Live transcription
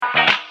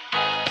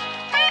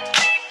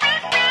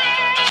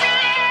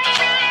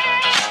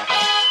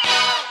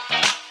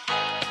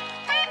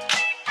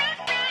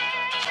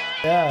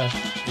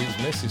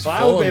miss his If I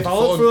phone.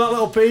 looked through that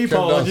little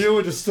peephole Came and you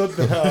would have stood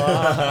there.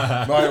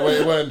 Like No,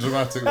 it weren't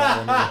dramatic.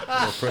 That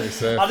one. We're pretty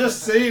safe. I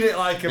just seen it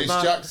like a It's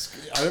man.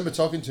 Jack's. I remember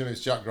talking to him.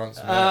 It's Jack Grant's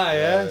mate.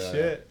 Yeah,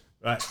 shit.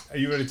 Right, are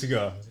you ready to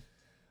go?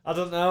 I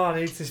don't know. I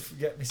need to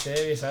get my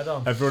serious head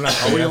on. Everyone,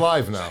 Are we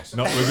live now?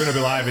 No, we're going to be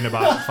live in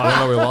about When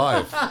are we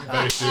live?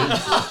 very soon.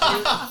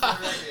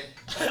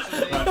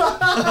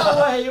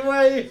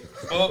 Wait.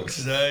 Fuck's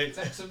sake.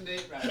 Take some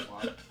deep breath,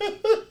 man.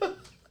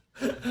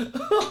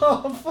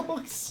 Oh,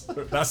 fuck's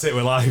sake. That's it.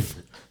 We're live.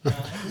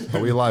 Are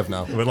we live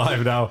now? We're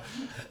live now.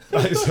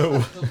 Right,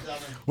 so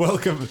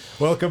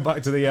welcome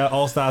back to the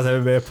All Stars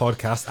MMA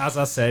podcast. As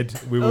I said,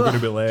 we were going to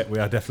be late. We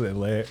are definitely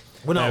late.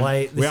 We're not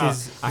late. We're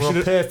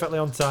perfectly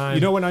on time.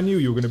 You know when I knew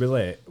you were going to be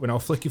late? When I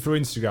was flicking through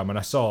Instagram and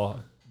I saw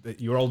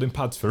that you were holding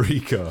pads for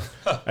Rico,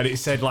 and it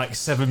said like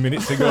 7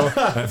 minutes ago,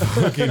 at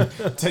fucking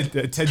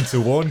 10 to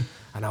 1.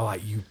 And I'm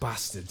like, you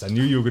bastards! I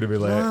knew you were going to be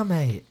late. Nah,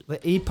 mate.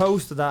 He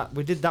posted that.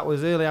 We did that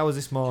was early hours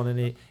this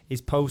morning. He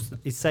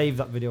saved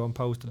that video and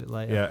posted it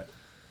later. Yeah.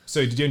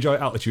 So did you enjoy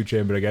Altitude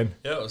Chamber again?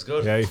 Yeah, it was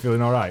good. Yeah, you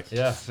feeling all right?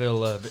 Yeah, I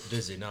feel a bit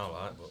dizzy now,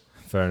 like, but...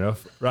 Fair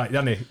enough. Right,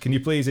 Danny, can you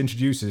please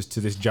introduce us to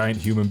this giant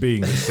human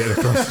being that's sitting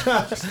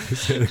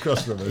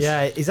across from us?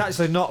 Yeah, he's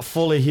actually not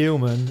fully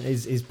human.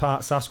 He's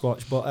part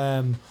Sasquatch, but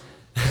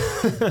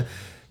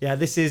yeah,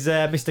 this is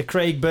Mr.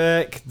 Craig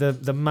Burke,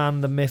 the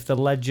man, the myth, the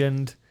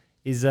legend.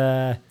 He's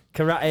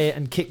karate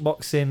and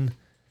kickboxing.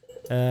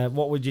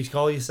 What would you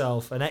call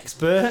yourself? An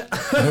expert?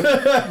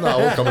 No, I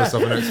won't call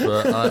myself an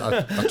expert.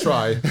 I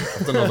try.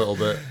 I've done a little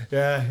bit.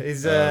 Yeah,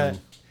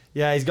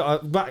 he's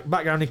got a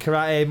background in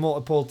karate,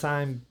 multiple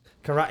time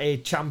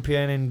karate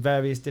champion in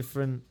various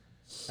different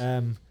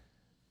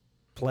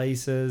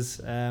places.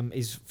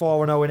 He's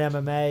 4-0 in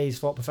MMA. He's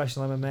fought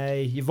professional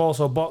MMA. You've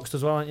also boxed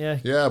as well,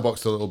 haven't you? Yeah, I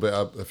boxed a little bit.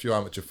 A few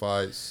amateur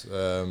fights.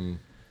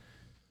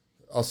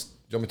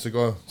 Do you want me to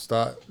go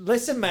start?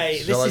 Listen, mate.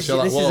 Shall I- This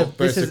shall I- isn't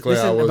basically,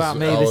 I was- about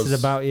me. I This was- is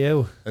about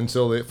you.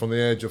 From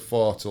the age of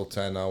 4 till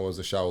 10, I was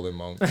a Shaolin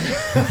monk. I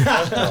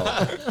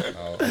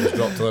was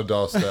dropped on the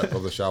doorstep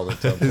of the Shaolin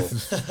temple.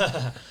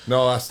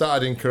 No, I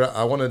started in karate.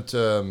 I wanted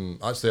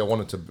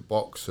to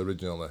box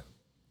originally,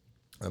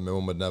 and my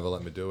mum would never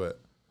let me do it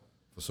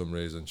for some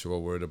reason. She was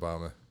worried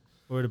about me.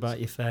 Worried about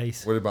your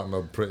face. Worried about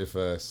my pretty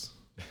face.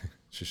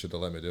 She should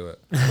have let me do it.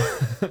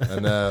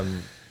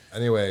 And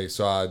anyway,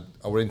 so I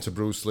were into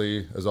Bruce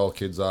Lee, as all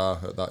kids are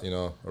at that,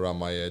 around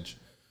my age.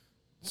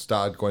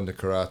 Started going to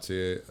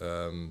karate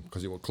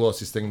because it was the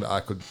closest thing that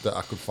I could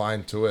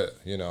find to it.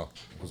 It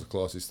was the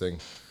closest thing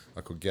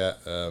I could get.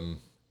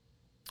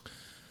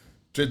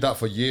 Did that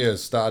for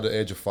years. Started at the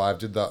age of 5.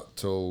 Did that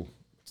till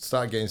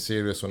started getting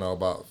serious when I was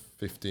about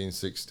 15,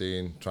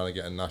 16, trying to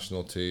get a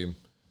national team.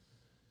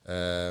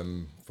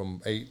 From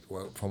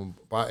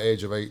about the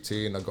age of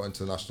 18, I got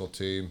into the national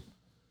team.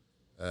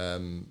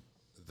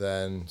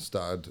 Then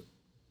started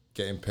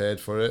getting paid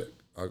for it.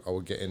 I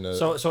would get in.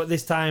 So at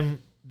this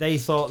time, they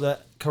thought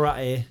that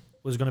karate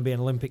was going to be an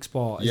Olympic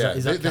sport.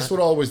 This was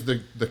always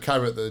the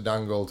carrot that they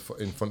dangled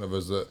in front of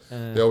us. That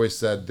they always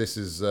said this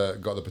has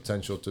got the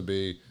potential to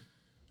be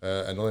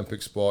an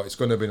Olympic sport. It's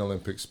going to be an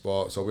Olympic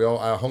sport. So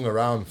I hung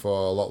around for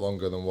a lot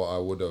longer than what I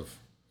would have.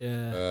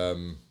 Yeah.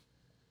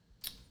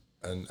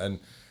 And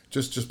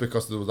just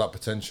because there was that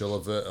potential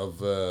of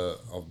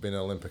being an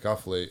Olympic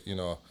athlete,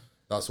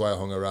 that's why I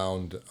hung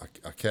around.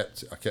 I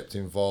kept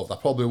involved. I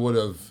probably would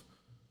have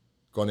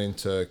gone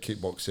into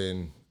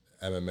kickboxing,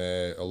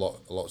 MMA a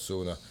lot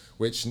sooner.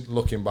 Which,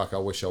 looking back, I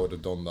wish I would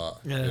have done that.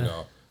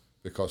 Yeah.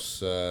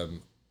 Because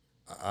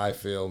I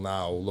feel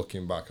now,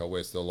 looking back, I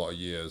wasted a lot of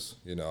years.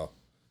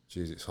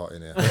 Jeez, it's hot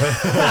in here.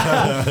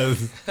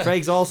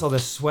 Craig's also the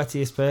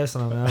sweatiest person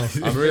I know.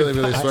 I'm really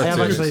sweaty.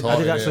 I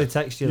did in actually here.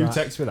 text you You that.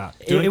 text me that.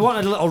 He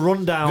wanted a little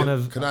rundown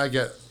of. Can I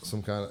get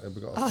some kind of? Have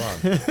we got a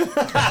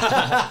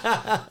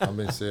fan? I'm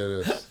being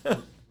serious.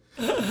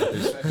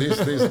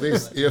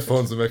 These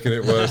earphones are making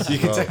it worse. You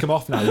can take them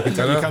off now. You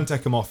I? can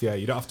take them off. Yeah,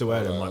 you don't have to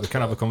wear them. Like we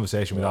can have a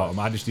conversation without them.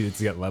 I just needed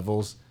to get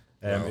levels.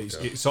 Okay.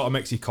 It sort of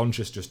makes you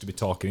conscious just to be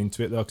talking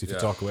into it though, because if you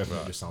Yeah, talk away from it,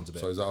 right. it just sounds a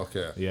bit. So is that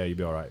okay? Yeah, you'll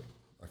be all right.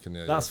 I can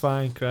hear That's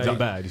fine, Craig. Is that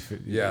better?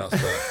 Yeah,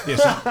 that's better. Yeah,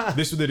 so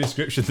this was the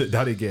description that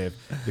Daddy gave.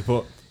 He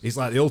put, he's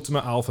like the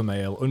ultimate alpha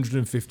male,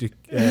 150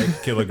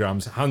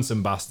 kilograms,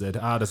 handsome bastard,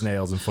 hard as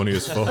nails and funny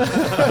as fuck.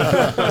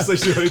 That's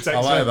literally what he texted I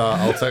like me. that.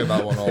 I'll take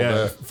that one all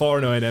Yeah, day.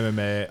 4-0 in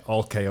MMA,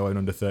 all KO in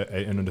under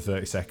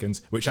 30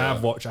 seconds, which I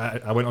have watched.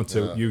 I went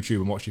onto YouTube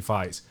and watched your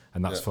fights,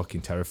 and that's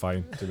fucking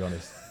terrifying, to be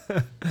honest.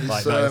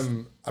 It's,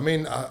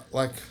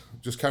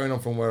 just carrying on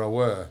from where I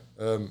were.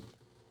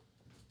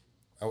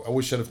 I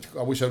wish I'd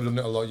done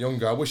it a lot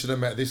younger. I wish I'd have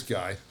met this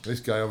guy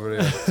over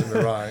here to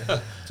my right,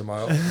 to my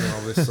over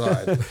this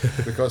side,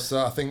 because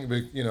I think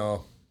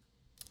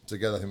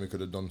together I think we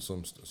could have done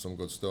some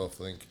good stuff.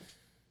 I think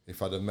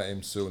if I'd have met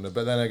him sooner.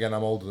 But then again,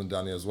 I'm older than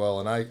Danny as well,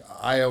 and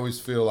I always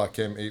feel like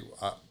I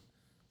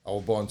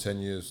was born 10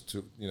 years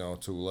too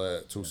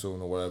late, too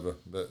soon or whatever.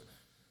 But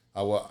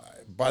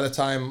by the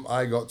time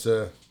I got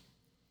to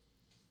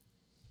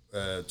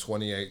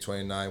 28,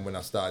 29, when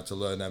I started to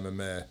learn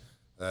MMA.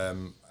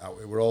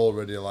 We were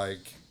already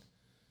like,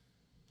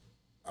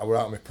 I were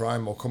out of my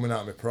prime or coming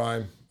out of my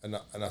prime, and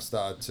I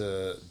started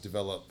to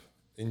develop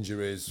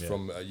injuries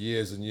from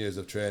years and years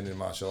of training in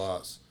martial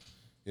arts.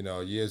 You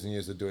know, years and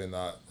years of doing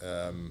that,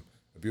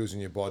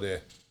 abusing your body.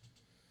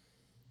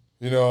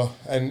 You know,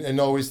 and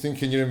always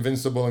thinking you're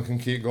invincible and can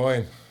keep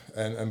going.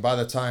 And by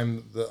the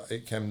time that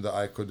it came that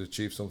I could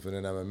achieve something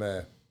in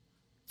MMA,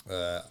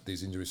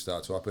 these injuries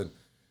start to happen.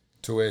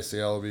 2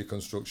 ACL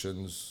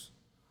reconstructions,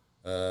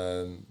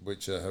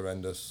 which are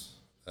horrendous.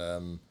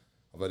 I've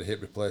had a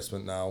hip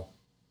replacement now.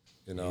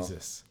 You know,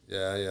 Jesus.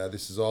 Yeah.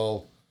 This is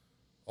all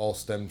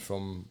stemmed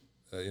from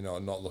you know,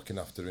 not looking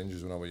after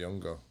injuries when I was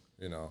younger.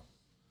 You know,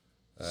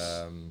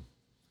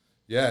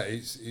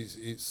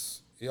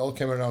 it all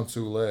came around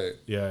too late.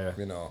 Yeah.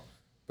 You know,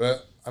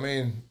 but I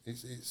mean,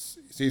 it's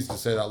easy to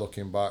say that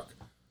looking back.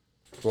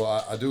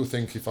 But I do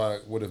think if I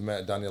would have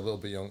met Danny a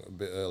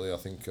bit earlier, I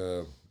think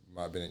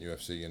might have been at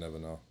UFC. You never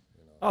know.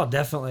 You know. Oh,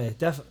 definitely.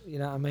 You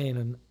know what I mean?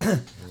 And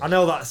I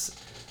know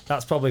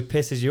that's probably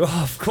pisses you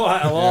off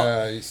quite a lot.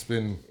 Yeah, it's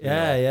been.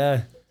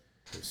 Yeah.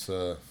 It's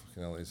fucking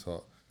hell, it's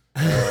hot.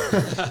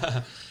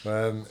 It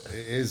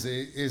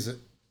is.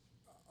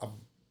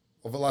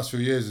 Over the last few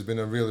years, it's been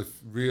a really,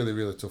 really,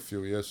 really tough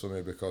few years for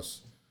me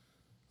because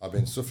I've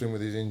been suffering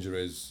with these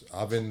injuries.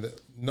 I've been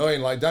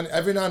knowing, like, Danny,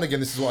 every now and again,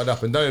 this is what had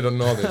happened. Danny don't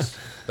know this.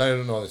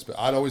 But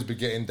I'd always be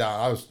getting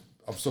down.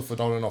 I've suffered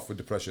on and off with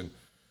depression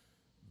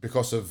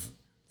because of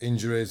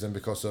injuries and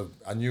because of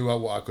I knew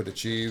what I could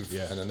achieve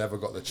and I never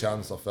got the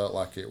chance. I felt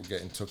like it was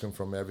getting taken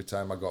from me every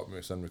time I got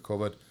myself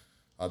recovered.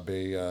 I'd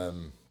be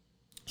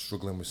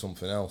struggling with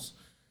something else.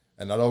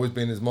 And I'd always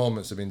been in these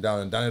moments of being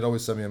down, and Danny'd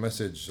always send me a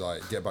message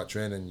like, "Get back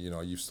training. You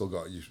know, you've still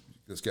got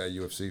let's get a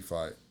UFC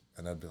fight."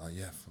 And I'd be like,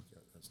 "Yeah, fuck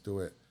it, let's do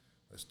it."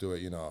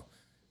 You know,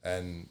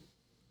 and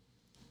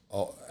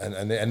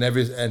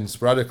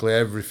sporadically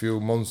every few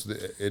months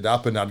it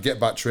happened. I'd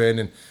get back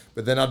training,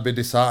 but then I'd be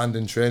disheartened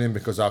in training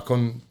because I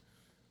couldn't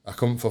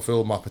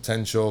fulfill my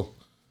potential.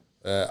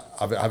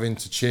 Having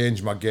to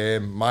change my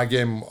game. My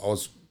game, I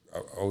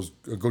was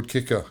a good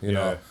kicker. You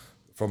know.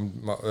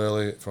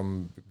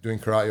 From doing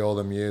karate all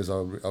them years, I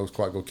was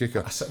quite a good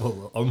kicker. I said,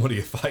 well, on one of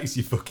your fights,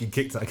 you fucking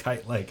kicked that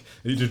guy's leg,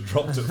 and he just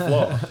dropped to the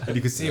floor, and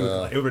you could see him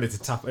like, he was ready to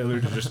tap, he was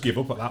ready to just give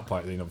up at that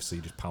point. And then obviously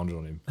you just pounded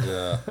on him.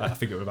 Yeah, I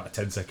think it was about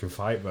a 10-second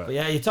fight, but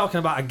yeah, you're talking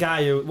about a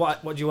guy who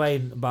what do you weigh?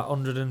 About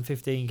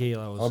 115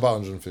 kilos. I'm about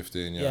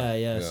 115.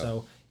 Yeah.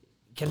 So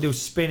can do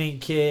spinning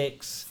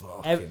kicks.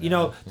 Fucking You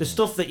know hell. the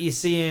stuff that you're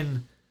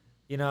seeing,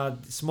 you know,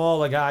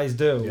 smaller guys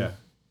do. yeah,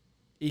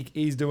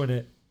 He's doing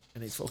it.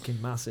 And it's fucking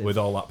massive. with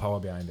all that power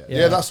behind it.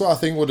 Yeah, that's what I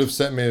think would have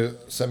set me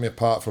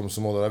apart from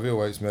some other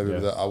heavyweights. Maybe Yeah.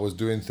 that I was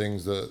doing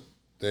things that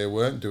they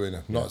weren't doing.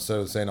 Not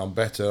necessarily saying I'm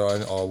better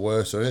or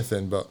worse or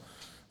anything, but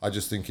I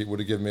just think it would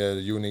have given me a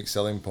unique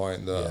selling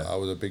point that I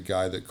was a big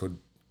guy that could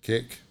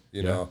kick,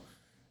 you know,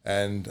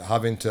 and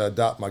having to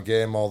adapt my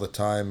game all the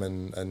time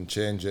and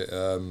change it.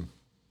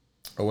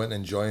 I went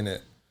enjoying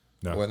it.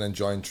 No. I went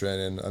enjoying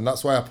training, and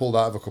that's why I pulled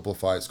out of a couple of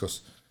fights because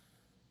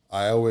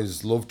I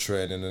always loved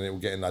training,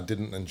 and I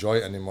didn't enjoy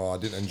it anymore. I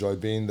didn't enjoy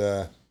being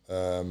there.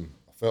 I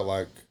felt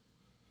like,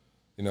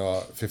 you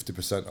know,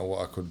 50% of what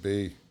I could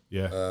be.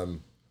 Yeah.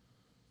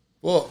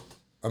 But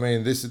I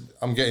mean,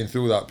 I'm getting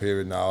through that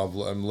period now.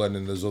 I'm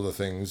learning there's other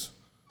things.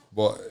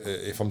 But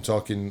if I'm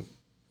talking,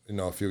 you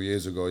know, a few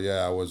years ago,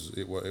 it was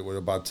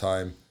a bad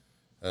time.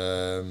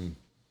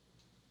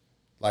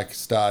 Like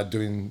started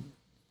doing,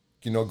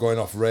 you know, going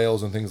off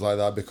rails and things like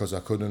that because I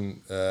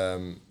couldn't.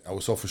 I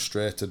was so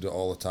frustrated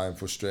all the time.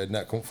 Frustrated.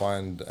 I couldn't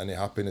find any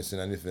happiness in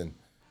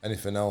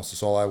anything else.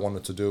 That's all I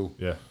wanted to do.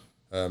 Yeah.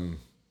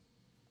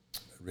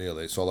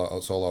 Really, it's all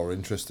I were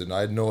interested in.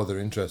 I had no other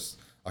interests.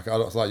 I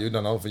don't like you. I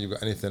don't think you've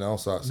got anything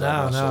else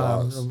outside martial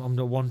arts. I'm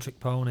the one trick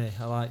pony.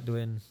 I like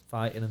doing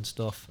fighting and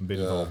stuff. And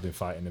been involved in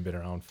fighting and been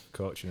around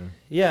coaching him.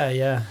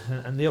 Yeah.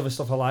 And the other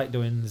stuff I like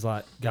doing is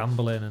like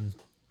gambling and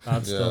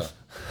bad stuff.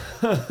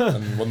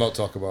 And we'll not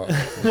talk about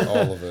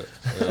all of it.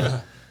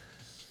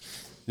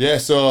 Yeah.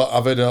 So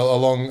I've had a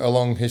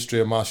long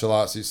history of martial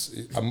arts.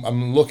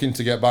 I'm looking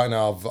to get back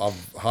now.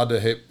 I've had a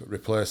hip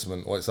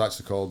replacement. Well, it's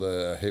actually called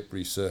a hip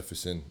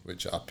resurfacing,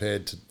 which I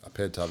paid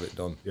to have it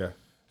done. Yeah.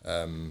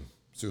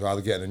 So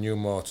either getting a new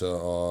motor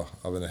or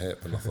having a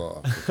hip, and I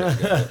thought I'd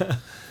get it.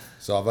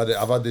 So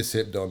I've had this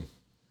hip done,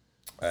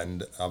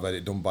 and I've had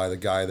it done by the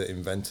guy that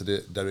invented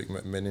it, Derek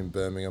McMinn in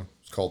Birmingham.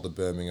 It's called the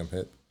Birmingham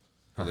hip.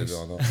 Believe it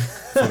or not.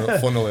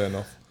 Funnily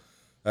enough,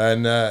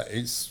 and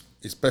it's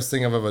best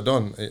thing I've ever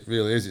done. It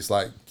really is. It's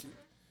like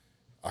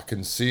I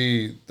can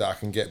see that I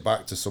can get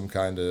back to some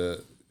kind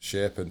of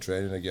shape and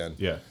training again.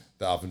 Yeah.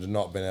 That I've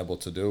not been able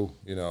to do,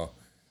 you know,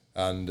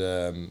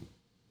 and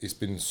it's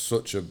been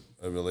such a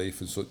relief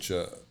and such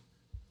a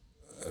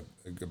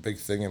big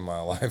thing in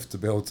my life to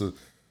be able to,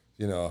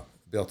 you know,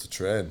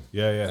 train.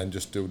 Yeah. And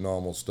just do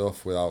normal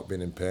stuff without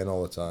being in pain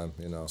all the time,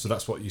 you know. So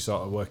that's what you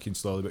sort of working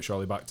slowly but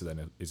surely back to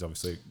then, is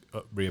obviously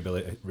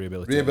rehabilitation.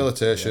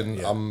 Rehabilitation.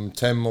 Yeah. I'm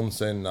 10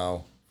 months in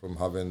now from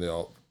having the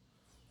op.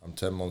 I'm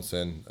 10 months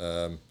in.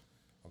 I'm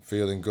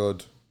feeling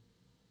good.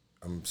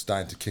 I'm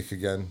starting to kick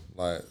again,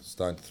 like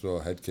starting to throw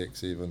head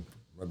kicks even.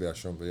 Maybe I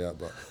shouldn't be yet,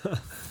 but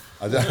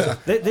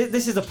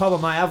This is the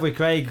problem I have with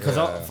Craig, because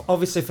Yeah.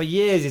 obviously for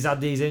years he's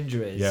had these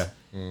injuries. Yeah.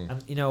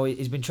 And, you know,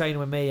 he's been training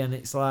with me, and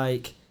it's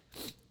like,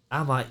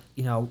 I'm like,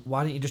 you know,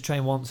 why don't you just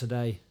train once a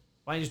day?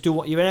 Why don't you just do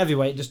what you're in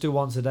heavyweight, just do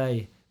once a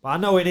day? But I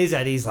know in his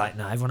head, he's like,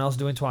 nah, everyone else is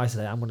doing twice a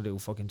day. I'm going to do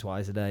fucking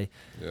twice a day.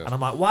 Yeah. And I'm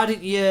like, why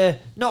didn't you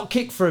not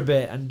kick for a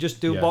bit and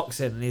just do Yeah.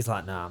 boxing? And he's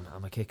like, nah,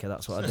 I'm a kicker.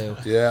 That's what I do.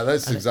 yeah,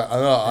 that's exactly.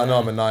 I know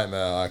I'm a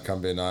nightmare. I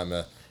can be a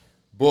nightmare,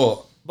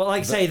 but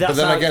But say that's but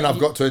then how again, I've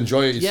got to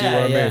enjoy it. You see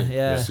Yeah, what I yeah, mean?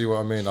 yeah. You see what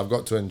I mean? I've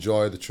got to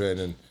enjoy the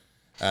training,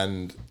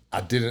 and I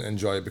didn't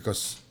enjoy it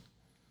because.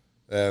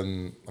 I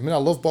mean, I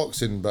love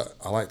boxing, but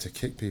I like to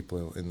kick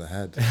people in the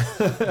head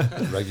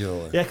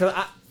regularly. Yeah,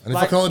 because And if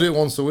I can only do it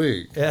once a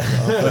week, Yeah.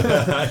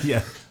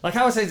 like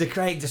I was saying to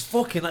Craig, just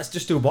fucking let's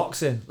just do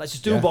boxing. Let's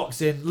just do Yeah.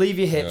 boxing. Leave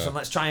your hips Yeah. and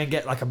let's try and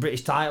get like a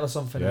British title or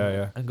something. Yeah, and,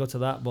 yeah. and go to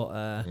that.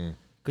 But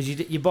because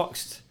you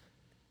boxed,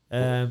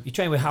 you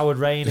trained with Howard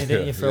Rainey,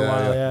 didn't you, for a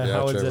while? Yeah,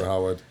 Howard's Trevor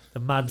Howard, the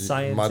mad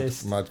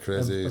scientist, mad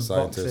crazy of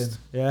scientist.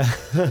 boxing.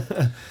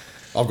 Yeah,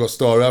 I've got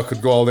story. I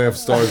could go all day for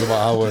stories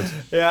about Howard.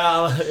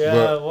 yeah.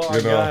 But, What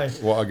a guy.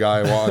 What a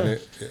guy.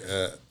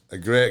 A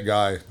great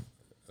guy.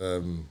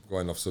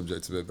 Going off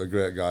subject a bit, but a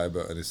great guy.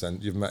 But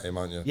you've met him,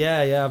 haven't you?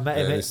 Yeah, I've met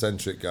him. An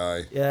eccentric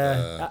guy.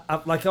 Yeah,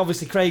 like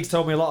obviously Craig's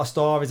told me a lot of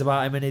stories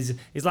about him, and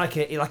he's like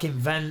he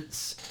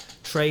invents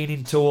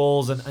training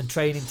tools and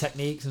training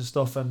techniques and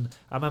stuff. And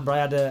I remember I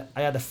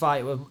had a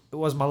fight. It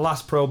was my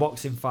last pro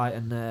boxing fight,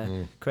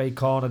 and Craig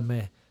cornered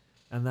me.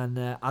 And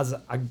then as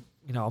I'm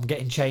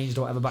getting changed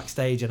or whatever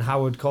backstage, and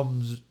Howard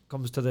comes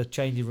to the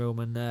changing room,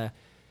 and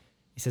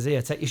he says,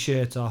 "Here, take your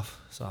shirt off."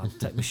 So I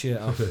take my shirt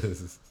off.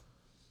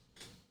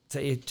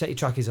 Take your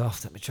trackies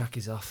off. Take my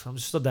trackies off. I'm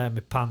just stood there in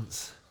my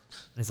pants.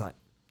 And he's like,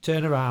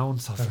 turn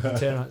around. So I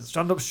turn around,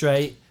 stand up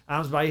straight,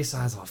 arms by your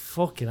sides. I'm like,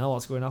 fucking hell,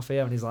 what's going off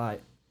here? And he's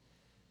like,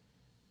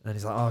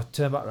 oh,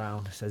 turn back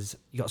round. He says,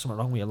 you got something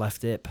wrong with your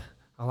left hip.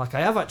 I'm like,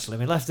 I have actually.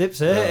 My left hip's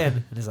hurting. Yeah.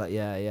 And he's like,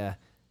 yeah.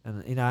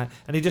 And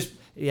and he just,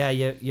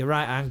 your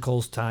right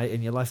ankle's tight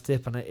and your left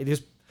hip, and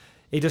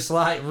he just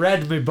like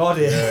read my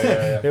body.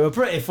 Yeah. They were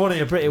pretty funny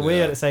and pretty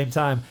weird at the same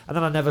time. And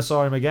then I never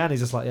saw him again.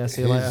 He's just like, yeah,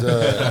 see you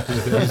later.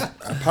 He's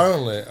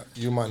apparently,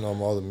 you might know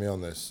more than me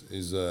on this.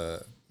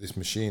 This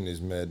machine has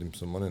made him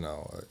some money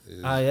now.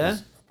 Yeah?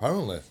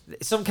 Apparently,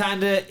 It's some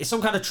kind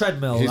of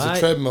treadmill, he's right? a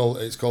treadmill.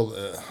 It's called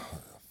I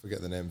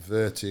forget the name,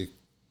 Verti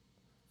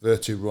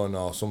Run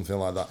or something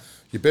like that.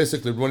 You're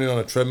basically running on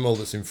a treadmill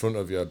that's in front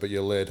of you, but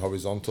you're laid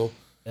horizontal,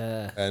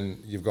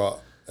 and you've got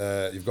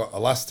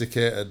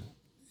elasticated.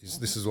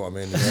 This is what I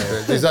mean.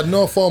 He's had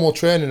no formal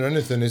training or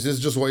anything. This is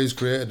just what he's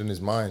created in his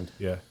mind.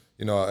 Yeah.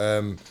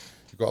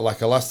 You've got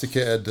like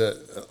elasticated,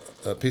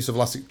 a piece of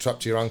elastic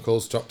trapped to your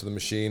ankles, trapped to the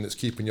machine that's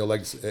keeping your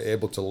legs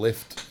able to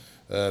lift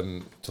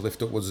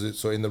upwards.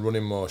 So in the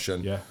running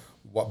motion. Yeah.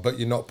 But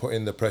you're not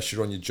putting the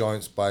pressure on your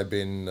joints by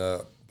being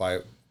by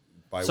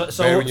So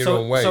bearing your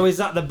own weight. So is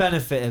that the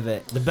benefit of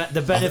it?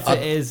 The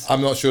benefit is.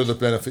 I'm not sure the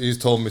benefit. He's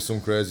told me some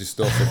crazy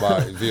stuff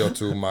about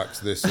VO2 max,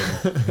 this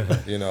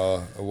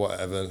and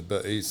whatever.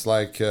 But it's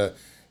like the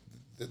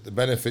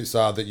benefits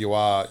are that you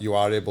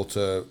are able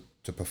to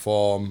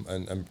perform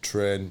and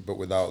train, but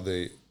without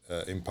the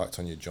impact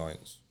on your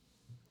joints.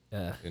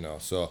 Yeah.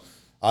 So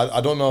I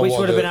don't know. Which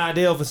what would have been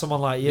ideal for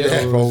someone like you.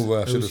 Yeah, who's- probably.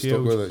 I should have who's stuck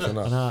huge. with it, shouldn't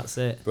I? And that's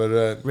it.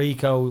 But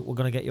Rico, we're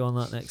gonna get you on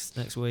that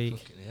next week.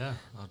 Fucking yeah,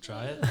 I'll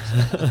try it.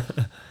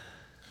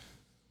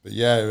 But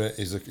yeah,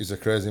 he's a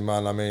crazy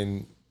man. I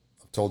mean,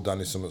 I've told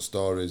Danny some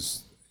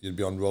stories. You'd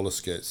be on roller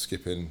skates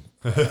skipping,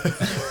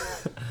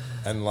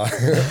 and like,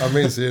 I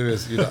mean,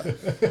 serious.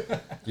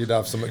 You'd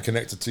have something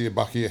connected to your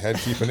back of your head,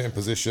 keeping it in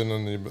position,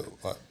 and you'd be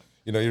like,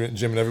 you're in the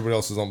gym and everybody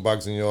else is on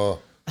bags, and you're.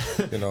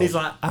 He's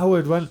like,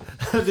 Howard, when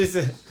this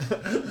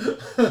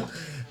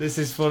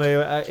is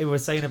funny. He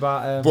was saying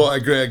about. But a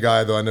great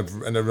guy though, and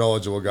a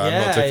knowledgeable guy.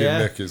 I'm not taking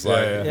Mick. It's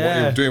like what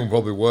he was doing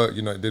probably work.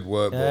 It did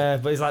work. Yeah,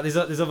 but he's like,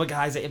 there's other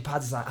guys hitting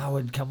pads. He's like,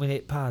 Howard, can we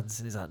hit pads?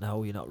 And he's like,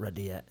 no, you're not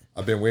ready yet.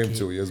 I've been with him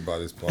 2 years by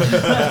this point.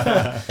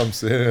 I'm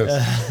serious.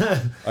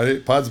 I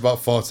hit pads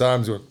about 4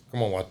 times. He went,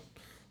 come on, lad.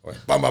 I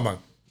went, bang, bang, bang.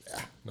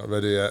 Yeah, not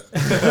ready yet.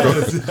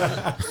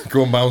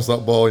 Go and bounce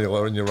that ball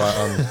in your right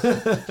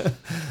hand.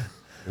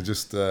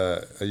 Just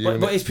a unit.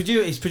 But he's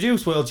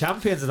produced world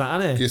champions and that,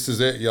 hasn't he? This is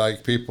it.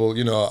 Like people,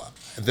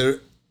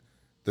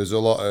 there's a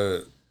lot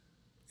of.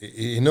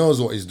 He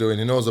knows what he's doing.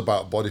 He knows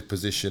about body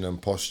position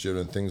and posture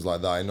and things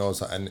like that. He knows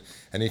that,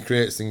 and he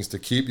creates things to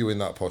keep you in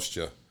that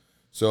posture.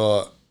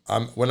 So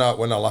when I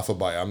laugh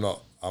about it,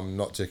 I'm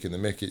not taking the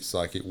mick. It's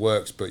like it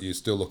works, but you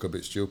still look a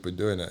bit stupid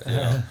doing it.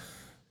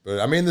 But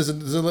I mean, there's a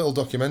little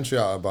documentary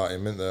out about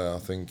him, isn't there? I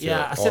think.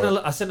 Yeah, I seen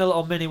a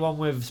little mini one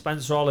with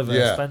Spencer Oliver.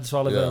 Yeah, Spencer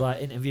Oliver yeah.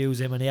 like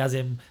interviews him, and he has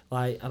him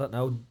like, I don't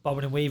know,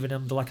 bobbing and weaving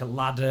under like a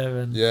ladder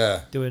and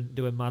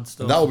doing mad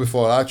stuff. That was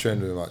before I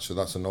trained with him. Actually,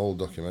 that's an old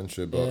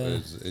documentary, but Yeah.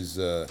 he's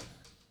a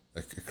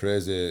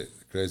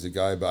crazy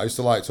guy. But I used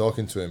to like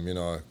talking to him,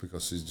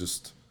 because he's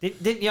just.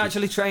 Didn't you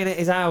actually train at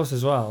his house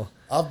as well?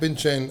 I've been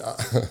trained.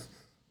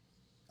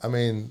 I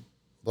mean,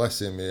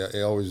 bless him,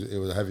 he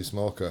was a heavy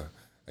smoker.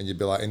 And you'd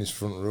be like in his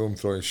front room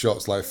throwing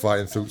shots, like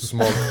fighting through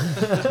smog,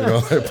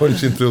 like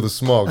punching through the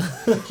smog.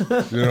 You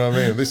know what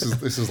I mean? This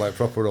is like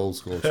proper old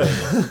school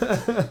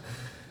training.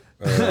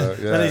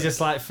 Then he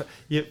just like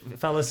you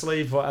fell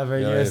asleep, whatever.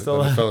 Yeah, and you're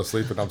still he fell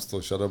asleep, and I'm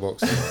still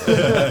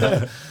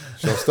shadowboxing.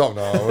 Shall I stop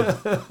now?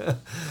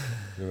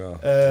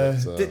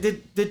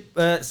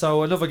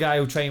 So another guy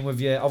who trained with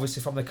you,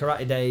 obviously from the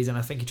karate days, and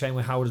I think he trained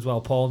with Howard as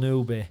well, Paul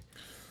Newby.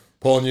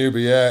 Paul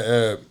Newby,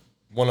 yeah.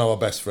 One of our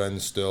best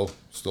friends still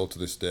to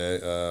this day.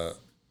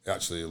 He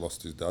actually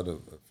lost his dad a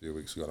few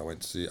weeks ago, and I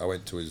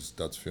went to his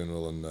dad's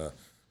funeral and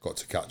got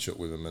to catch up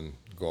with him and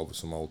go over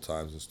some old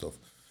times and stuff.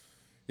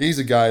 He's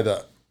a guy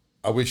that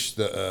I wish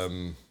that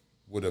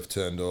would have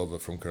turned over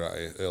from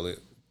karate earlier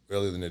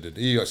than he did.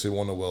 He actually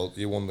won the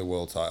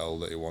world title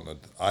that he wanted.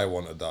 I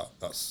wanted that.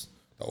 That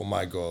was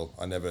my goal.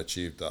 I never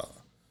achieved that.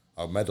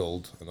 I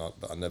medalled,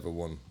 but I never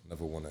won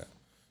it.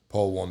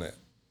 Paul won it.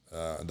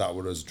 That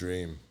was his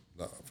dream.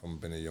 From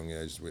being a young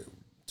age,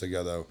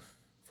 together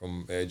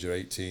from age of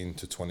 18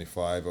 to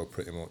 25, or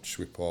pretty much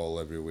with Paul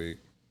every week.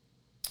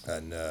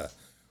 And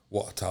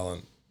what a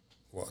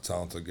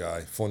talented guy,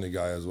 funny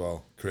guy as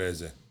well,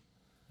 crazy.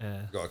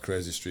 Yeah. Got a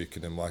crazy streak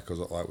in him, like we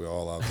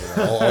all have.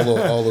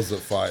 All those that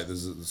fight,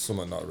 there's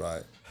something not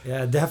right.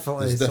 Yeah,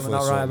 definitely. There's something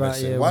not right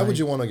about you. Why would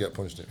you want to get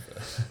punched in the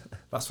face?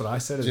 That's what I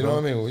said. Do you know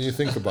what I mean? When you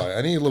think about it,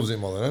 and he loves it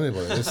more than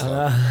anybody. This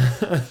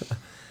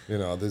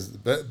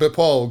but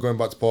Paul, going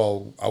back to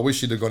Paul, I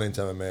wish he'd have gone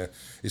into MMA.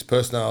 His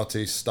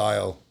personality,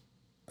 style,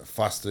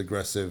 fast,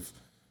 aggressive,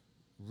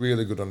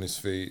 really good on his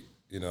feet,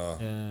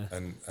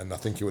 and I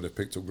think he would have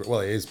picked up.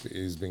 Well,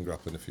 he's been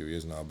grappling a few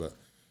years now, but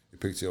he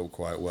picked it up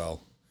quite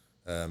well.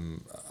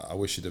 I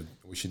wish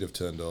he'd have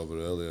turned over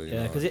earlier.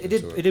 Yeah, because he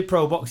did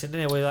pro boxing,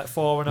 didn't he? With like 4-0 in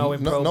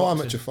pro boxing. No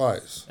amateur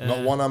fights.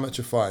 Not one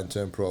amateur fight in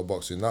turned pro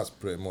boxing. That's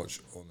pretty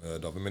much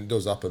unheard of. I mean, it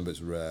does happen, but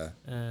it's rare.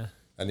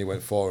 And he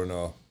went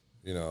 4-0,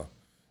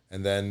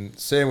 And then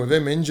same with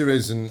him,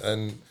 injuries and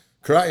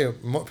karate.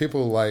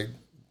 People like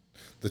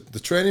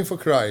the training for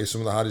karate is some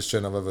of the hardest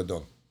training I've ever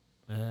done.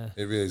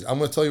 It really is. I'm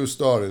going to tell you a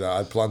story that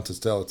I planned to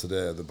tell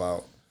today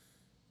about.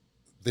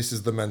 This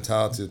is the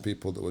mentality of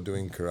people that were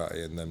doing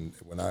karate, and then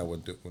when I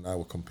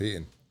were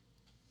competing.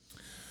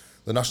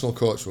 The national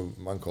coach was a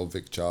man called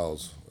Vic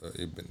Charles.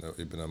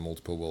 He'd been a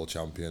multiple world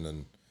champion,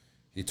 and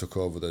he took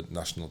over the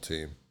national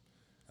team.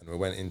 And we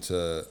were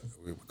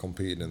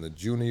competing in the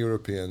Junior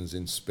Europeans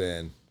in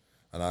Spain.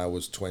 And I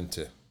was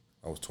 20.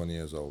 I was 20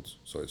 years old,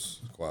 so it's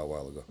quite a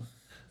while ago.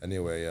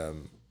 Anyway,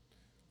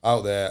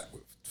 out there,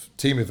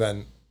 team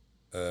event,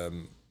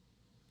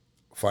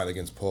 fighting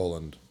against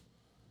Poland.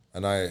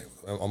 And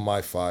on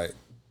my fight,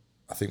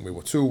 I think we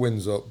were 2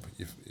 wins up.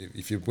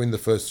 If you win the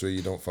first 3,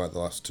 you don't fight the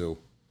last 2.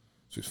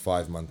 So it's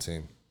 5-man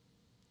team.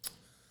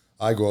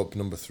 I go up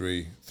number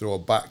 3, throw a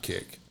back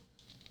kick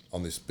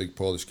on this big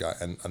Polish guy,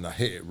 and I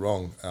hit it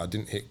wrong. And I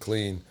didn't hit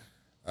clean,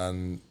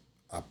 and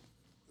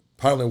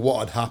apparently what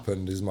had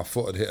happened is my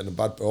foot had hit in a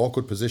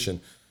awkward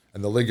position,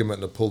 and the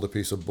ligament had pulled a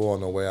piece of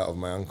bone away out of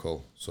my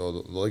ankle. So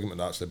the ligament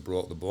actually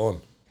broke the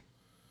bone.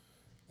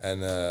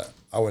 And I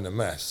was in a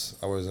mess.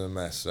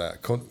 I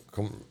couldn't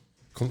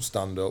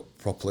stand up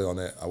properly on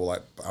it. I was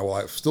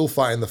like still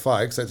fighting the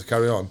fight, except to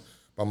carry on.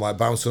 But I'm like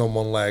bouncing on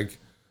one leg,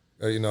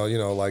 Daniel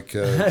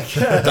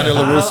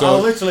LaRusso. I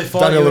literally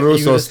thought Daniel you were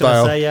LaRusso just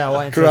style, say, I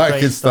went into Karate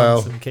Kid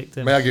style. And kicked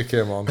him. Miyagi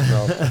came on.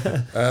 No.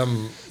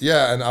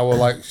 And I was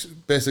like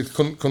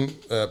basically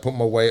couldn't put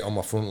my weight on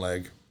my front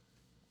leg,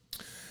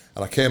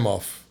 and I came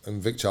off,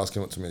 and Vic Charles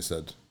came up to me and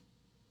said,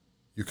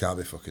 "You can't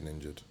be fucking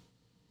injured."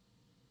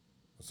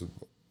 I said,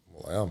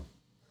 "Well, I am.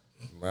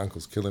 My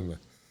ankle's killing me.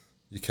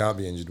 You can't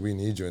be injured. We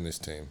need you in this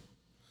team."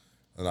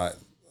 And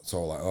so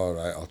I was like, "All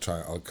right, I'll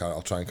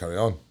try and carry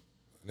on."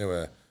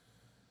 Anyway,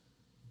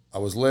 I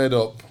was laid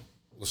out,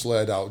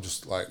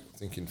 just like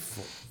thinking,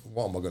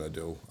 what am I going to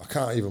do? I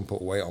can't even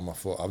put weight on my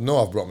foot. I know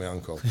I've broke my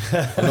ankle.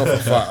 I know for a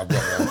fact I've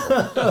broke my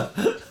ankle.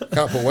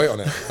 Can't put weight on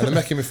it. And they're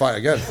making me fight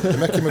again. They're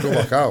making me go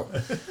back out.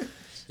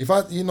 You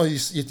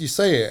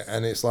say it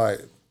and it's like,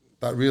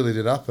 that really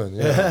did happen.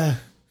 Yeah.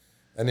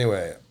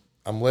 Anyway,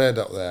 I'm laid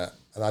up there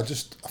and I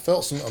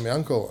felt something on my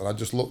ankle and I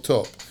just looked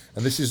up.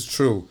 And this is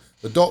true.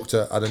 The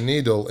doctor had a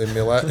needle in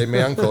my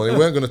ankle and he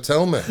weren't going to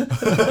tell me.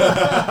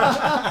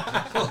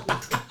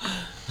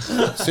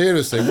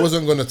 Seriously, he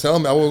wasn't going to tell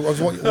me. I was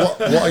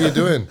what are you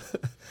doing?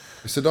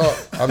 He said,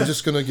 "Oh, I'm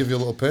just going to give you a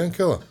little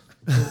painkiller.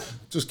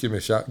 Just give me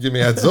a shot. Give me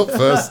a heads up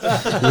first."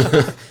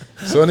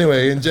 So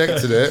anyway, he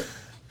injected it.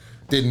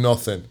 Did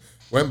nothing.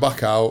 Went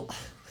back out.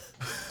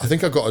 I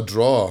think I got a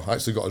draw. I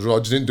actually got a draw.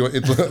 Just didn't do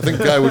it. I think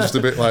the guy was just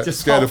a bit like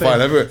scared of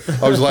fighting everywhere.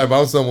 I was like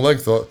bouncing on my leg.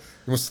 Thought,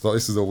 he must have thought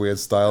this is a weird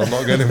style. I'm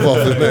not getting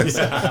involved in this.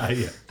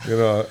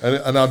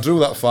 And I drew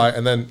that fight,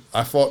 and then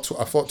I fought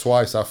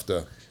twice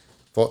after.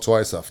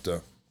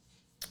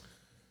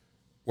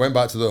 Went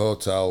back to the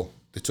hotel.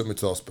 They took me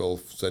to the hospital.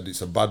 Said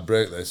it's a bad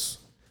break. This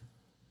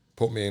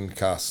put me in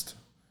cast.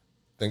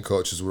 Then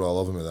coaches were all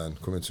over me. Then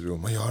coming to the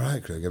room. Are you all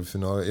right, Craig?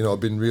 Everything all right? It'd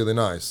been really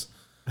nice.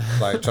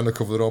 like trying to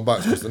cover their own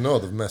backs because they know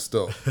they've messed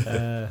up.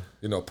 Uh,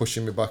 You know,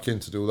 pushing me back in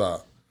to do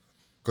that.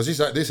 Because he's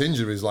like, this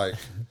injury is like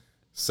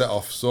set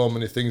off so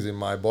many things in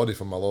my body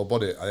from my lower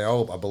body.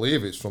 I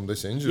believe it's from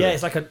this injury. yeah,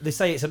 it's like they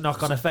say it's a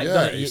knock-on effect. Yeah,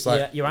 doesn't it? it's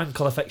like- your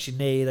ankle affects your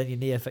knee, then your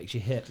knee affects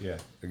your hip. Yeah.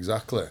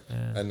 Exactly.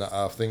 Yeah. And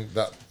I think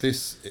that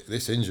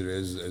this injury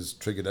has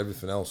triggered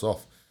everything else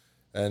off.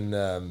 And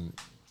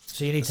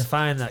So you need to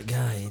find that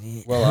guy.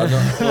 well, I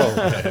know,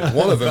 well,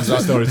 one of them's the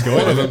story's going,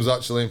 one of isn't it? them's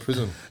actually in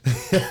prison.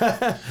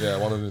 Yeah,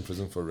 one of them in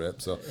prison for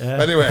rape. So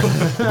anyway,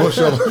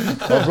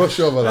 I'll brush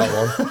over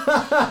that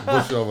one.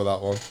 Brush over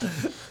that one.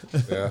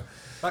 Yeah.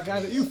 That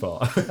guy that you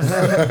fought.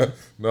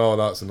 No,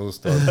 that's another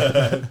story.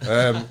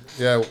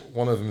 Yeah,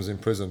 one of them's in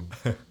prison.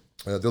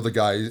 The other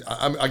guy,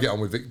 I get on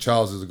with Vic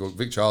Charles.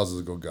 Vic Charles is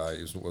a good guy.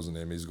 It wasn't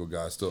him. He's a good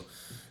guy. Still,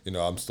 you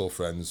know, I'm still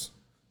friends.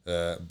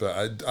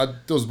 But it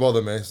does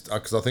bother me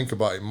because I think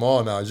about it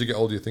more now. As you get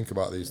older, you think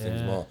about these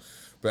things more.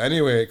 But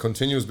anyway, it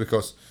continues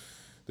because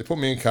they put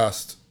me in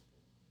cast.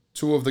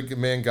 Two of the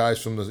main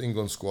guys from the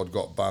England squad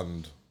got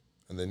banned,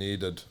 and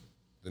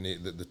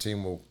the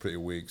team were pretty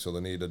weak, so they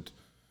needed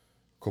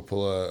a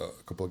couple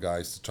of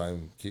guys to try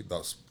and keep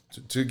that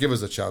to give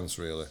us a chance,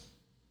 really.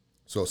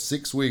 So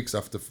 6 weeks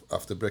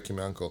after breaking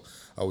my ankle,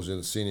 I was in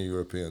the senior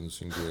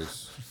Europeans in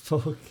Greece.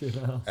 Fucking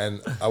hell.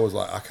 And I was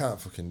like, I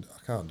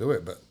can't do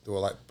it. But they were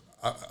like,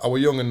 I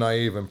was young and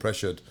naive and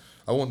pressured.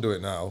 I won't do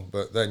it now.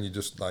 But then you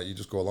just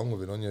go along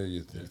with it, don't you?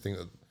 You think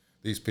that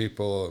these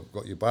people have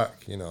got your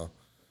back, you know.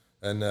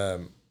 And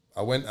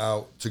I went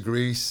out to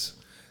Greece.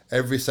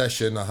 Every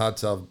session I had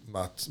to have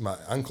my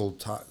ankle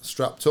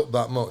strapped up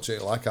that much,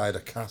 like I had a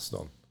cast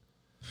on.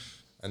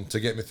 And to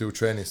get me through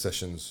training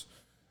sessions.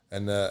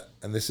 And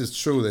this is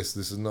true. This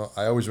is not.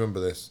 I always remember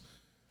this.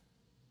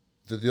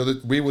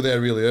 We were there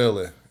really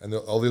early, and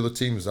all the other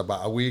teams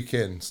about a week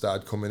in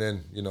started coming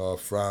in. You know,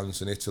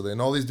 France and Italy,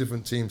 and all these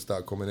different teams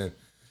started coming in.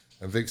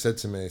 And Vic said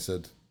to me, he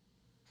said,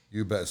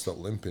 "You better stop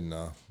limping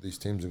now. These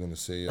teams are going to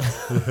see you."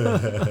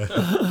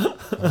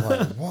 I'm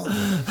like, what?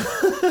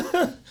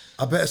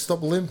 I better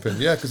stop limping,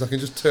 yeah, because I can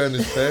just turn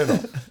this pain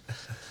off.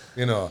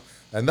 You know,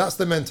 and that's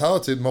the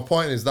mentality. My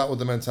point is that was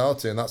the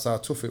mentality, and that's how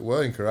tough it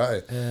were in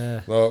karate.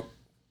 Yeah. Well,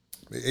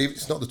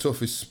 it's not the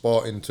toughest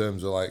sport in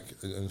terms of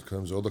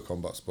other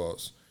combat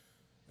sports,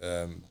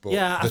 but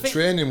Yeah, I the think-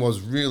 training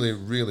was really,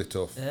 really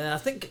tough. I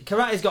think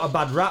karate's got a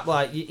bad rap.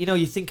 Like you know,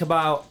 you think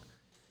about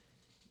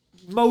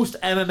most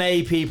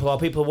MMA people or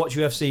people who watch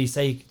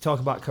UFC talk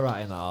about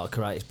karate and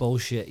karate's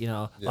bullshit. You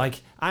know, Yeah.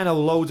 like I know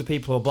loads of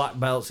people who are black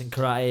belts in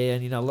karate,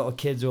 and you know, little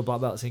kids who are black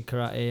belts in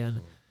karate,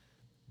 and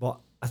but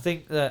I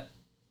think that.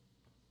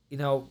 You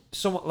know,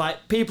 some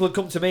like people would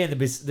come to me and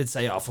they'd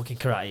say, "Oh, fucking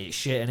karate, it's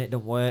shit and it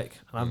don't work."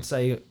 And I'd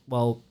say,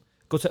 "Well,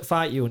 go to a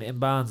fight unit in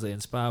Barnsley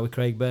and spar with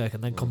Craig Burke,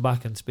 and then come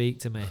back and speak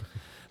to me."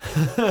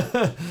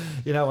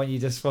 You know, when you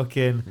just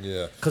fucking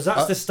because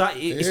that's the style.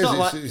 It's is, not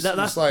it's- like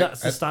it's like-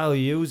 that's the style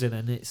you're using,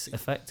 and it's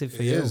effective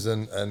for It you. is,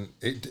 and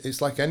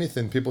it's like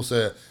anything. People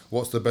say,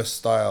 "What's the best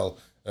style?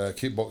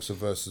 Kickboxer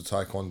versus a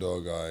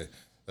taekwondo guy,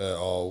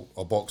 or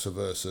a boxer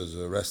versus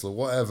a wrestler,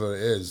 whatever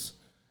it is."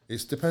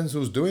 It depends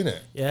who's doing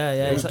it.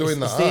 Yeah. Who's It's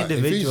doing it's that the art.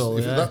 individual.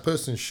 If yeah. that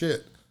person's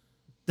shit,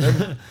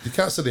 then you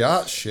can't say the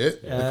art's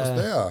shit because Yeah.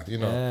 they are. You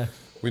know, Yeah.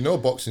 we know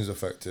boxing's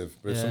effective,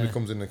 but if Yeah. somebody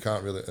comes in and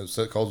can't really calls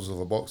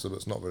himself a boxer, but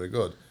it's not very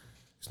good.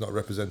 It's not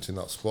representing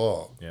that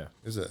sport. Yeah.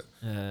 Is it?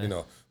 Yeah. You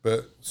know,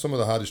 but some of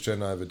the hardest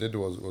training I ever did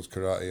was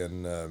karate,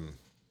 and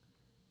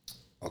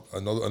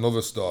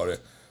another story.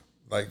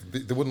 Like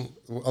they wouldn't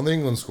on the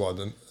England squad,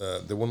 and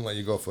they wouldn't let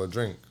you go for a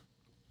drink.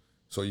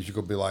 So you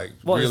could be like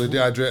What, really just-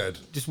 dehydrated.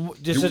 Just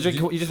a drink.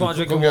 You just want a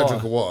drink go of get water. a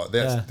drink of water.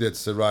 Yeah. They'd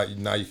say, right,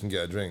 now you can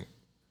get a drink.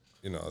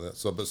 You know,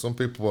 so but some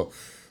people were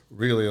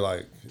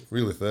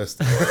really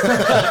thirsty.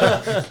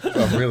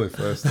 I'm really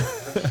thirsty.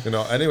 You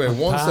know. Anyway,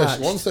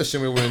 one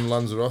session we were in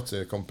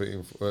Lanzarote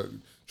competing,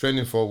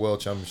 training for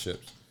World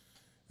Championships,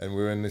 and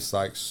we were in this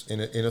like in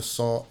a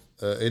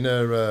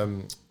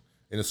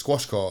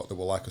squash court that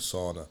were like a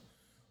sauna,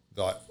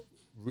 like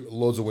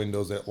loads of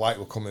windows. The light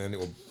were coming in.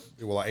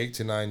 It were like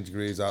 89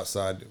 degrees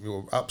outside. We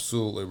were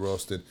absolutely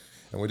roasted,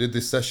 and we did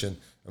this session,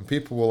 and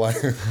people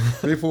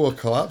were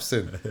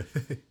collapsing.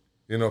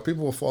 You know,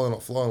 people were falling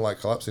off floor and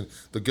like collapsing.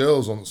 The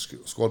girls on the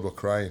squad were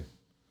crying.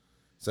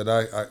 Said,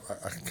 I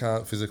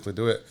can't physically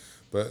do it,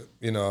 but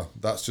you know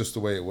that's just the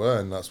way it were,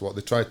 and that's what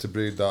they tried to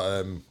breed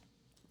that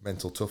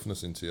mental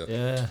toughness into you.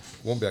 Yeah.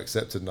 Won't be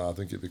accepted now. I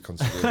think it'd be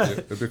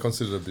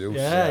considered abuse.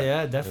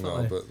 Yeah, definitely. You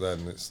know, but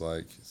then it's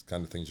like it's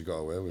kind of things you got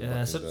away with. Yeah.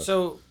 back in the day.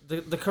 So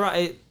the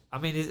karate. I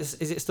mean, is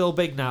it still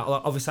big now?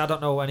 Like, obviously, I don't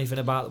know anything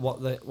about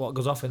what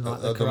goes off in like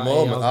the At the karate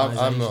moment,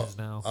 organisations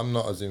now. I'm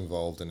not as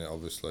involved in it,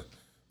 obviously.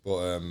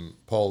 But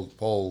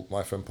Paul,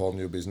 my friend Paul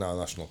Newby is now a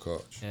national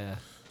coach. Yeah.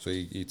 So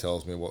he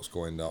tells me what's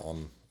going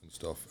on and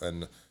stuff,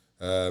 and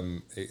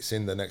it's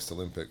in the next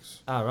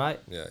Olympics. All right.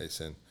 Yeah, it's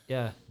in.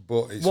 Yeah.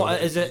 But it's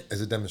What is it? It's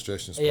a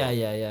demonstration sport.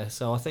 Yeah.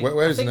 So I think.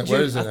 Where is I think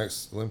the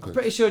next Olympics? I'm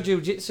pretty sure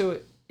jiu-jitsu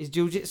is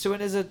jiu-jitsu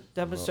in as a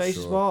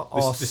demonstration sure. sport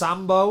or This-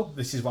 sambo.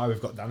 This is why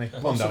we've got Danny.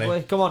 Come on, Possibly.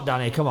 Danny. Come on,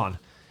 Danny. Come on.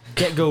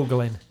 Get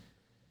Googling.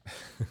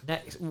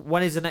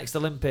 When is the next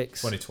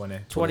Olympics? 2020.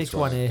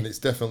 2020. And it's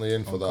definitely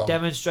in for that.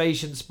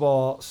 Demonstration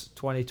sports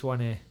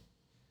 2020.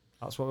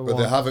 That's what we But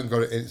want. they haven't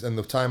got it, and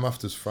the time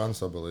after's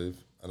France, I believe,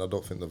 and I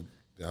don't think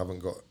they haven't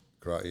got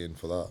karate in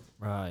for that.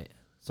 Right.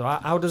 So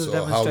how does a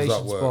So how does that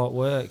demonstration work? sport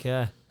work?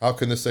 Yeah. How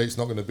can they say it's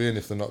not going to be in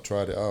if they've not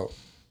tried it out?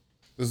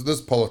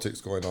 There's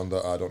politics going on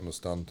that I don't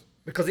understand.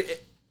 Because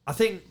I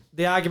think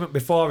the argument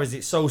before is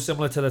it's so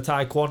similar to the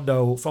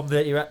taekwondo from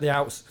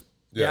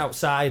the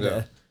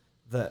outsider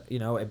that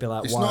it'd be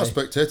like It's why? not a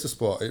spectator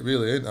sport. It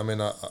really isn't. I mean,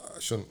 I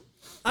shouldn't.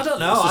 I don't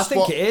know. It's a I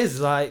think sport- it is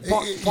like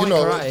point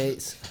know, karate.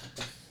 It's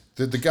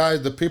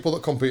The people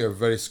that compete are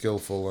very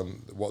skillful,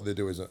 and what they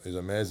do is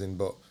amazing.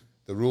 But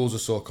the rules are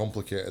so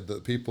complicated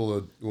that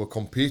people who are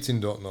competing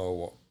don't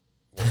know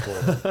what's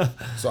going on.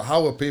 So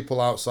how are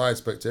people outside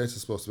spectators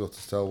supposed to be able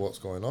to tell what's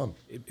going on?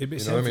 It'd be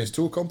You know what I mean? It's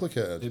too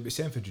complicated. It'd be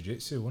same for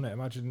jiu-jitsu, wouldn't it?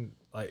 Imagine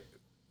like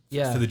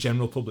yeah. for the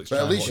general public But at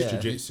trying to least watch you-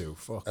 jiu-jitsu.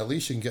 Fuck. At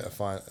least you can get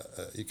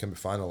it can be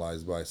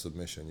finalised by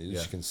submission. You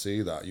just can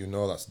see that. You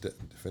know that's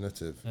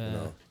definitive. Yeah. You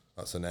know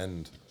that's an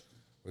end.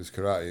 With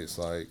karate, it's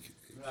like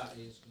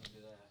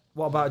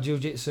What about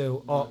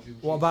jiu-jitsu? Or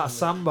what about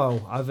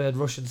sambo? I've heard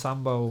Russian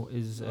sambo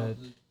is a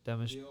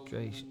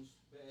demonstration.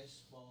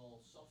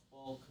 Baseball,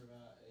 softball,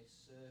 karate,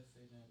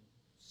 surfing, and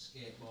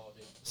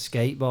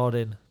skateboarding.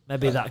 Skateboarding.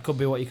 Maybe that could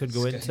be what you could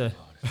go into.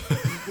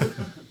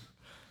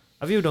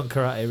 Have you done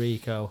karate,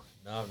 Rico?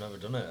 No, I've never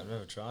done it. I've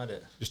never tried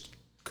it. Just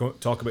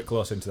talk a bit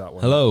closer into that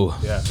one. Hello.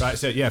 Yeah, right.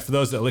 So yeah, for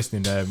those that are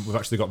listening, we've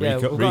actually got Yeah,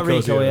 Rico, we've got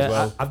Rico's Rico here here. as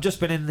well. I've just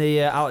been in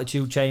the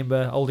altitude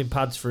chamber holding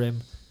pads for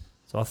him.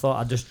 So I thought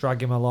I'd just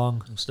drag him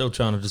along. I'm still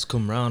trying to just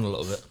come round a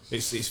little bit.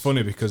 It's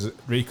funny because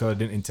Rico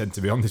didn't intend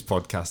to be on this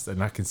podcast,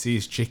 and I can see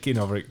his chicken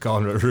over at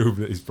corner of the room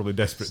that he's probably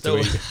desperate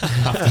Still- to eat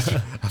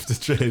after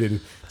training.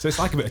 So it's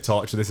like a bit of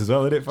torture this as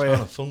well, isn't it, for Trying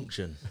you? to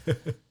function.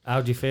 How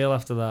do you feel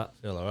after that?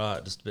 Feel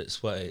alright, just a bit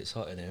sweaty. It's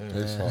hot in here. Isn't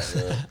it? it's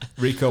hot. Yeah.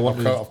 Rico, what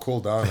I've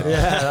cooled down now. Yeah,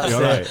 that's you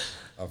it. all right?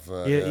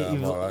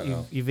 I'm all right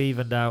now. You've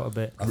evened out a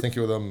bit. I think it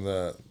was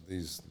them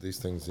these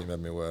things he made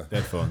me wear.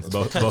 Headphones,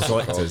 both Caused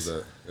selectors.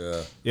 it.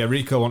 Yeah. Yeah,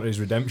 Rico wanted his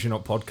redemption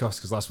on podcast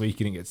because last week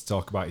he didn't get to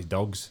talk about his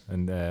dogs,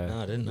 and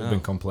I didn't we've know.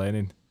 been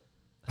complaining.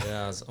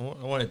 Yeah, I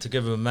wanted to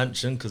give them a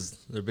mention because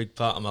they're a big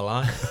part of my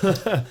life.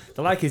 They're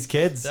like his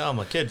kids. They are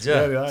my kids,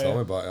 yeah. Tell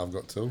me about it. I've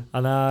got two.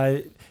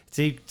 And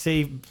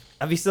see,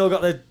 have you still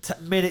got the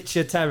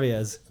miniature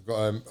terriers? I've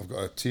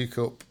got a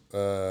teacup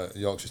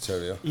Yorkshire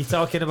Terrier. You're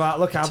talking about,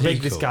 look how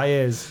big this Teacup. guy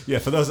is. Yeah,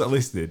 for those that are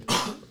listening,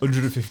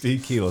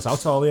 115 kilos. How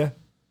tall are you?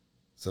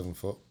 7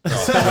 foot.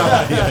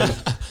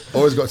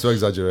 Always got to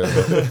exaggerate.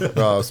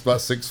 No, it's about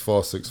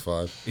 6'4",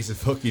 6'5". He's a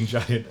fucking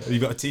giant.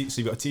 You've got so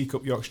you've got a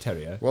teacup Yorkshire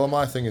Terrier. Well,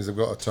 my thing is I've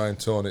got to try and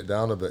tone it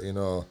down a bit,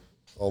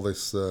 all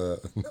this no,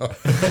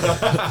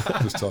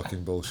 just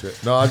talking bullshit.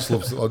 No, I just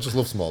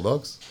love small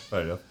dogs.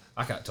 Fair enough.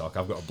 I can't talk.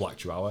 I've got a black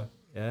Chihuahua.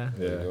 Yeah.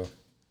 There you go.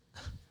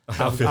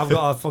 I've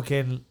got a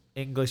fucking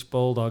English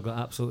bulldog that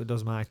absolutely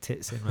does my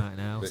tits in right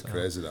now. Bit so.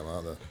 crazy them,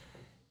 aren't they?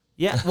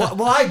 Yeah,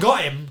 well, I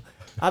got him.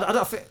 I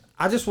don't think,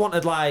 I just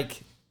wanted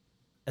like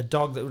a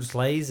dog that was just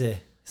lazy.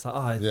 It's like,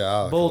 oh, Yeah, I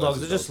like a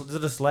bulldogs lazy they're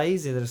just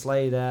lazy. They just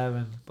lay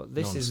there, but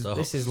this Non-stop.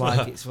 is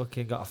like it's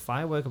fucking got a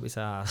firework up its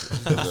ass.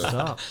 It doesn't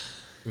stop. Have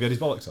you had his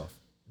bollocks off?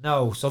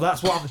 No, so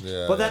that's what I'm.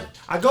 Yeah. But then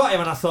I got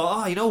him and I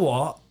thought, oh, you know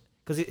what?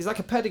 Because he's like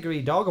a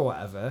pedigree dog or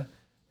whatever.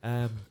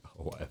 Or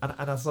whatever.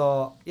 And I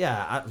thought,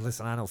 yeah,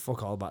 listen, I know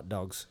fuck all about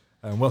dogs.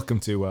 And welcome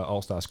to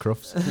All Stars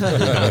Crufts.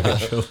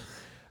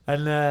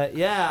 And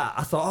yeah,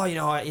 I thought,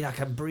 oh, I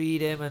can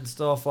breed him and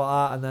stuff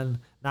like that. And then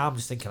now I'm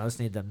just thinking, I just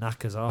need them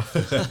knackers off.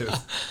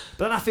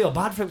 But then I feel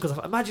bad for him because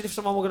imagine if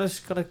someone were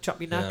gonna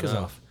chop your Yeah, knackers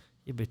no. off.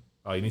 You'd be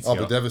Oh, you need to I'll get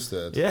be off.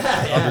 devastated.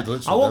 yeah. I'd be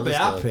literally I won't be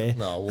devastated. happy.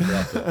 No, I won't be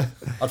happy.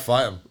 I'd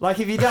fight him. Like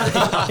if your dad,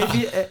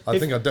 I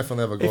think I'd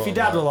definitely have a go. if your at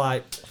dad him, were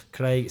like, like,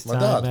 Craig, it's my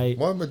time, dad. mate.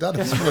 Why my dad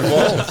has my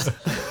balls?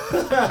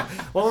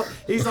 Well,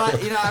 he's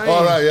like, you know what I mean?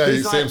 All right, yeah, He's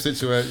it's like- same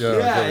situation. Yeah, I Yeah,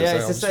 get what you're yeah,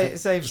 saying. it's the I'm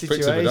same just pictured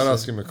my dad situation.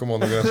 asking me, "Come on,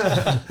 we're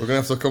gonna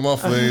have to come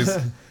off these."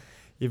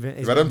 He's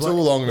We've had him too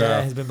long now.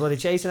 Yeah, he's been bloody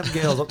chasing them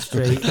girls up the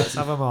street. Let's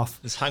have them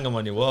off. Just hang them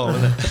on your wall,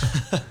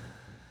 innit?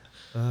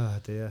 Oh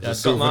dear. Yeah,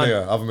 Just I've got mine.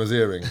 souvenir. Have them as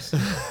earrings.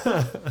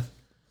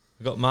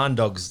 I got mine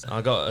dogs.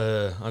 I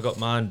got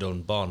mine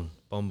done,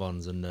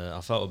 bonbons, and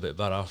I felt a bit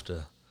bad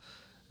after.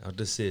 I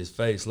just see his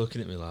face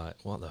looking at me like,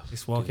 what the?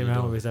 Just fuck are walking you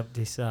around doing? with his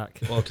empty sack.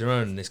 Walking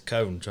around in this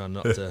cone, trying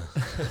not to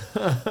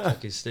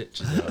take his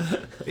stitches out.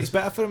 It's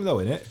better for him though,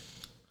 isn't it?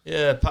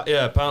 Yeah,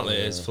 apparently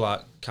it's for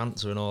like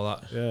cancer and all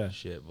that Yeah.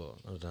 shit, but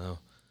I don't know.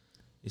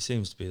 He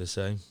seems to be the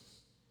same.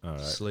 All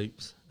right.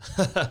 Sleeps.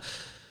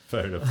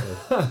 Fair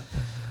enough.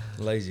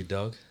 Lazy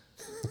dog.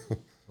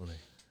 Funny.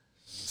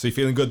 So you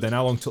feeling good then?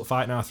 How long till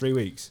fight now? 3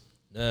 weeks?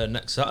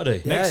 Next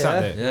Saturday. Next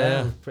Saturday?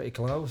 Yeah. we're pretty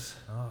close.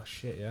 Oh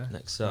shit, yeah.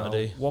 Next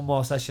Saturday. One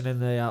more session in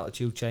the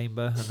altitude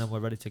chamber, and then we're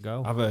ready to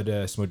go. I've heard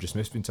Smudger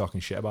Smith's been talking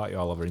shit about you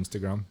all over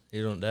Instagram.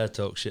 You don't dare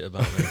talk shit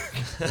about me.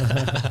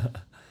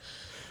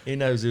 He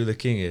knows who the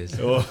king is.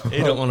 Oh. He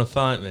don't want to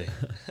fight me.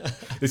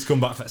 This come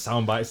back for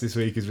sound bites this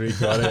week is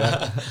Rico.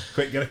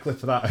 Quick, get a clip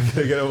of that.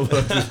 Get it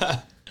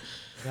uploaded.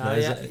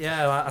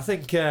 I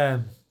think if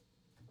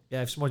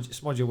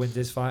Smudger wins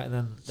this fight and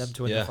then them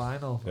to win the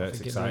final, Yeah, I it's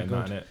think exciting, it'll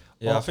be that, good. isn't it?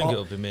 Yeah, I Or- think or-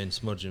 it'll be me and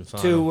Smudge in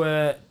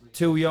final.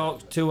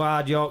 Two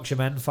hard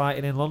Yorkshiremen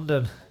fighting in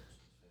London.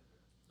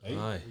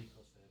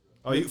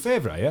 Oh, you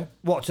favourite, yeah?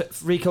 What,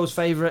 Rico's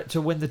favourite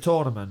to win the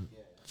tournament?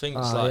 I think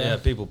it's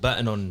like people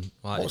betting on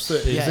like. What's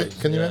it? Yeah.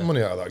 Can you make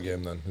money out of that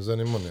game then? Is there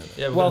any money in it?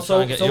 Yeah, we're Well, gonna try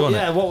and get you on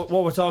it. what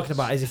we're talking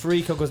about is if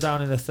Rico goes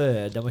down in the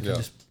third, then we can Yeah.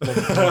 just.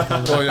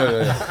 Oh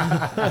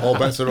yeah. All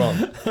bets are on.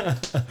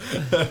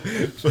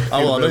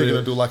 I know you're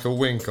gonna do like a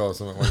wink or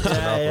something. When it's gonna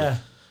happen. Yeah.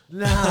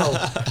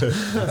 No.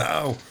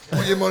 No,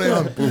 put your money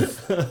on.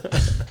 Poof.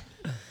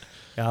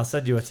 Yeah, I'll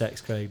send you a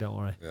text, Craig. Don't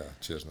worry. Yeah,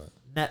 cheers, mate.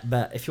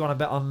 NetBet. If you want to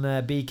bet on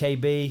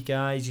BKB,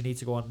 guys, you need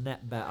to go on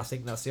NetBet. I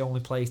think that's the only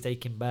place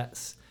taking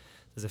bets.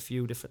 There's a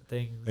few different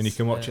things. And you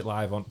can watch it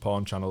live on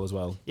Porn Channel as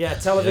well. Yeah,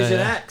 Television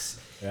Yeah. X.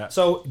 Yeah.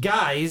 So,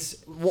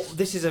 guys,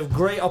 this is a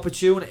great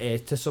opportunity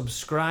to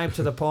subscribe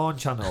to the Porn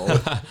Channel.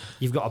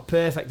 You've got a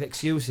perfect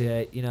excuse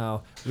here. You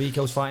know,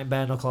 Rico's fighting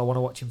bare knuckle. I want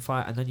to watch him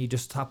fight, and then you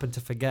just happen to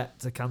forget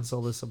to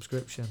cancel the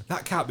subscription.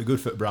 That can't be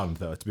good for the brand,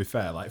 though, to be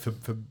fair. Like, for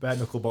bare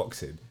knuckle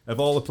boxing, of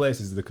all the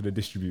places they could have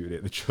distributed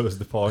it, they chose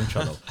the Porn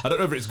Channel. I don't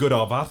know if it's good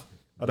or bad.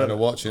 I don't Gonna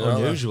know. watch it. aren't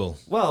they? Unusual.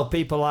 Well,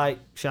 people like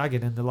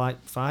shagging and they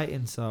like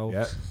fighting, so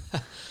Yeah.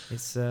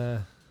 it's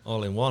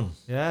All in one.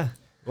 yeah.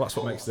 Well, that's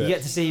what makes You it.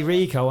 get to see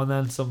Rico and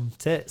then some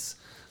tits.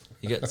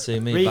 You get to see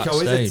me Rico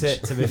backstage. is a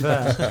tit, to be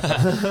fair.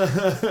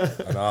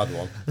 An hard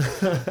one.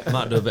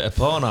 Might do a bit of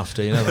porn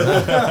after, you never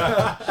know.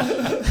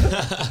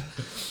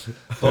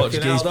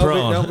 Fucking hell, Portuguese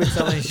prawn. don't be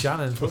telling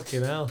Shannon.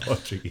 Fucking hell.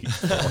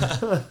 Portuguese.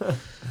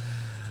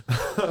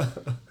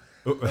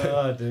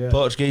 Oh dear.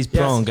 Portuguese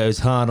prawn goes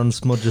hard on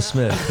Smudger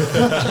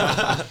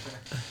Smith.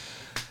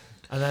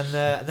 And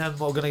then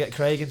we're gonna get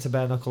Craig into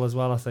bare knuckle as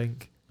well, I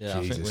think. Yeah,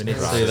 I think Jesus we need to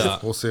Christ. see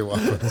that. We'll see what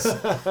happens.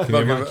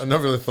 I've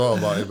not really thought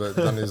about it, but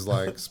Danny's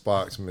like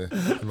sparked my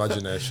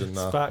imagination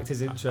now. Sparked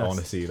his I want to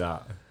interest. see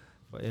that.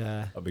 But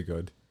yeah. That'd be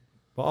good.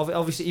 But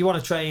obviously you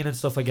want to train and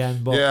stuff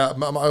again. But Yeah,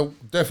 I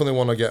definitely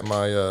want to get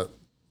my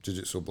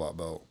jiu-jitsu black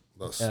belt.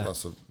 Yeah.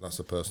 That's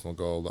a personal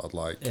goal that I'd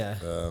like. Yeah.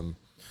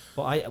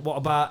 But what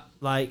about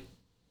like?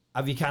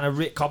 Have you kind of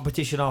ripped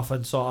competition off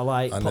and sort of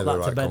like I put never that to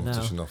write bed now?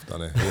 competition off,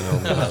 Danny. You know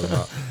me better than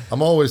that.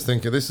 I'm always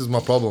thinking this is my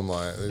problem,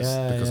 like because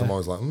Yeah. I'm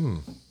always like,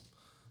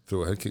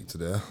 threw a head kick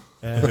today.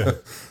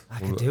 I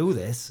can do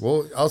this.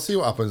 Well, I'll see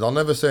what happens. I'll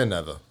never say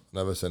never.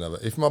 Never say never.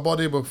 If my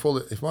body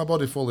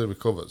fully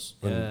recovers,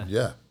 then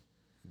yeah,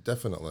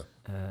 definitely.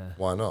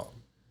 Why not?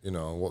 You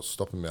know, what's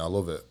stopping me? I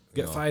love it. you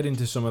Get know. fired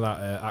into some of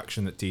that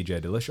action that TJ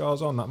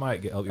Dillashaw's on. That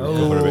might help you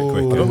recover a bit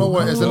quicker. I don't know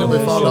what it is.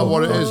 Anybody found out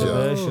what it is yet?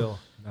 Controversial.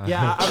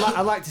 Yeah,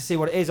 I'd like to see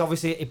what it is.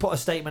 Obviously, he put a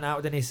statement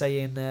out, didn't he,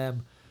 saying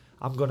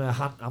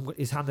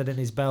he's handed in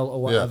his belt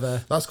or whatever. Yeah,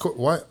 that's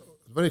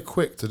very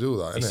quick to do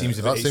that. It Isn't seems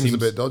it? a bit, That seems a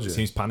bit dodgy. It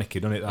seems panicky,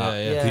 doesn't it? That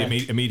Yeah, yeah.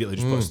 He immediately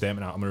just put a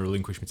statement out. I'm going to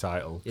relinquish my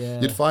title.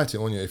 Yeah. You'd fight it,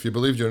 wouldn't you? If you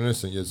believed you're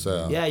innocent, you'd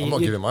say, Yeah, "I'm not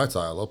you'd- giving my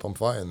title up. I'm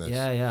fighting this."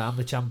 Yeah, I'm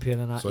the champion,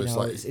 and So you it's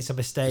know, like- it's a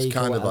mistake. It's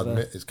kind or of whatever.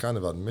 it's kind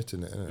of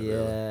admitting it, isn't it?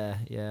 really?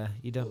 Yeah,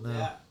 you don't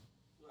know.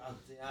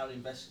 They are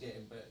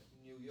investigating, but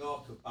New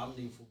York have banned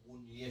him for 1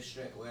 year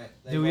straight away.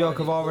 New York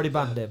have already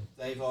banned him.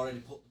 They've already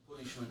put the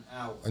punishment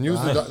out. And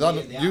usually,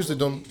 Right. usually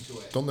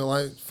don't they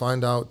like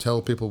find out,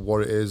 tell people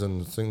what it is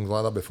and things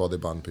like that before they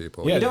ban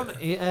people? Yeah.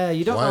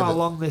 You don't Why know how the-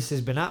 long this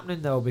has been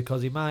happening though,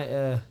 because he might.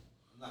 It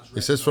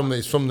says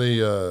it's from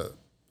the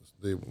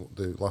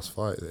last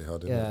fight they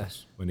had. Yeah.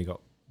 When he got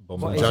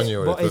bombed. But in is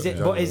January, it? But is 3rd it?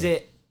 of But is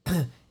it?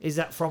 Is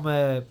that from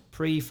a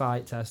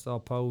pre-fight test or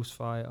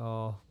post-fight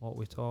or what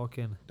we're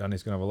talking?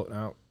 Danny's going to have a look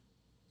now.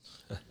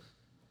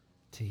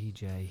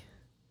 TJ,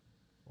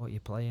 what are you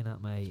playing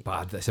at, mate?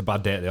 Bad. It's a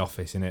bad day at the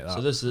office, isn't it? That?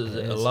 So this is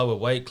It a is. lower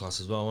weight class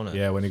as well, wasn't it?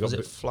 Yeah, when he got Was it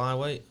bit-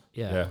 flyweight?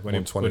 yeah, when he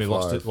lost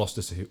 125.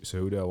 to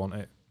Cejudo,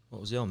 wasn't it?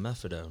 What was he on?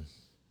 Methadone?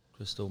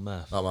 Crystal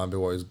meth. That might be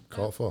what he's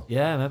caught for.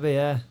 Yeah, maybe.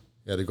 Yeah,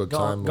 He had a good got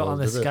time. on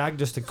the did it? skag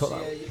just to cut.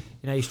 That, you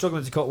know, you're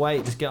struggling to cut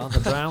weight. Just get on the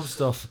brown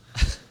stuff.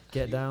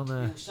 Get down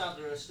there.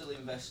 USADA are still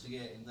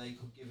investigating. They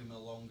could give him a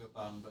longer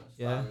ban, but as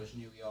Yeah. far as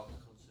New York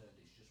are concerned,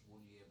 it's just 1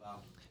 year ban.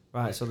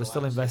 Right, so they're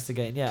still Retroactive.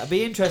 investigating. Yeah, I'd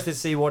be interested to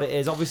see what it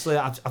is. Obviously,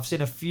 I've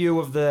seen a few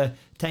of the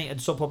tainted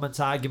supplements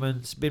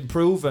arguments been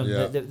proven.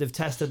 Yeah. They've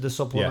tested the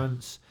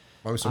supplements.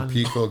 Maybe some And-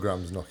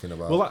 picograms knocking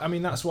about. Well, I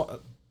mean, that's what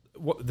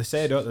they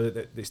say, don't they?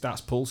 That it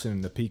starts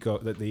pulsing the pico,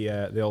 that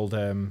the old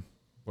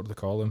what do they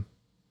call them?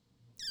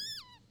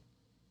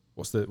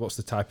 What's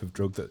the type of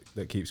drug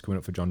that keeps coming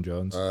up for John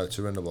Jones?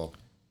 Turinabol.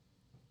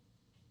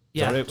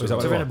 Yeah, that what it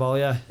was? Turinabol,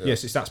 yeah.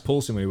 Yes, it starts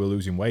pulsing when he was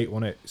losing weight,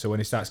 wasn't it? So when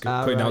he starts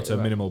cutting down right, to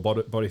right. minimal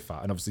body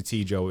fat, and obviously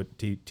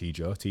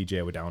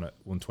TJ were down at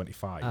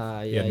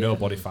 125. He yeah, had no yeah.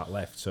 body fat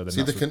left. So then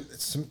See, they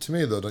that's can. To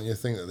me though, don't you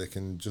think that they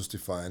can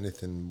justify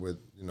anything with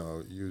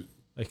you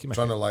they can make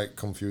trying it- to like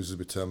confuse us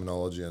with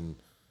terminology and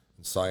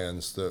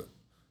science? That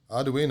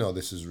how do we know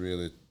this is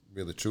really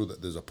really true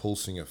that there's a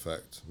pulsing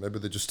effect. Maybe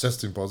they're just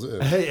testing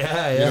positive.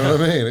 yeah. You know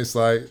what I mean? It's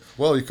like,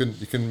 well, you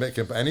can make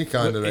up any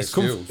kind of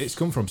excuse. It's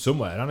come from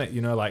somewhere, hasn't it?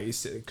 You know, like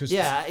it's because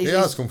yeah, It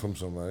has come from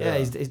somewhere. yeah, Yeah,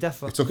 he's he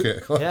definitely took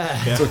it.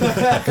 yeah.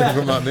 It came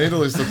from that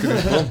needle. He stuck in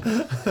his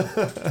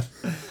bum.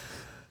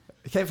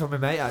 It came from my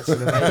mate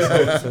actually. My mate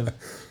smokes and-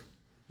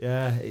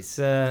 yeah, it's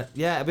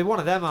it'd be one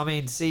of them. I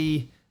mean,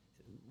 see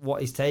what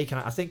he's taken.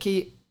 I think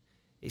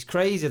it's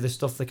crazy the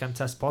stuff they can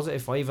test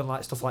positive for, even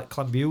like stuff like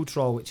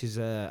clenbuterol, which is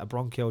a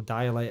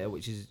bronchodilator,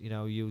 which is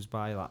used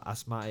by like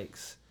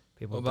asthmatics.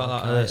 People What with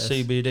about that bronchitis.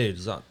 CBD?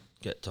 Does that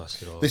get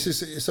tested? Or?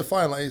 It's a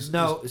fine line.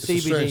 No, it's CBD a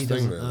strange thing,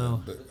 doesn't, really.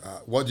 no. But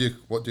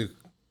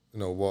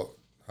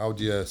how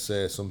do you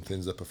say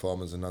something's a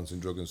performance enhancing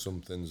drug and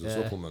something's a Yeah.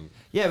 supplement?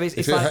 Yeah, but it's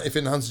If like it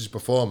enhances your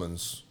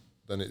performance,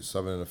 then it's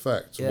having an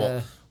effect.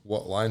 Yeah.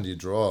 What line do you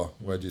draw?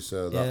 Where do you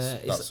say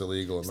it's- that's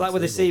illegal? it's and like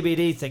with the that's legal?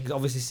 CBD thing.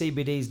 Obviously,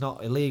 CBD is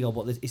not illegal,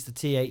 but it's the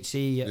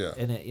THC Yeah.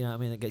 in it. You know what I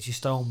mean? That gets you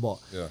stoned. But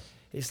Yeah.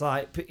 it's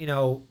like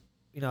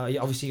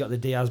obviously you got the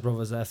Diaz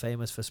brothers. They're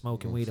famous for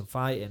smoking weed and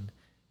fighting.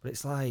 But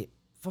it's like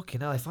fucking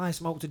hell. If I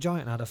smoked a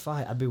joint and had a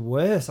fight, I'd be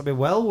worse. I'd be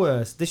well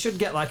worse. They should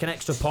get like an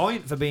extra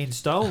point for being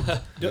stoned.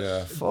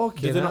 Yeah.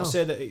 Fucking did they hell. not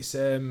say that it's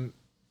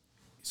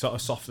sort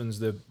of softens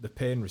the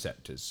pain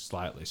receptors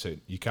slightly, so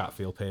you can't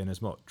feel pain as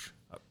much?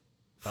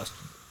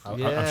 I'm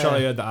Yeah. sure I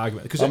heard that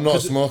argument. 'Cause I'm not a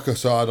 'cause smoker,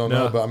 so I don't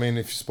No. know. But I mean,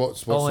 if you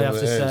spot Only something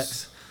after that is,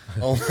 sex.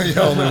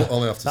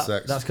 only after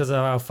sex. That's because of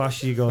how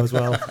fast you go as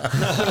well.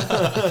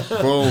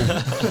 Boom.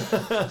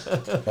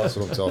 That's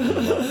what I'm talking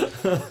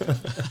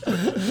about.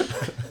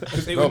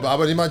 No, but I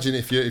would imagine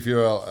if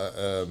you're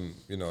a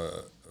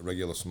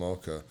regular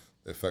smoker,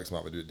 the effects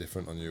might be a bit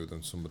different on you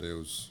than somebody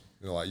who's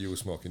like you were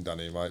smoking,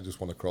 Danny. You might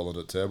just want to crawl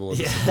under the table.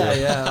 And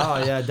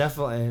Oh yeah,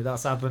 definitely.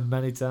 That's happened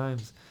many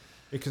times.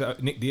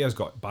 because Nick Diaz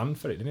got banned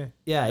for it, didn't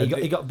he? Yeah,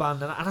 he got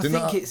banned, and I Didn't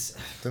think that- it's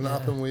Didn't that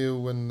happen with you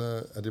when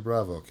Eddie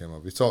Bravo came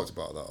up? We talked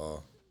about that,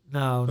 or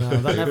no,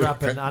 that never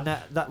happened.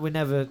 We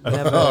never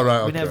Oh,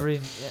 right, we okay. never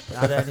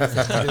had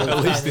anything to do with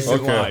At least this any-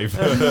 is Okay.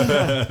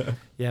 live.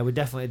 Yeah, we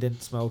definitely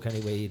didn't smoke any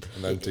weed.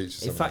 And then teach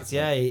us In something. fact,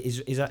 yeah,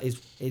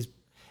 he's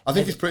I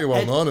think he's pretty well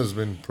Ed- known as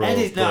being pro.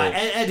 Eddie's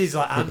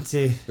like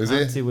anti Is he?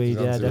 anti-weed.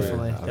 Yeah, Anti-weed.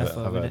 definitely, I've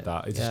definitely. heard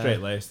that. He's yeah. a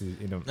straight laced.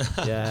 He don't,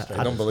 Yeah,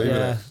 I don't believe in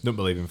yeah. it. don't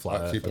believe in flat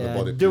Like earth. keeping Yeah, the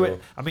body do pure.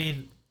 it. I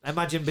mean,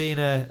 imagine being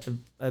a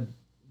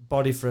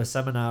body for a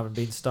seminar and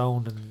being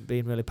stoned and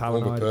being really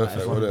paranoid about perfect,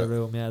 everyone in the would it?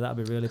 room. Yeah, that'd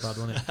be really bad,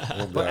 wouldn't it?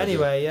 Wouldn't be But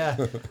ideal. anyway, yeah.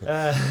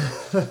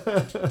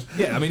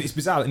 Yeah, I mean, it's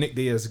bizarre that Nick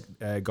Diaz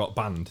got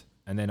banned,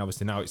 and then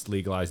obviously now it's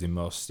legalized in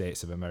most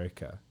states of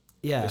America.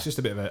 Yeah. It's just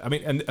a bit of a. I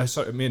mean, and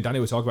sorry, me and Danny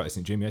were talking about this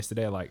in the gym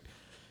yesterday. Like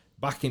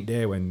back in the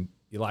day when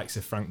the likes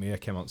of Frank Mir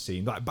came on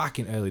scene, like back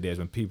in early days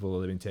when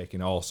people had been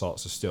taking all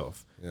sorts of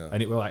stuff, Yeah.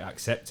 and it were like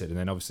accepted. And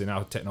then obviously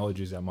now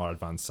technologies are more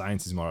advanced,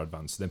 science is more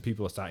advanced. So then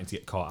people are starting to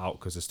get caught out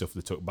because of stuff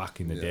they took back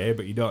in the day.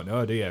 But you don't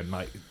know, do you? And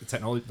like the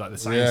technology, like the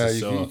science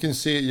Yeah, is you can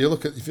see it.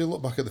 If you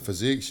look back at the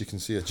physiques, you can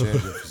see a change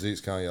in physiques,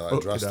 can't you? Like a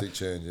drastic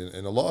change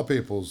in a lot of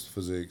people's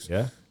physiques.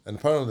 Yeah. And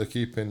apparently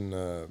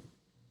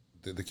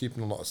they're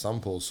keeping a lot of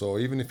samples. So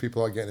even if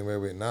people are getting away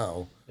with it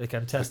now, They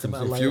can test them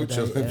at a in later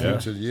future date. Yeah.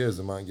 future years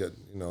they might get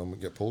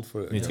pulled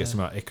for it. Need to get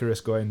some of that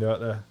Icarus going, don't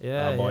they?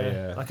 Yeah, Our boy,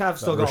 yeah. Like I've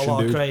still that got a Russian lot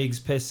of dude. Craig's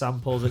piss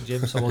samples at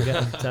gym, so we'll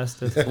get them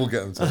tested. We'll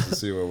get them to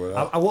see where we're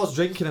at. I was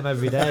drinking them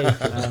every day.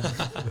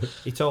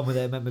 He told me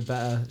they made me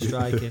better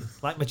striking.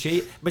 Like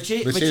Machida,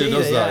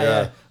 does that,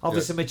 yeah.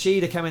 Obviously,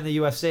 Machida came in the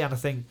UFC, and I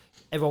think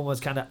everyone was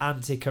kind of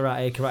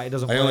anti-karate. Karate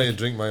doesn't I work. only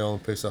drink my own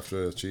piss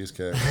after a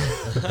cheesecake.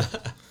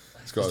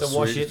 It's got Just a to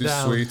wash sweet, it it's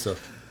down. sweeter.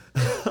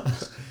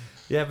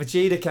 Yeah,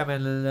 Machida came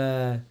in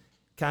and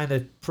kind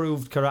of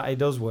proved karate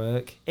does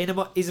work.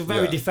 He's a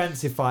very Yeah.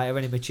 defensive fighter,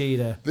 any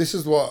Machida. This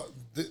is what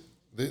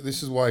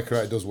this is why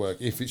karate does work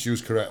if it's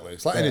used correctly.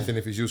 It's like anything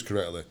if it's used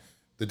correctly.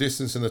 The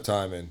distance and the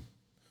timing,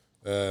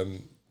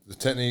 the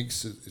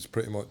techniques is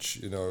pretty much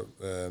what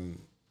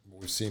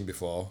we've seen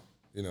before.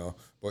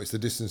 But it's the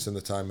distance and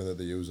the timing that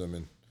they use them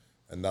in,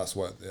 and that's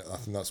what I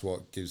think that's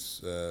what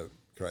gives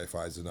karate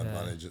fighters an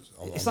advantage.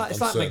 It's like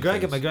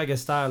McGregor. Things.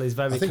 McGregor's style is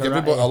very I think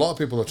karate. a lot of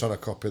people are trying to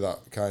copy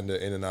that kind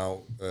of in and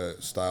out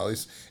style.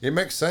 It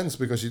makes sense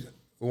because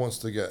who wants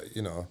to get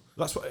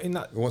That's what in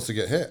that. who wants to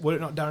get hit. Were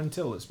it not Darren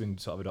Till that's been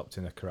sort of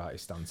adopting a karate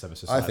stance ever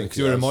so I slightly? think 'Cause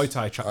he were a he Muay has.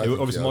 Thai I chap. think he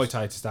Obviously has. Muay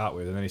Thai to start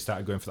with, and then he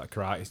started going for that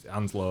karate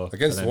hands low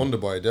Against and then-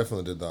 Wonderboy, he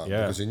definitely did that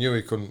Yeah. because he knew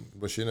he couldn't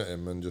rush in at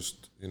him and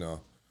just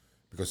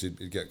because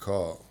he'd get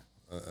caught.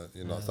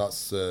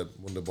 That's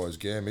Wonderboy's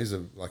game. He's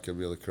like a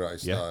really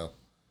karate Yeah. style.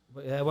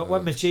 But yeah,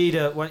 when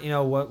Machida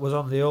was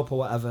on the up or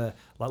whatever,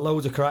 like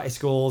loads of karate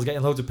schools,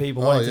 getting loads of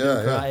people Oh wanting to do yeah,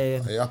 karate. yeah.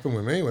 And, It happened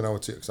with me when I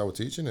was because I was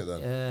teaching it then,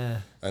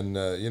 yeah, and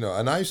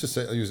and I used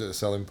to use it as a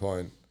selling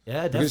point.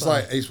 yeah, Because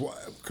definitely. it's like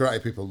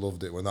karate people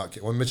loved it when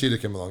Machida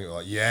came along. It was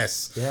like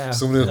yes, Yeah.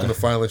 somebody's going to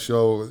finally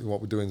show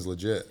what we're doing is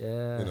legit.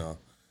 Yeah.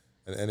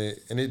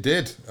 And it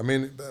did. I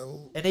mean,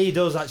 And he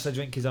does actually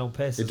drink his own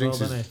piss he as drinks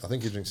well, his. doesn't he? I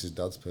think he drinks his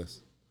dad's piss.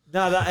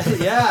 No,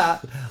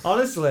 that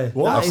honestly, that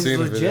I've is seen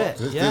the video.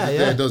 legit. Yeah, He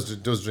yeah,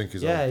 does drink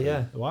his yeah, own.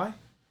 yeah. Why?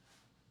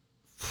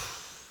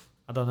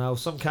 I don't know,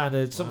 some kind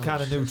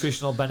of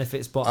nutritional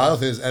benefits. But I don't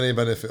think there's any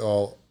benefit at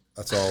all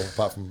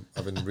apart from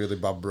having really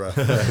bad breath.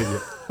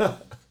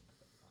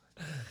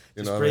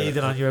 You know,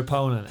 breathing on your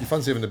opponent. You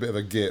fancy having a bit of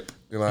a gip,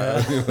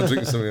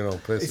 drinking something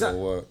piss, it'll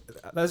work.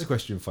 There's a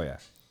question for you.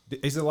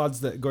 Is the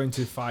lads that go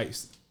into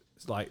fights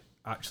like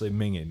actually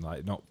minging,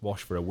 like not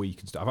wash for a week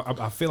and stuff?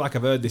 I feel like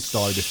I've heard this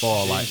story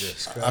before. Like,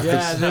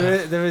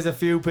 there is a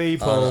few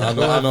people. I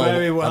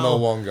know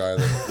one guy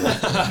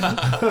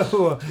that.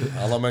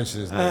 I'll not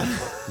mention his name.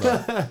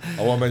 No,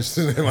 I won't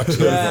mention his name.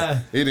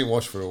 Actually, he didn't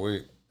wash for a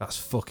week. That's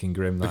fucking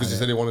grim. Because he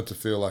said he wanted to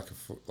feel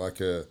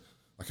like a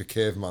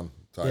caveman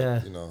type.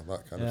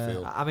 That kind of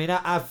feel. I mean,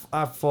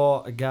 I've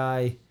fought a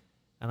guy,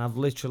 and I've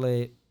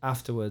literally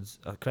afterwards.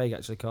 Craig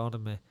actually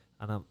cornered me.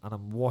 And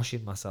I'm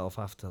washing myself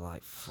after,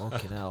 like,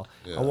 fucking hell.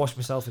 Yeah. I wash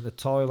myself in the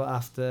toilet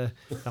after.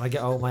 Then I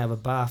get home, I have a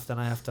bath. Then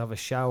I have to have a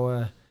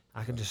shower.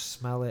 I can just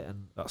smell it,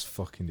 and that's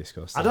fucking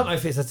disgusting. I don't know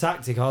if it's a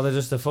tactic or they're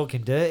just a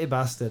fucking dirty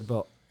bastard,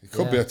 but it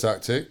could be a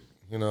tactic.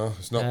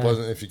 It's not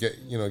pleasant if you get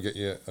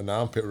an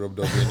armpit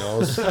rubbed over your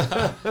nose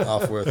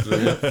halfway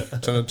through.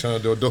 Trying to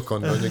do a duck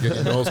under and you get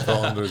your nose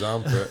caught under his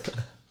armpit.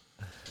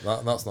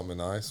 That's not be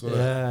nice, would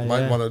it? You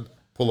might want to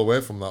pull away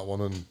from that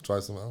one and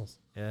try something else.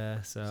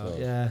 Yeah. So.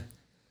 Yeah.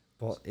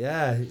 But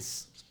yeah,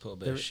 it's just put a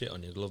bit of shit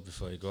on your glove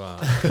before you go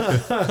out.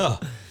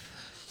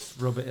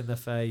 Rub it in the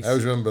face. I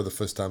always remember the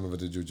first time I ever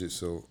did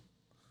jiu-jitsu.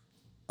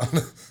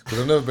 Because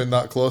I've never been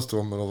that close to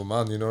another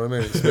man. You know what I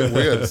mean? It's a bit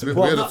weird. It's a bit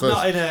weird at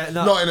first.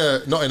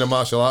 Not in a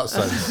martial arts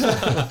sense.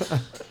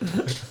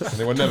 And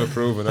they were never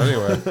proven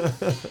anyway.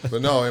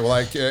 But no, it was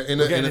like getting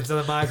into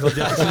the Michael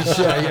Jackson shit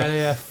again.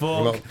 Yeah,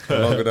 fuck.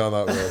 We'll not go down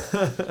that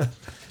road.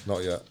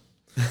 Not yet.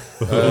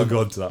 We'll go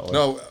on to that one.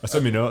 No, I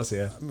sent me notes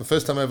here. The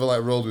first time I ever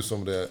rolled with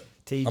somebody,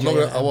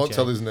 I won't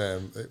tell his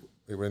name.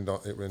 It were in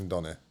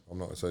Donny. I'm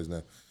not going to say his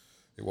name.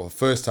 It was the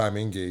first time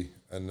Ingy,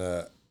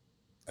 and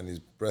his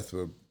breath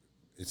were.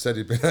 He said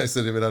he'd been had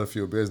a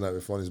few beers the night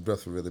before, and his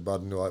breath was really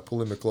bad. And he was like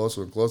pulling me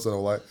closer and closer. And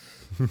I was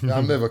like,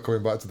 I'm never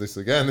coming back to this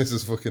again. This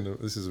is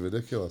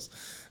ridiculous.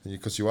 And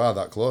because you are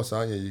that close,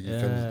 aren't you? You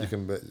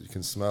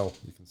can smell it.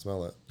 You can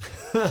smell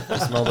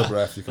the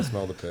breath. You can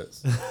smell the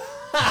pits.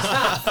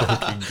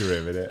 Fucking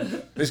grim, isn't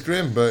it? It's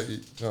grim, but you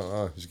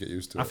just get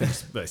used to it. I think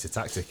it's a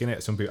tactic, isn't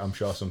it? I'm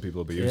sure some people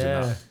will be using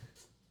that.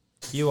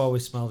 You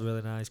always smelled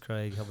really nice,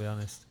 Craig. I'll be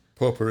honest.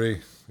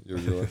 Potpourri,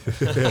 usually.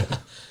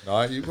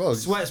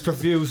 Sweats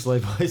profusely,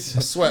 boys. I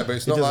sweat, but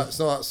it's not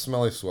that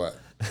smelly sweat.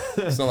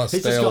 It's not that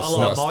It's stale just got a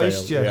lot of sweat.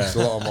 moisture. It's a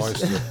lot of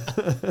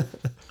moisture.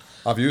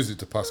 I've used it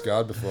to pass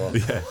guard before.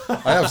 Yeah.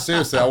 I have,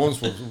 seriously. I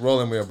once was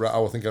rolling with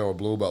I think I was a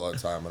blue belt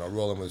at the time, and I was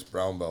rolling with this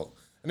brown belt.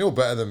 And he was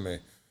better than me.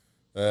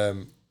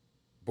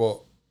 But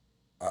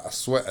I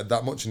sweated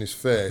that much in his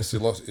face, he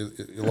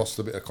lost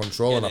a bit of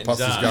control, and I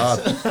passed his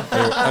guard.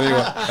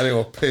 and he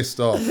was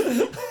pissed off.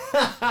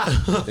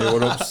 He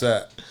was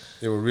upset.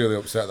 He was really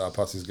upset that I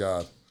passed his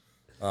guard.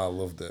 I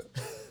loved it.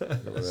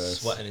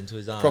 Sweating into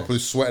his eyes. Properly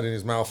sweating in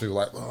his mouth. He was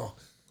like, oh.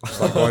 It's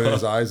like going in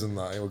his eyes and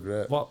that. It was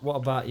great. What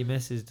about your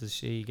missus? Does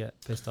she get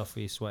pissed off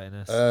with your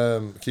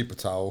sweatiness? Keep a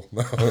towel.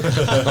 No.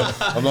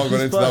 I'm not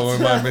going into that one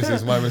with my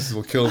missus. My missus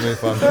will kill me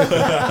if I'm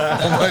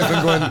not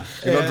even going.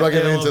 You're not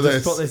dragging me into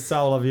this. Put this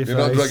towel over your face.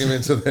 You're not dragging me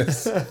into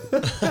this.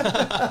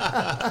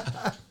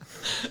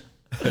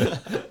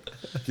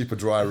 Keep a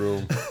dry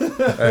room,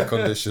 air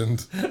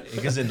conditioned.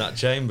 He goes in that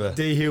chamber.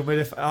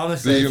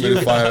 Honestly, if you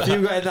got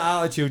in that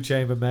altitude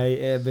chamber, mate,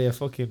 it'd be a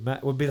fucking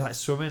would be like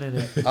swimming in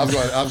it. I've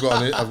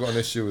got an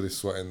issue with this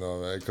sweating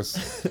though, mate.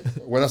 Because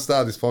when I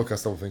started this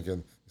podcast, I'm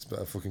thinking it's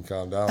better fucking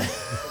calm down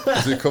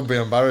because it could be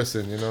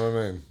embarrassing. You know what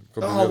I mean? It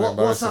could be really embarrassing.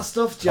 What's that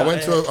stuff, Jack?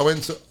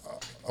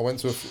 I went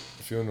to a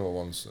funeral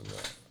once, and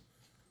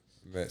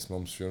mate's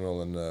mum's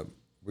funeral, and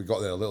we got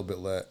there a little bit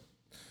late,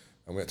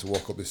 and we had to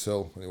walk up this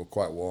hill, and it was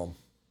quite warm.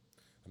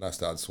 And I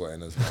started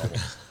sweating as normal.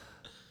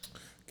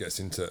 Gets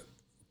into,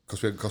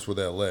 because we're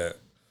there late,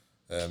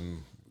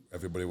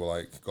 everybody were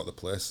like, got the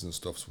places and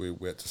stuff, so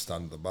we had to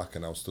stand at the back,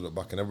 and I was stood at the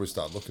back, and everybody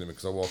started looking at me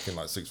because I walk in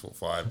like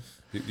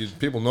 6'5".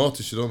 People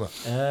notice you, don't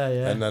they?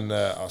 Yeah. And then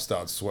I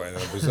started sweating,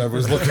 and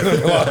everybody's looking at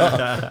me like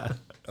that.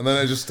 And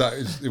then it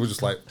was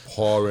just like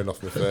pouring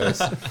off my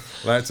face. And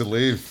I had to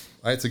leave.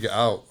 I had to get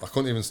out. I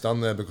couldn't even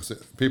stand there because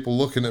people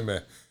looking at me.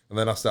 And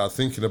then I started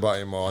thinking about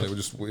it more, and it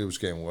was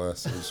getting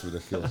worse. It was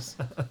ridiculous.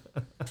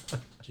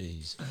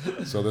 Jeez.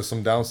 So there's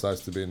some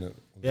downsides to being.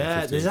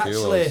 Yeah, there's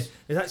actually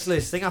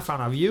this thing I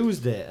found. I've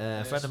used it.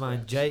 A friend of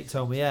mine, Jake,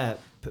 told me. Yeah,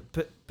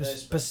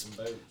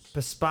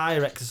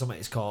 Perspirex or something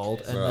it's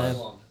called. And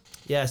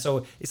yeah,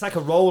 so it's like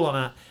a roll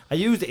on it. I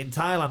used it in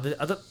Thailand.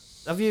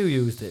 Have you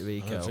used it,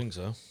 Rico? I don't think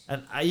so.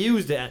 And I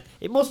used it. And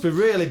it must be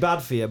really bad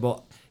for you,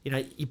 but. You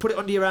know, you put it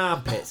under your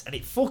armpits and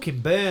it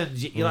fucking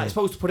burns. You're like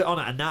supposed to put it on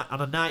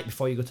on a night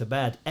before you go to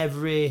bed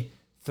every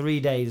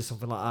 3 days or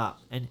something like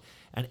that.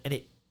 And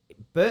it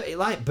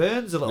like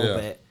burns a little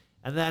bit,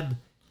 and then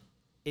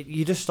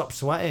you just stop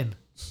sweating.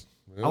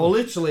 Really? I was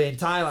literally in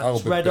Thailand,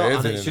 it's red hot,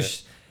 and it's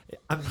just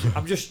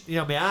I'm just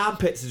my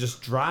armpits are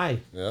just dry.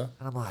 Yeah.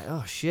 And I'm like,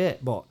 oh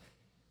shit, but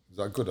Is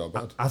that good or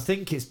bad? I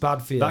think it's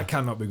bad for you. That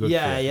cannot be good.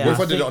 Yeah, for you. yeah. What if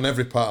I did think- it on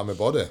every part of my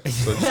body?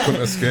 So it just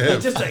couldn't escape.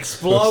 It just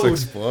explode.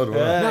 Just explode, wouldn't it?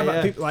 Yeah, No, but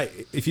yeah. people,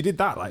 like if you did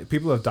that, like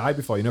people have died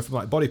before, you know, from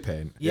like body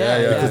pain. Yeah,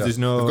 yeah. Because there's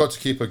no. They've got to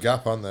keep a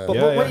gap, aren't they? But,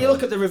 Yeah, but when yeah. you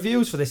look at the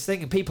reviews for this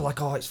thing, and people are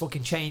like, "Oh, it's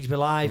fucking changed my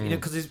life," you know,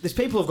 because there's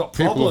people who've got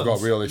problems. People have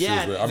got real issues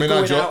yeah, with it. I they're mean,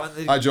 I going out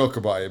and they- joke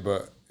about it,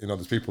 but you know,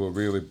 there's people who are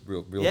really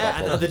real yeah,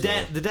 bad and they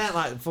problems, don't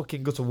like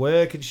fucking go to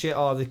work and shit,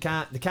 or they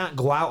can't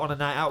go out on a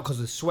night out because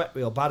they sweat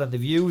real bad, and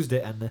they've used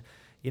it, and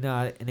you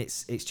know, and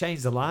it's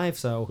changed their life.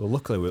 So Well,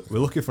 luckily we're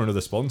looking for another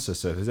sponsor.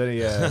 So if there's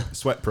any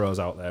sweat pros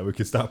out there, we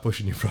can start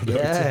pushing your product.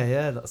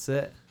 yeah, that's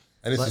it.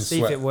 Anything Let's see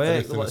sweat, if it works.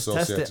 anything Let's test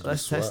associated it. with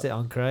Let's test sweat. it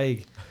on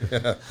Craig.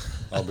 Yeah,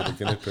 I'll be the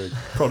guinea pig.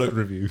 Product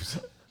reviews.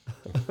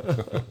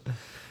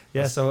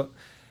 Yeah, so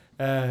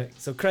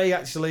Craig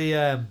actually,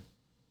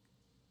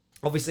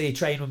 obviously he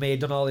trained with me,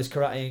 done all this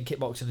karate and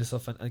kickboxing and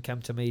stuff, and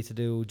came to me to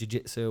do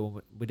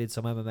jiu-jitsu. We did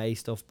some MMA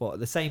stuff, but at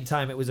the same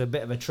time it was a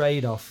bit of a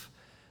trade-off,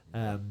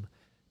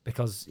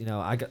 because you know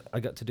I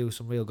got to do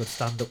some real good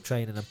stand-up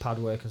training and pad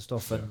work and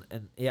stuff,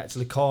 and he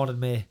actually cornered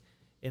me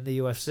in the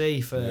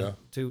UFC for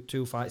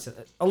two fights,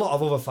 a lot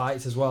of other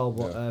fights as well,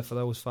 but for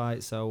those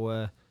fights,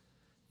 so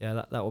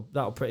yeah, that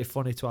were pretty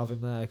funny to have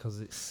him there,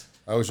 because it's.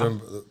 I always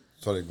remember.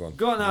 Sorry, go on.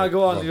 Go on now,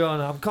 go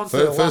on. I'm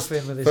constantly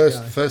laughing with this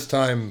guy. First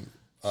time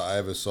I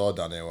ever saw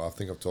Danny, well, I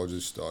think I've told you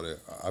this story.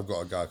 I've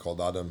got a guy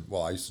called Adam.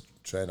 Well, I used to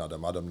train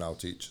Adam. Adam now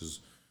teaches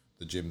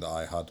the gym that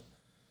I had,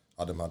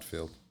 Adam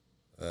Hadfield.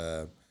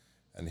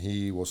 And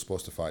he was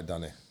supposed to fight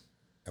Danny.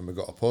 And we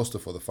got a poster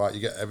for the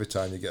fight. Every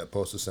time you get a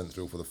poster sent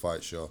through for the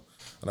fight show.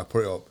 And I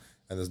put it up,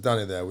 and there's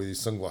Danny there with his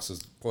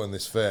sunglasses putting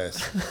this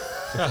face.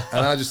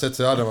 And I just said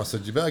to Adam, I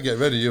said, you better get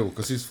ready, you,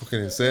 because he's fucking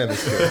insane,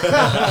 this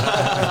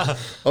kid.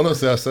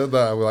 Honestly, I said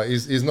that. I was like,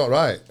 he's not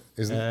right.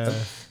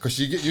 Because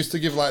you used to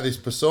give like this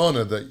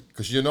persona that,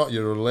 because you're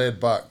a laid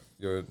back,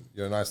 you're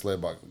a nice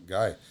laid back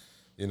guy,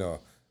 you know.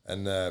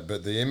 And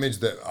but the image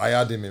that I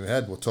had in my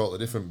head was totally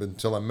different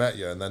until I met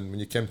you. And then when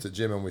you came to the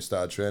gym and we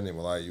started training,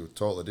 we're like, you were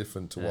totally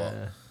different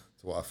to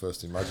what I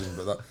first imagined.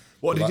 But that.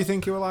 What did you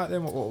think you were like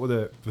then? What were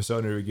the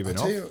persona you were giving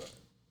off? A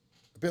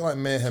bit like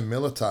Mayhem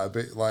Miller type,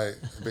 a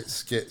bit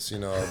skits, you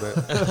know, a bit.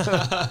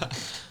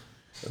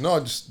 No,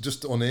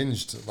 just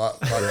unhinged, that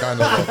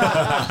kind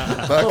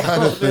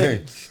of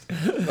thing.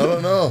 I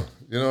don't know,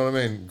 you know what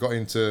I mean? Got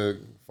into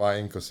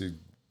fighting because he,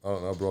 I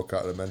don't know, broke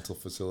out of a mental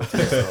facility.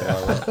 Or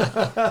something like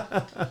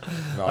that.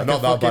 No, Like not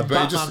a that bad. fucking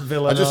But Batman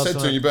villain I just or said to him,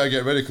 something. you better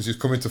get ready because he's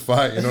coming to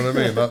fight. You know what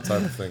I mean? That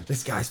type of thing.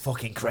 This guy's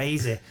fucking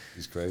crazy.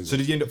 He's crazy. So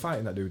did you end up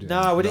fighting that dude?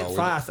 No, we No, didn't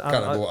fight. Can't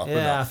remember what happened.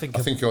 Yeah, I think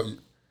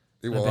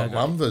it was like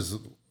Manvers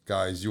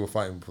guys. You were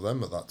fighting for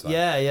them at that time.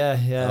 Yeah.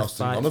 And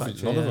Austin, Fight none of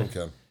Factory, them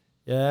came.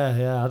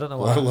 Yeah. I don't know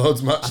what.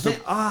 Loads I matched think.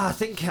 up. I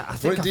think.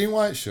 Was it Dean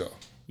White show?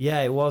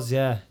 Yeah, it was.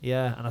 Yeah.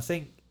 And I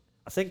think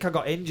I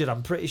got injured.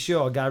 I'm pretty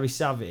sure Gary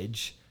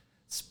Savage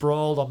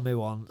sprawled on me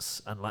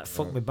once and like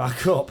fucked me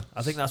back up.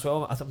 I think that's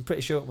what I'm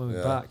pretty sure it went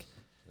me back.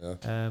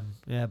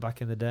 Yeah.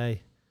 Back in the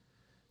day.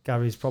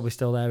 Gary's probably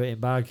still there eating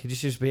bag. He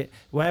just used to be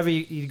wherever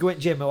you go in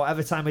gym or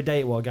whatever time of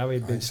day it was, Gary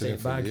would be I've seen eating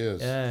him for bag.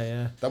 years.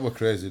 Yeah. That were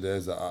crazy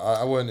days.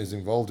 I weren't as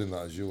involved in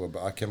that as you were,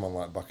 but I came on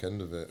like back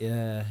end of it.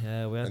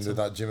 Yeah. We had And some- did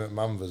that gym at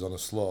Manvers on a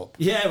slope.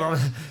 Yeah,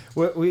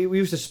 we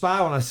used to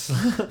spar on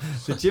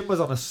the gym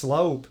was on a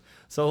slope,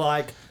 so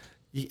like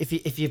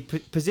if you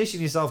position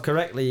yourself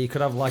correctly, you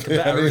could have like a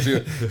better.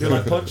 You're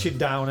like punching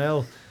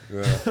downhill.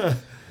 Yeah,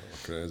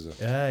 crazy.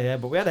 Yeah,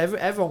 but we had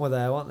everyone were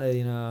there, weren't they?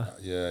 You know,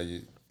 Yeah,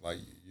 you,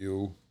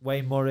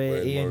 Wayne Murray,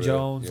 Wayne Ian Murray,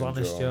 Jones, Ian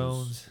Lannis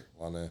Jones.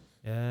 Lanny,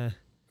 Yeah,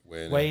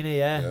 Wayne.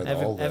 yeah, they're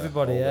all there,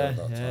 everybody, all there yeah, at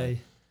that yeah. time.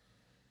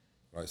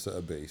 Right set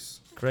of beasts.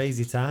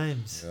 Crazy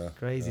times, Yeah,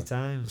 crazy yeah.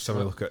 times. Let's have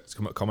a look at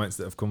some comments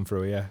that have come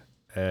through here.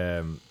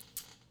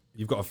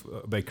 You've got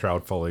a big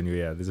crowd following you.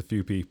 Yeah, there's a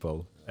few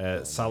people.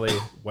 Sally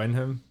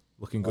Wenham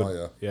looking good.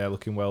 Oh, yeah.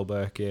 Looking well,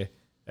 Berkey.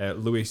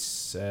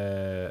 Lewis,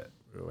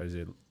 what is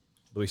it?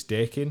 Lewis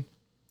Dakin.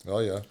 Oh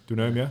yeah. Do you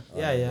know him?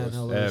 Yeah. Yeah,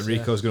 no, Lewis,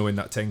 Rico's going to win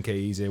that 10k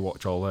easy.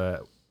 Watch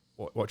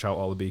out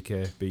all the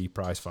BKB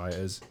prize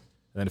fighters.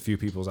 And then a few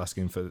people's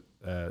asking for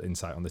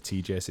insight on the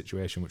TJ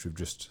situation, which we've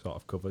just sort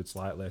of covered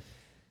slightly.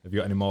 Have you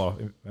got any more?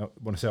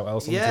 Want to say what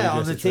else? On yeah, the TJ on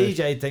the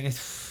situation? TJ thing,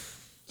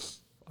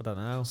 I don't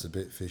know. It's a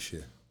bit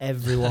fishy.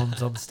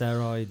 Everyone's on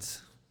steroids.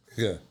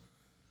 Yeah.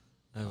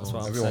 That's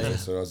what I'm Everyone's on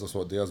saying. steroids. That's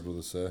what Diaz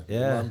brothers say.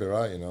 Yeah. You might be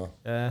right, you know.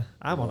 Yeah,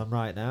 I'm on them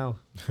right now.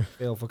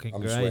 Feel fucking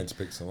I'm just waiting great. to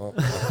pick some up.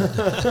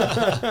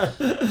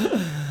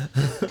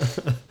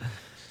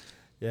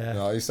 Yeah.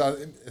 No, it's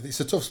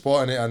a tough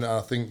sport, innit? And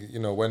I think, you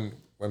know, when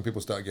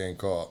people start getting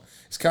caught,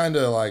 it's kind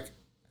of like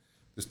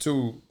there's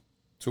two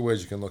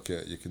ways you can look at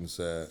it. You can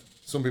say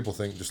some people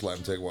think just let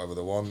them take whatever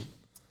they want.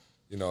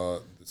 You know,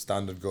 the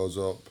standard goes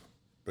up,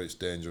 but it's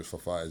dangerous for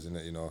fighters, isn't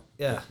it? You know.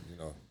 Yeah. You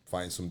know,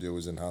 fighting somebody who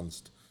is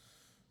enhanced.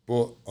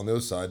 But on the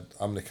other side,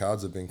 how many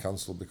cards have been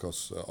cancelled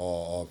because,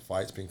 or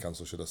fights been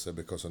cancelled, should I say,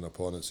 because an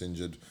opponent's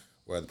injured,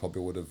 where they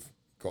probably would have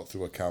got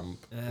through a camp,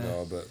 you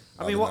know, but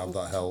I didn't have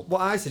that help.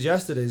 What I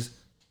suggested is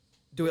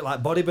do it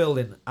like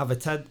bodybuilding, have a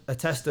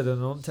tested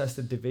and an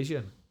untested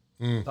division.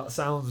 That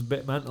sounds a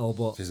bit mental,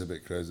 but It's a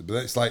bit crazy, but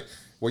it's like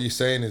what you're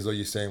saying is,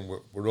 you're saying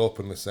we're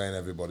openly saying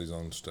everybody's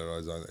on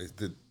steroids.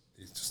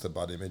 It's just a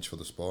bad image for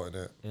the sport,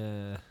 isn't it?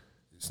 yeah.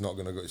 It's not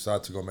gonna go. It's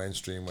hard to go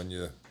mainstream when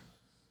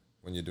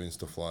you're doing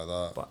stuff like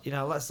that. But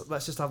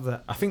let's just have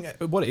the. I think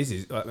what it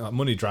is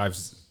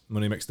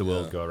money makes the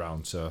world go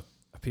around. So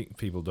I think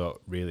people don't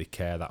really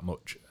care that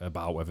much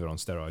about whether they're on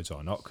steroids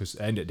or not, because at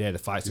the end of the day, the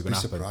fights are You'd going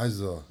be to happen.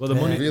 surprised though. Well, the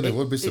money. I really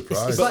would be It's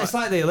surprised. it's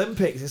like the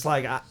Olympics. It's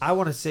like I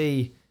want to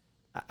see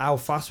how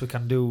fast we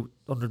can do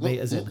 100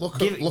 meters in. Look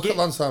Give- at give-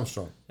 Lance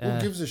Armstrong. Yeah.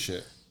 Who gives a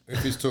shit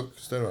if he's took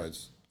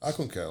steroids? I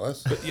couldn't care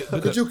less.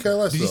 Could you care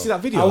less? Did you though? see that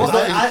I, video? would- It's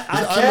not- I'd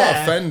I'm not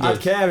care. offended. I'd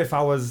care if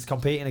I was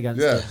competing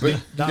against Yeah, it.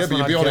 but That's you'd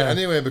when be I'd on it care.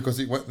 anyway because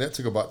they had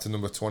to go back to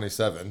number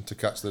 27 to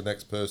catch the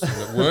next person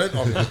that weren't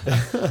on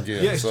the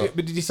game. Yeah, so,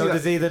 but did you see So that?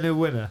 is he the new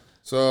winner?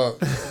 so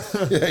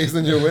yeah, he's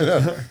the new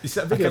winner. You see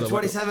that video? I'm that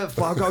went- 27th,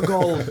 but I got a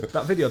goal.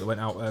 that video that went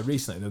out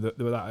recently, there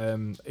were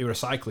that he was a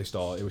cyclist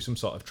or it was some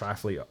sort of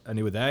triathlete, and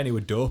he was there and he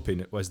was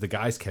doping. Whereas the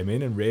guys came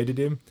in and raided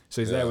him,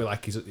 so he's there with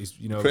like he's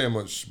Pretty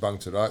much bang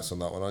to rights on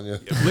that one, aren't you?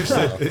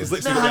 literally, it's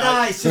literally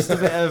No, it's just a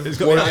bit of. it's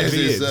got What the it is IV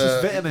is in.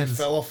 Just it vitamins.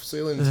 fell off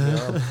ceiling to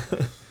the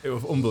arm. It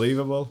was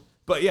unbelievable.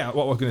 But yeah,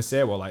 what we're going to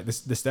say, well, like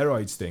this, the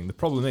steroids thing, the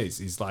problem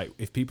is like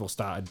if people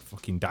started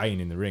fucking dying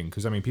in the ring,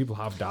 because I mean, people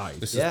have died.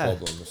 This Yeah. is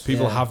the problem.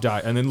 People Yeah. have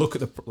died, and then look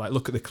at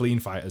the clean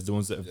fighters, the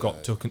ones that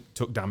have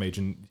took damage,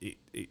 and it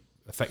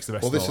affects the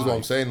rest. Well, of this their is what I'm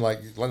life. saying. Like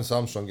Lance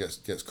Armstrong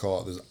gets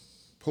caught. There's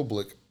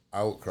public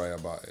outcry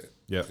about it.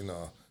 Yeah. You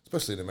know,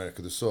 especially in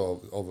America, they're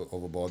so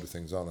overboard with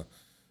things, aren't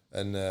they?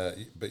 And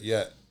but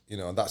yet, you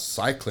know, that's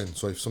cycling.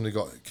 So if somebody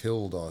got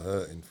killed or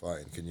hurt in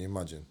fighting, can you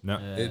imagine? No.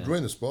 It'd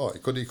ruin the sport.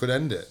 It could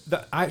end it.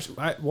 That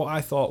what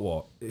I thought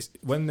was is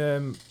when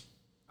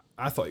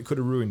I thought it could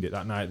have ruined it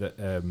that night that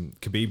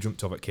Khabib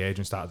jumped off at cage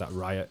and started that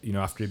riot. You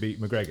know, after he beat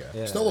McGregor.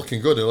 Yeah. It's not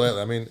looking good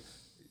lately. I mean,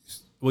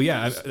 Well,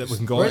 yeah, we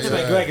can go. We're on in the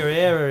to Yeah. McGregor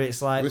era.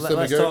 It's like With the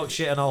let's McGregor- talk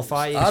shit and all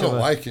fight each I don't other.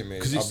 like it, mate.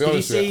 I'll be did you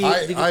honest with you.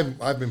 see-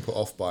 I've been put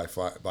off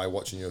by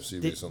watching UFC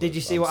recently. Did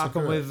you see I'm what sick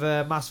happened of it. with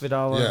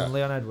Masvidal Yeah. and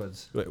Leon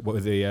Edwards? What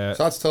with the It's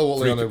hard to tell what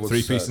Leon Edwards three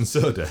piece said. and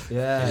soda.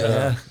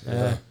 Yeah.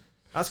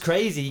 That's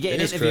crazy. You get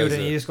It is interviewed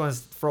crazy. and you just go and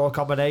throw a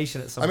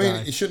combination at some I mean,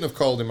 guy. he shouldn't have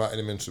called him out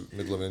in the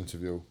middle of an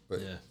interview, but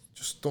Yeah.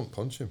 just don't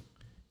punch him.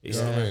 You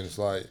It's- know what I mean? It's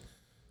like,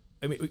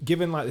 I mean,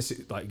 given like this,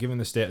 like given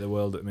the state of the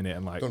world at the minute,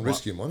 and like don't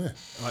risk your money,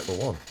 for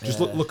one. Just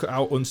look at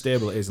how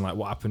unstable it is, and like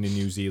what happened in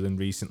New Zealand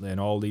recently, and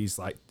all these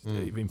like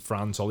in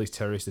France, all these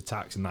terrorist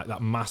attacks, and like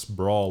that mass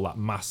brawl, that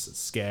mass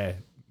scare,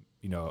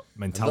 you know,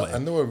 mentality.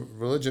 And there were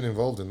religion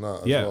involved in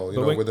that as Yeah, well. You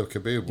but know, when- with the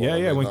Khabib one. Yeah, I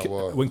yeah. mean, that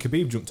were When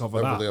Khabib jumped off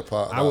of heavily that, a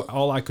part of that.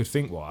 all I could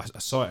think was I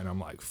saw it and I'm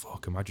like,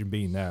 fuck! Imagine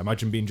being there.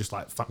 Imagine being just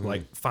like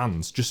like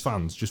fans, just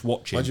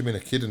watching. Imagine being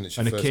a kid and it's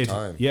your and a first kid,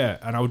 time. yeah.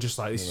 And I was just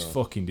like, this is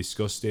fucking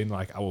disgusting.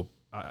 Like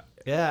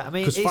Yeah, I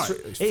mean, 'Cause it's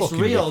fucking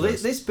real.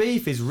 ridiculous. This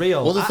beef is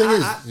real. Well, the thing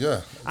is,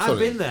 I've sorry.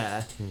 been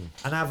there,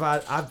 and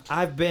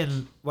I've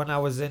been when I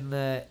was in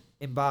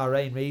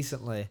Bahrain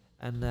recently,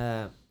 and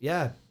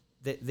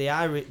the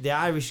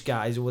Irish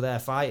guys who were there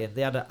fighting,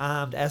 they had an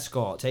armed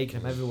escort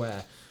taking them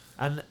everywhere,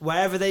 and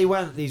wherever they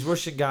went, these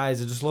Russian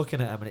guys are just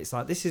looking at them, and it's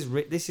like this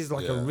is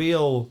like a Yeah.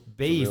 real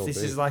beef. real This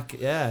beef. is like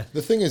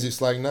The thing is,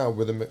 it's like now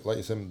with like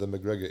you said, the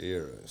McGregor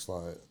era. It's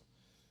like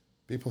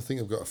people think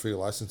they've got a free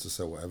license to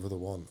say whatever they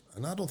want,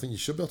 and I don't think you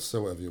should be able to say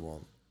whatever you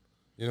want.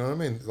 You know what I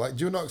mean? Like,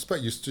 do you not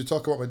expect you to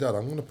talk about my dad?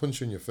 I'm going to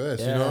punch you in your face.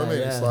 you know what I mean?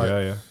 Yeah, It's yeah. like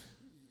yeah.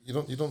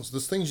 you don't.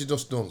 There's things you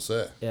just don't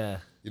say. yeah.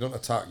 You don't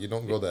attack. You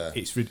don't go there.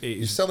 You're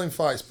It's selling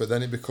fights, but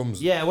then it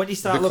becomes Yeah, when you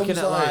start becomes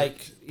looking at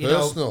like you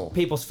personal. know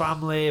people's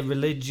family,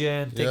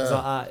 religion, things Yeah,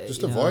 like that,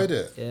 just you know. avoid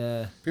it.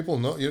 Yeah, People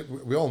know.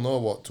 We all know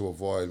what to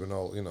avoid. We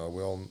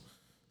all,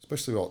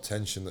 especially with all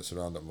tension that's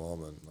around at the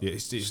moment. Yeah,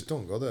 it's- just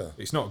don't go there.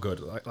 It's not good.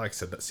 Like I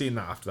said, seeing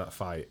that after that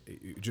fight,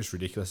 it was just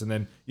ridiculous. And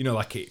then you know,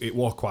 like it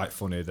was quite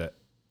funny that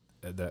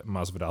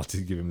Masvidal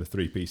did give him the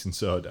 3-piece and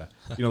soda.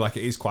 You know, like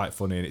it is quite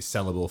funny and it's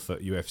sellable for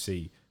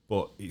UFC,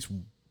 but it's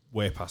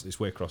way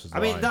crosses the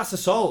I mean line. that's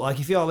assault. Like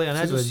if you're Leon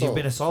It's Edwards, you've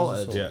been assault.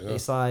 assaulted. It's assault, yeah.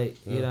 It's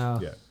like you know,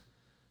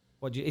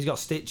 yeah. he's got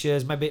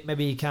stitches.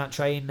 Maybe he can't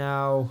train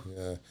now.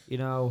 Yeah. You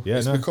know. Yeah,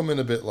 It's no. becoming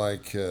a bit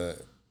like, I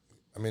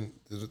mean,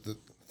 the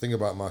thing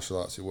about martial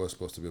arts, it was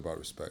supposed to be about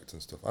respect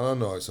and stuff. And I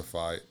know it's a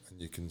fight,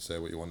 and you can say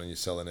what you want, and you're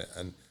selling it.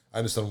 And I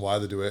understand why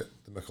they do it.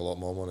 They make a lot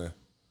more money.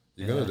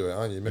 You're going to do it,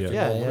 aren't you? You're making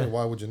Yeah. more Yeah, money. yeah.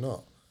 Why would you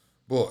not?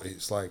 But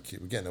it's like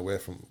we're getting away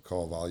from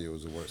core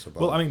values of what it's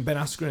about. Well, I mean, Ben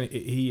Askren,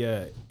 he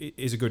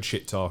is a good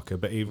shit talker,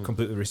 but he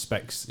completely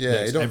respects Yeah,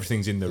 that he don't-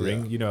 everything's in the yeah.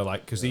 ring. You know,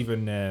 like because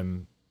even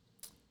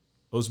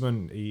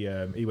Usman, he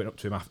went up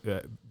to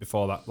him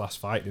before that last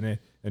fight, didn't he?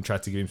 And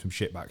tried to give him some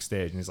shit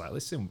backstage, and he's like,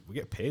 "Listen, we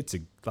get paid to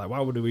like. Why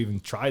would we even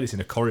try this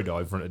in a corridor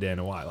in front of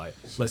Dana White? Like,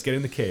 let's get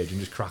in the cage and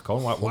just crack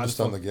on. Why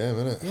understand the game,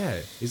 innit? Yeah,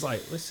 he's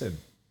like, listen,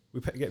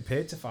 we get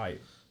paid to fight.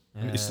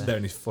 And he's stood there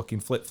in his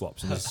fucking flip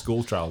flops and his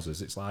school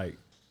trousers. It's like,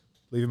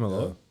 leave him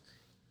alone.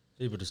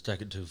 People just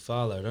take it too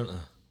far, though, don't they?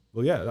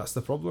 Well, yeah, that's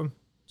the problem.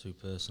 Too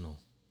personal.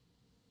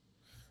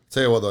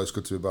 Tell you what, though, it's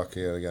good to be back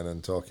here again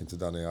and talking to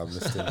Danny. I've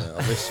missed him,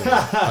 mate.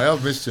 I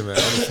have missed you, mate.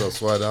 Honestly, I'll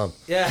swear down.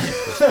 Yeah.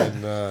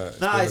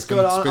 It's been,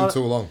 it's been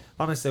too long.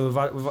 Honestly,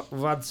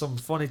 we've had some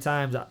funny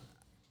times.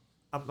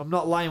 I'm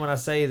not lying when I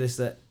say this,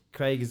 that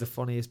Craig is the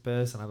funniest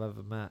person I've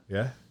ever met.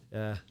 Yeah.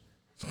 Yeah.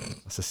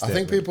 That's a I statement.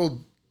 think people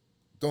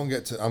don't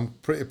get to. I'm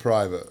pretty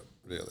private,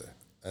 really,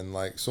 and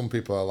like some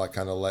people are like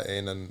kind of let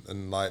in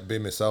and like be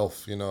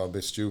myself, you know,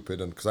 be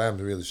stupid, and because I am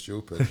really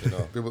stupid, you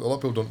know. A lot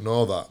of people don't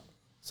know that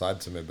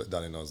side to me, but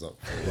Danny knows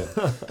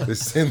that.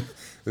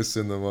 It's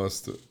in the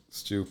most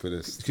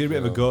stupidest. You're a bit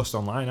of a ghost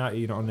online, aren't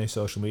you? You're not on any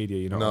social media.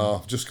 You're not. No,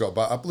 I've just got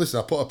back. Listen,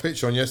 I put a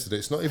picture on yesterday.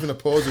 It's not even a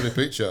posing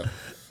picture.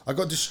 I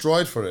got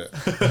destroyed for it.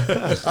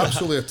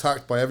 Absolutely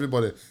attacked by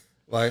everybody.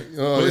 Like,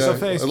 oh it's yeah, on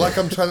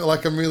Facebook.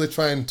 like I'm really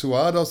trying too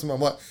hard or something. I'm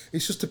like,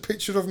 it's just a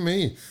picture of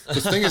me.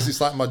 The thing is,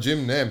 it's like my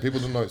gym name. People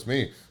don't know it's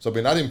me. So I've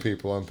been adding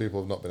people, and people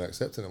have not been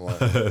accepting. I'm like,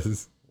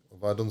 have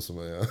I done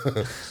something?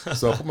 Yeah.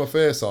 So I put my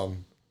face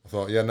on. I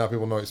thought, yeah, now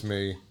people know it's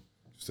me.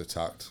 Just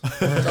attacked.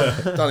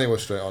 Danny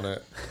was straight on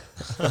it.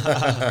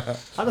 I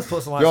just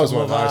put some like Yours some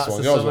were a love nice hearts one.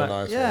 or Yours something. were a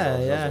nice one. Yeah,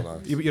 Yours yeah. were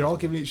nice. You're all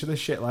giving each other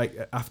shit.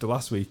 Like after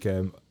last week,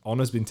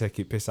 Honor's been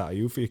taking piss out of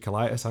you for your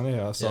colitis, hasn't he?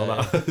 I saw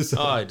that.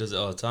 Oh, he does it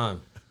all the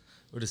time.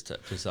 We just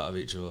take piss out of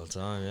each other all the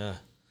time, yeah.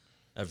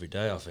 Every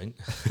day, I think.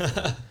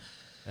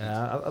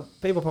 Yeah,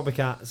 people probably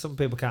can't. Some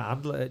people can't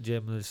handle it at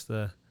gym. It's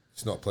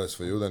It's not a place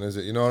for you then, is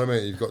it? You know what I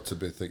mean? You've got to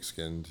be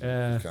thick-skinned.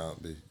 Yeah. You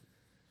can't be.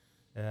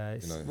 yeah.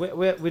 It's, You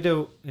know. we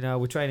do. You know,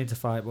 we're training to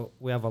fight, but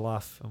we have a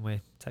laugh and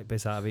we take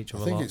piss out of each I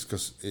other. think a lot. it's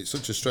because it's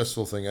such a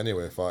stressful thing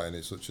anyway, fighting.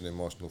 It's such an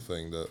emotional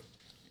thing that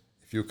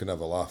if you can have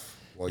a laugh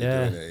while you're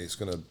Yeah. doing it, it's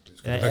gonna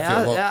Yeah, make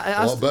it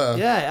a lot better.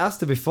 Yeah, it has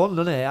to be fun,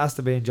 doesn't it? It has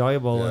to be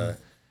enjoyable. Yeah. And,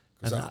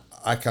 'Cause and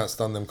I can't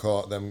stand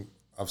them.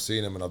 I've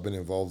seen them and I've been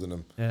involved in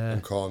them. Yeah.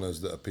 Them corners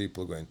that are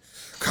people going,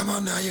 "Come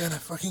on now, you're gonna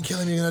fucking kill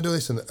him. You're gonna do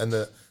this," and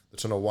they're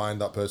trying to wind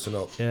that person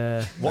up.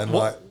 yeah. And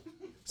like,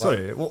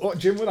 Sorry, what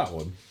gym was that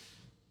one?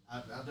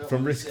 I don't From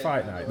wanna Risk say-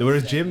 Fight I Night. don't There were a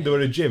wanna say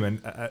gym,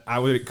 anything. and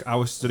I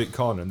was stood at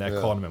corner, and their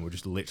Yeah. cornermen were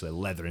just literally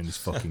leathering this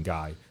fucking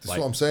guy. that's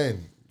what I'm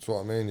saying. That's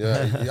what I mean.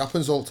 Yeah, it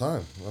happens all the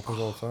time. It happens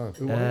all the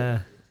time. Yeah.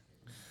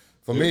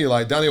 For me,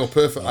 like Danny or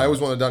perfect. I always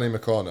wanted Danny in my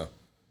corner,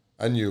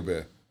 and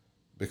Yubi,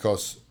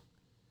 because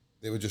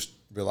they were just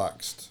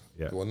relaxed.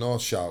 Yeah. There were no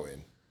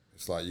shouting.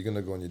 It's like you're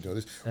gonna go and you're doing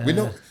this. We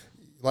know,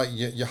 like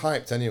you're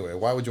hyped anyway.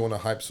 Why would you want to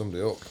hype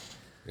somebody up?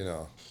 You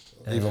know,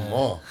 even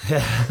more.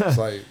 It's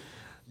like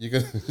you're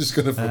just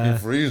gonna fucking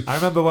freeze. I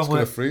remember when It's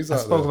gonna freeze I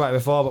out spoke there. about it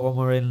before, but when we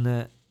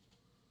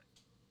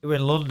were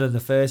in London, the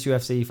first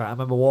UFC fight, I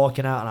remember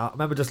walking out and I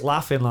remember just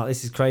laughing like,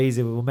 this is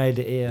crazy, we made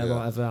it here, Yeah.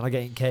 whatever, and I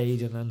get in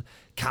cage and then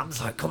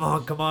Cam's like, come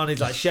on, he's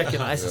like shaking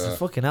like this. I Yeah. said,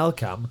 fucking hell,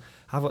 Cam,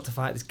 I've got to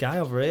fight this guy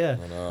over here.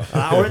 I know.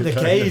 And I was in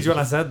the cage when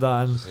I said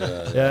that,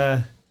 and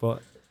Yeah.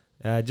 but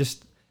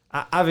just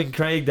having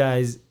Craig there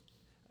is,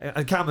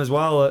 and Cam as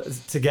well,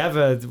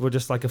 together were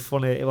just like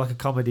a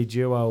comedy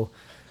duo.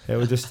 It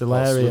was just We've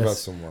had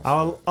hilarious. some laughs.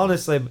 I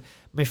honestly,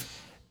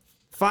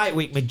 fight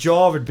week, my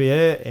jaw would be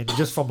hurting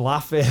just from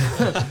laughing.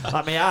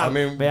 Like my abs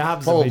and my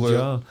probably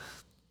jaw.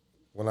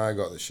 when I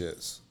got the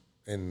shits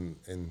in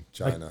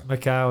China,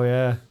 Macau,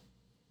 yeah.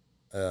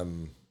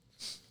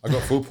 I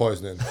got food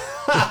poisoning.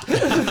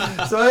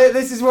 So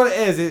this is what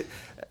it is.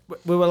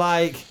 We were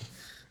like,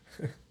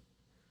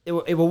 it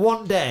were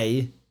one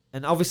day,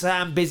 and obviously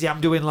I'm busy.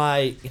 I'm doing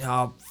like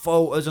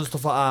photos and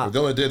stuff like that. The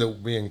only day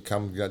that me and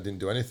Cam didn't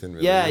do anything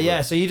really. Yeah, was yeah.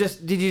 it? So you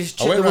just I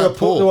chill? went There around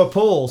pool. were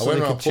pools, I so went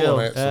they around could pool chill.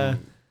 and I had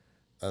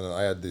and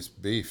I had this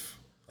beef.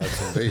 I had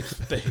some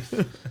beef.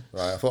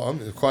 Right, I thought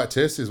it was quite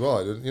tasty as well.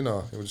 I didn't,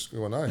 it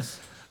were nice.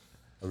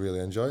 I really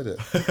enjoyed it.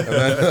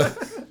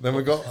 And then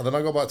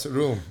I got back to the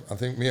room. I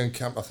think me and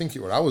Cam. I think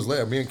it was hours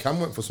later. Me and Cam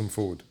went for some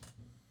food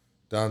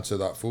down to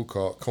that food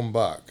court. Come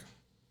back,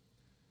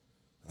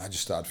 and I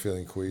just started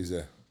feeling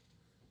queasy,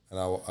 and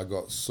I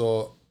got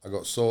so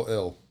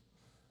ill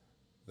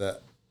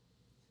that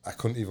I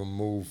couldn't even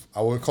move.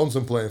 I was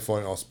contemplating for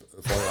an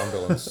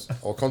ambulance.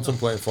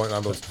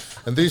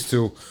 And these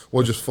two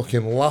were just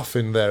fucking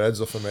laughing their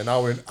heads off at me. And I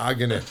was in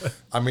agony.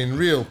 I mean,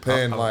 real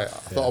pain. I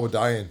thought I was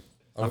dying.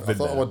 I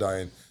thought I was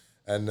dying.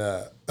 And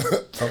at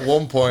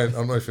one point, I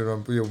don't know if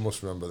you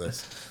must remember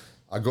this.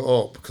 I got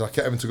up because I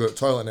kept having to go to the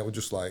toilet, and it was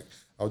just like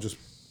I was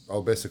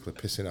basically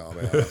pissing out of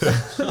my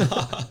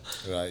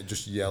ass. Right,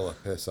 just yellow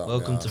piss out.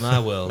 Welcome to my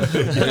world.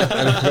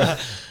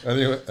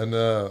 Anyway, and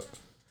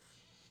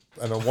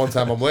then one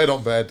time I'm laid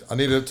on bed, I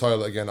needed a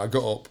toilet again, I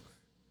got up,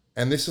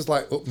 and this is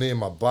like up near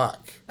my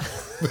back.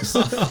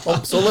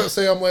 So let's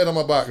say I'm laid on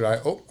my back, right?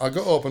 I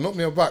got up and up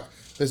near my back,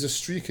 there's a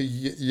streak of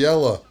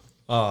yellow.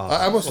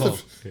 I must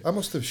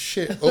have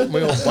shit up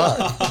my own back.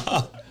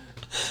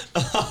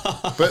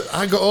 But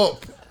I got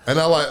up, and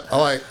I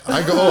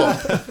got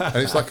up,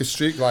 and it's like a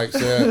streak, like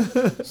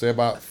say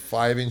about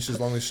 5 inches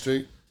long. This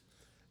streak.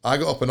 I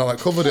got up and I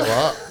covered it like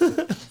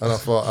that, and I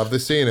thought, have they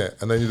seen it?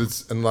 And then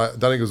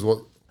Danny goes,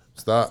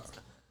 what's that?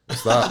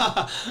 What's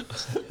that?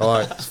 I'm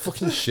like, it's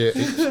fucking shit.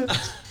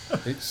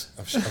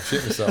 I've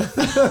shit myself.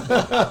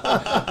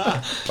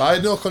 But I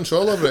had no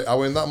control over it. I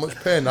was in that much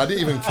pain. I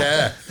didn't even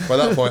care. By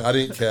that point, I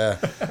didn't care.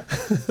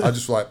 I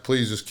just like,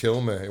 please just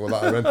kill me. It was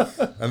that horrendous.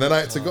 And then I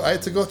had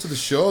to go to the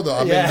show though.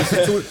 I mean, this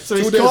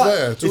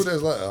is two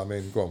days later. I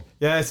mean, go on.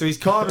 Yeah, so he's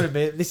cornering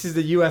me. This is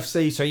the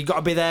UFC, so you got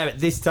to be there at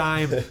this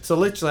time. So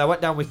literally, I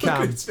went down with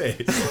Cam.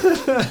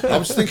 I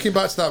was thinking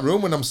back to that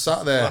room when I'm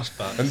sat there,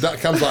 and that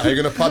Cam's like, "Are you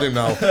gonna pad him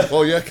now?"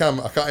 Oh yeah, Cam.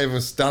 I can't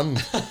even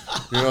stand.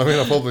 You know what I mean?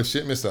 I probably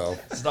shit myself.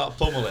 Start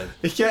pummeling.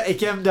 He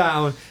came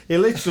down. He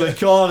literally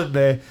cornered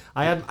me.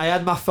 I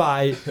had my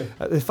fight.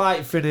 The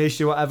fight finished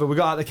or whatever. We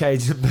got out of the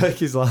cage, and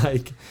Berkey's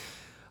like,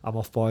 "I'm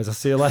off, boys. I'll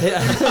see you later."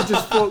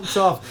 Just fucked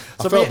off.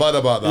 So I felt bad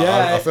about that.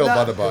 Yeah, I felt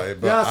bad about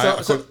it.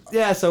 But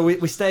so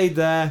we stayed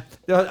there.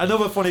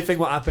 Another funny thing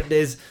what happened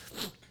is,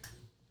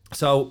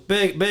 so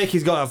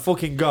Berkey's got to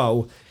fucking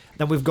go.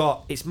 Then we've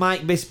got, it's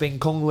Mike Bisping,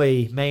 Kung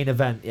Lee main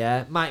event,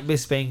 yeah? Mike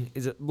Bisping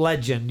is a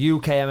legend,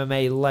 UK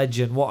MMA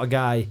legend. What a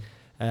guy.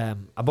 I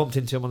bumped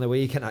into him on the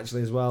weekend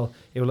actually as well.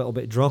 He was a little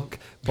bit drunk.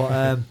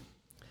 But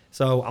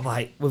so I'm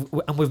like,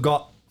 we've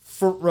got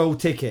front row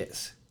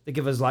tickets. They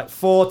give us like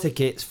 4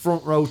 tickets,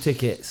 front row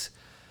tickets.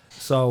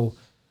 So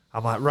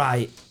I'm like,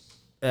 right,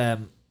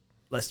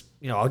 let's,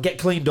 I'll get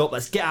cleaned up.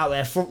 Let's get out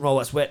there, front row.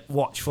 Let's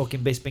watch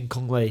fucking Bisping,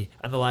 Kung Lee.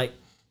 And they're like,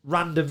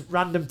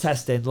 random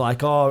testing,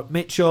 like, oh,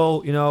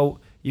 Mitchell,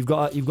 you've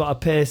got a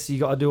piss, you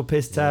got to do a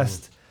piss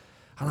test.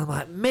 And I'm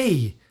like,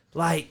 me?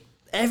 Like,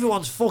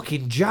 everyone's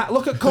fucking jacked.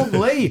 Look at Kung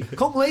Lee.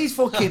 Kung Lee's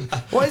fucking,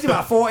 what is he,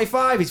 about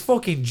 45? He's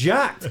fucking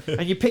jacked.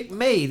 And you pick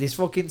me, this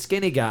fucking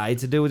skinny guy,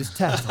 to do this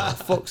test. Oh,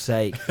 for fuck's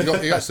sake.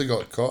 He actually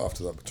got caught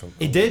after that.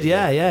 He did,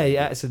 yeah. He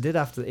actually did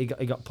after, he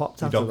got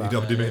popped after that. You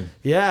dubbed him in?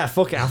 Yeah,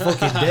 fuck it, I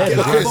fucking did.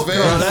 Look at his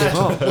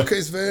veins. Look at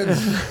his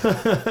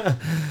veins.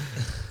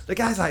 The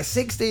guy's like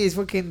 60, he's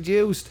fucking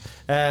juiced.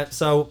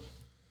 So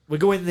we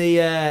go in the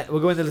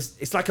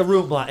it's like a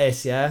room like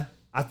this, yeah.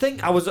 I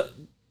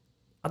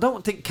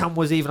don't think Cam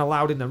was even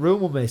allowed in the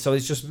room with me, so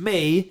it's just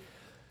me,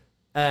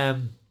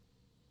 and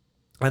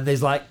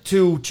there's like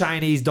 2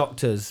 Chinese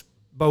doctors,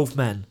 both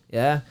men,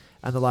 yeah,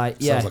 and they're like,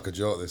 yeah. Sounds like a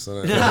joke, this,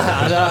 doesn't it?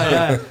 I know,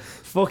 yeah.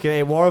 Fucking,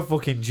 it was a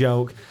fucking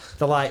joke.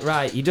 They're like,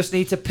 right, you just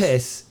need to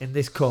piss in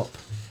this cup,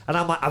 and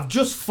I'm like, I've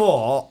just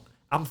fought.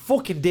 I'm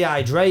fucking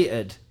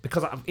dehydrated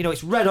because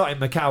it's red hot in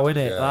Macau,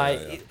 innit?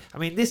 Yeah. I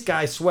mean, this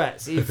guy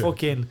sweats. He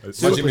fucking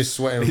imagine me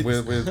sweating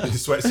with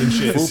sweats and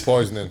shit. Food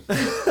poisoning.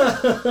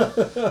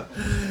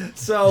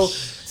 So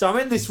I'm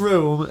in this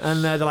room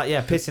and they're like,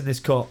 yeah, piss in this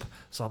cup.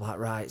 So I'm like,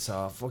 right. So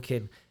I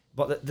fucking.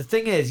 But the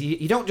thing is,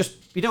 you don't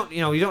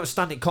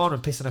stand in corner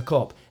and piss in a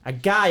cup. A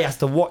guy has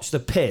to watch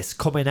the piss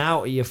coming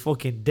out of your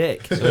fucking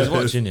dick. So he's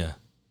watching you.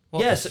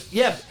 Yes,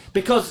 yeah,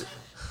 because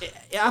it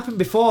happened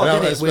before,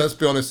 didn't it? Let's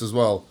be honest as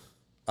well.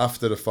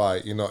 After the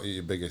fight, you're not at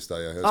your biggest, are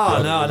you?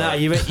 No.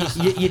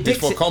 Your dick's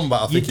for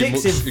combat. I think your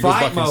dick's in he fight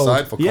goes back mode.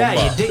 inside for combat.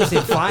 Yeah, your dick's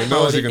in fight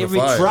mode. It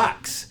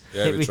retracts.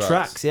 Yeah, it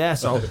retracts. Yeah,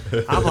 so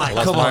I'm like,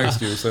 that's come my on.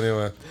 excuse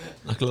anyway.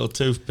 Like a little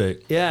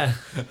toothpick. Yeah,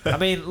 I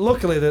mean,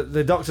 luckily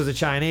the doctors are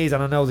Chinese,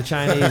 and I know the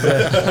Chinese. And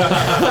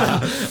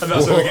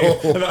that's how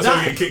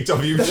we get kicked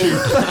off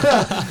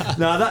YouTube.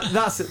 No,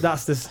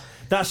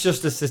 that's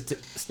just a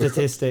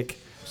statistic.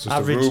 It's just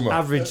a rumour.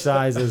 Average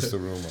sizes. It's a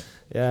rumour.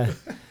 Yeah.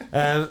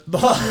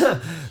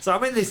 But so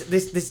I'm in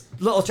this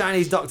little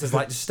Chinese doctor's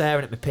like just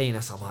staring at my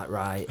penis. I'm like,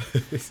 right.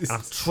 And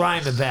I'm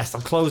trying my best.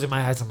 I'm closing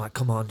my eyes. I'm like,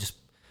 come on, just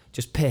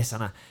piss.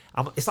 And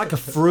it's like a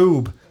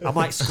froob. I'm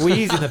like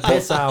squeezing the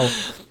piss out.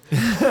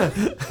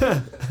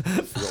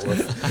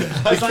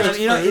 It's like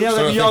you know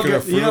them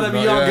yogurt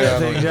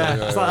thing.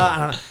 Yeah. It's like that.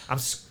 And I'm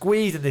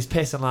squeezing this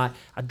piss and like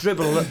I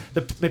dribble.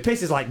 My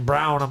piss is like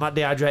brown. I'm not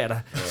dehydrated.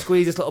 I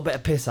squeeze this little bit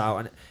of piss out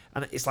and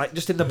it's like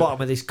just in the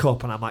bottom of this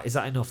cup, and I'm like, is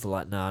that enough? They're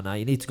like, no,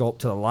 you need to go up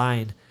to the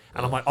line.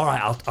 And I'm like, all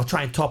right, I'll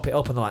try and top it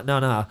up. And they're like,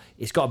 no,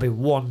 it's got to be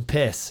 1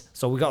 piss.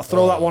 So we got to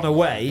throw that one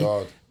away.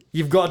 God.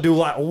 You've got to do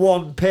like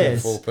 1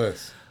 piss. Full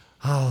piss.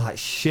 Oh, like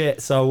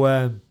shit.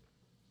 So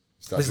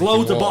there's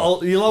loads of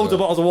bottles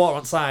of water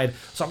on side.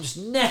 So I'm just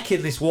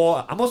necking this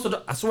water.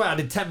 I swear I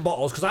did 10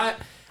 bottles because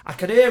I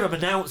can hear them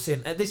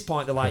announcing. At this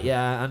point, they're like,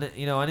 yeah, and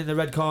and in the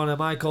red corner,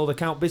 Michael, the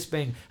Count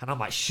Bisping, and I'm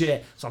like,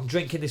 shit. So I'm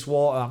drinking this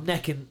water. I'm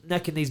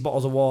necking these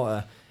bottles of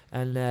water,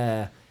 and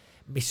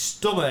my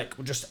stomach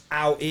was just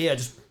out here,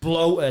 just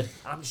bloated.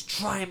 I'm just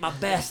trying my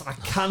best, and I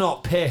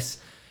cannot piss.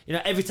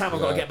 Every time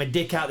I've got to get my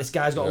dick out, this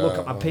guy's got to look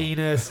at my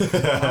penis.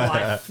 I'm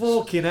like,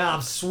 fucking hell,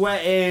 I'm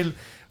sweating.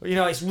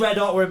 It's red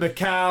hot. We're in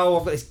Macau.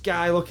 I've got this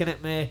guy looking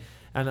at me,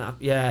 and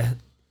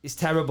it's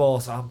terrible.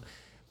 So I'm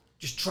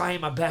just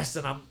trying my best,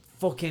 and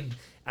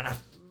and I've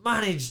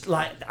managed,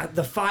 like,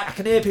 the fight. I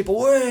can hear people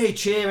way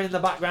cheering in the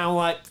background,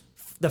 like,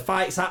 the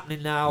fight's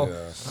happening now.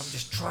 Yeah. I'm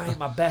just trying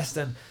my best,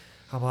 and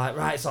I'm like,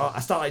 right, so I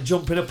start, like,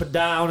 jumping up and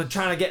down and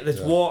trying to get this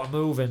water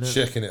moving. And,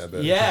 shaking it a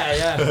bit.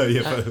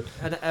 Yeah.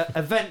 and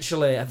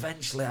eventually, I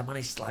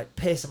managed to, like,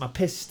 piss, and my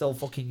piss is still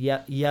fucking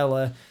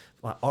yellow.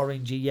 like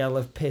orangey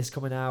yellow piss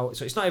coming out.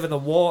 So it's not even the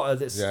water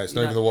that's it's you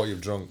not know- even the what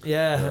you've drunk.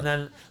 Yeah, and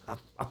then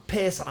I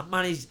piss and I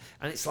manage,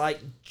 and it's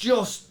like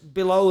just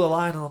below the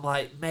line, and I'm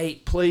like,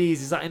 mate,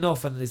 please, is that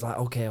enough? And he's like,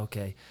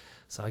 okay.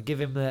 So I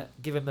give him the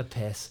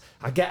piss.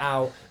 I get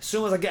out. As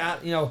soon as I get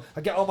out,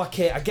 I get all my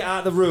kit. I get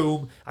out of the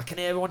room. I can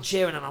hear everyone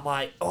cheering, and I'm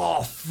like,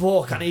 oh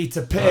fuck, I need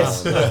to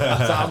piss. So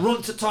I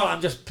run to the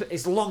toilet.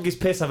 It's the longest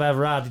piss I've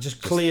ever had.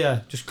 Just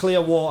clear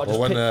water. Well, just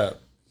when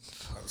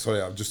sorry,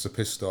 I'm just a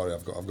piss story.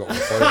 I've got one for you.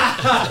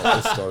 I've got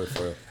a piss story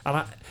for you.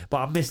 But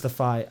I missed the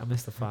fight. You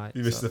missed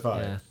the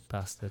fight? Yeah,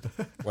 bastard.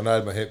 When I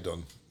had my hip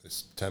done,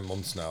 it's 10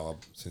 months now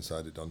since I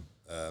had it done.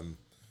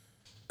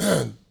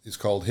 It's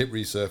called hip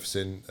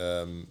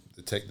resurfacing.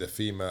 They take the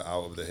femur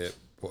out of the hip,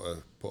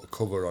 put a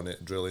cover on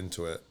it, drill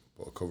into it,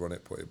 put a cover on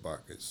it, put it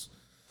back. It's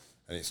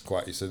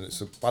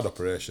a bad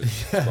operation.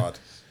 It's bad.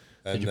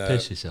 And, Did you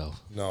piss yourself?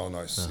 No,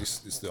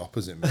 it's the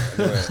opposite. Mate.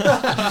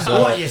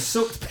 Anyway, What, you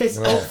sucked piss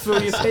up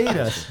through your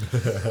penis?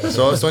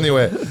 so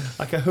anyway,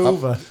 Like a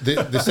Hoover. they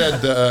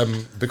said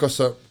that because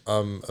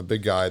I'm a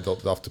big guy, they'll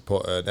have to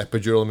put an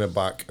epidural in my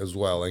back as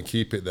well and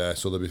keep it there.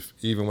 So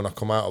even when I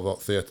come out of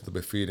that theatre, they'll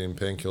be feeding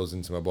painkillers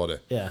into my body.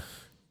 Yeah.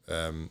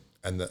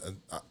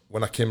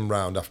 When I came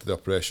round after the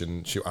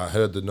operation, I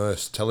heard the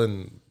nurse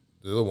telling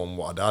the other one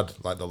what I'd had,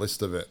 like the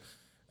list of it,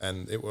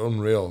 and it was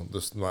unreal.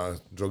 The amount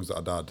of drugs that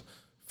I'd had,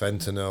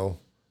 fentanyl,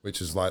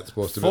 which is like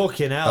supposed to be.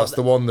 Fucking hell. That's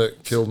the one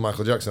that killed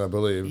Michael Jackson, I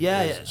believe.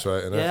 Yeah, That's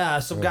right, innit? yeah.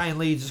 Some guy in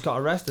Leeds just got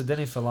arrested, didn't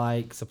he, for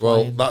like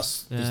Well, supplying.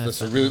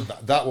 that's a really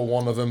that were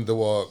one of them. There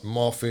were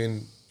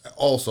morphine,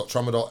 all sorts,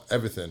 tramadol,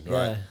 everything.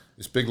 Right, Yeah.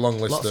 this big long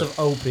list. Lots of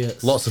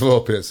opiates. Lots of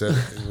opiates. It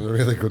was a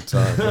really good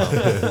time.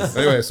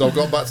 Anyway, so I've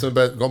gone back to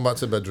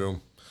the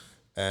bedroom,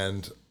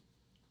 and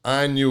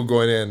I knew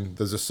going in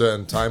there's a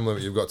certain time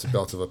limit you've got to be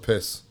able to have a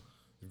piss.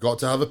 You've got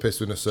to have a piss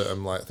within a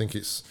certain, I think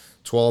it's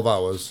 12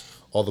 hours,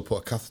 or they'll put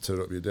a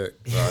catheter up your dick.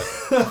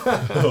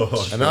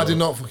 Right. And I did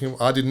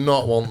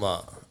not want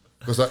that,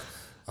 because I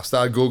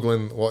started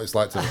Googling what it's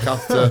like to have a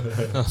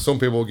catheter. Some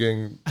people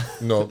getting,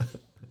 not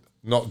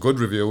good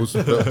reviews,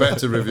 but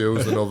better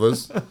reviews than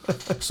others.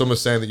 Some are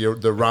saying that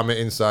they ram it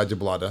inside your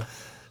bladder.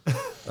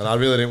 And I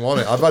really didn't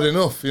want it. I've had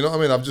enough, you know what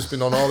I mean? I've just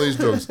been on all these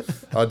drugs.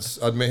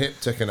 I'd my hip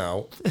taken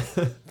out,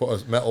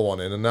 put a metal one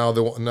in, and now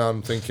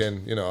I'm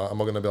thinking, am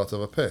I going to be able to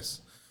have a piss?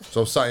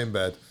 So I'm sat in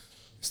bed,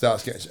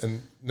 starts getting,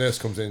 and nurse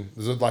comes in.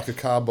 There's like a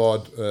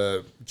cardboard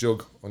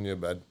jug on your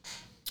bed,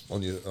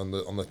 on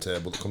the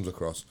table that comes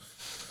across.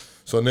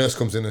 So a nurse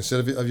comes in and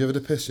said, "Have you ever had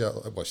a piss yet?"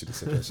 Well, she didn't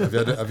say piss. Have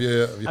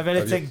you had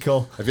a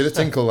tinkle? Have you had a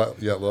tinkle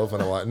yet, love?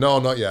 And I'm like, no,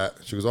 not yet.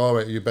 She goes, all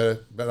right, you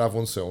better have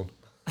one soon.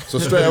 So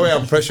straight away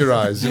I'm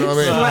pressurised, you know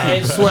what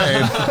I mean?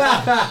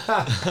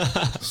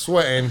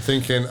 Sweating,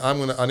 thinking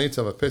I need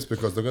to have a piss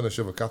because they're going to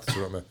shove a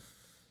catheter at me.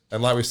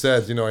 And like we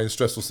said, in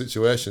stressful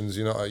situations,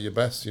 you're not at your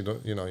best. You're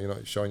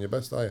not showing your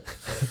best, are you?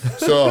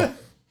 So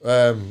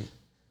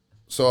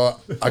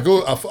I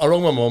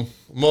rang my mum.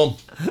 Mum,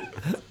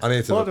 I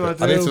need to have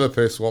a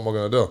piss. What am I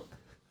going to do?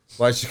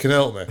 Like, she can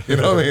help me. You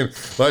know what I mean?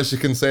 Like, she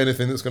can say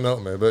anything that's going to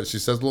help me. But she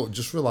says, look,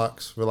 just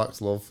relax,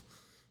 love.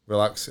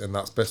 Relax, and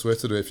that's the best way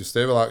to do it. If you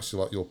stay relaxed,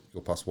 you'll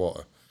pass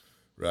water.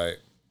 Right.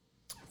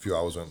 A few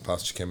hours went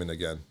past, she came in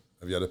again.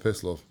 Have you had a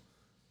piss, love?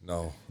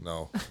 No.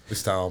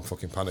 This time I'm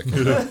fucking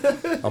panicking.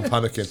 I'm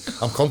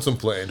panicking. I'm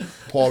contemplating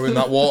pouring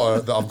that water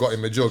that I've got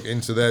in my jug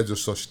into there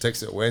just so she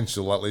takes it away and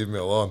she'll leave me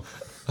alone.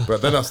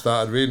 But then I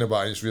started reading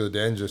about it. It's really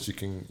dangerous. You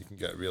can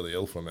get really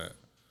ill from it.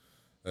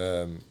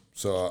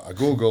 So I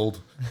googled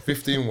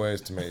 15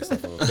 ways to make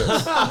yourself have a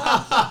piss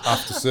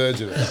after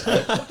surgery.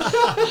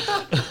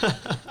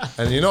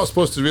 And you're not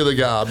supposed to really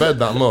get out of bed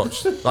that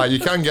much. Like, you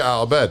can get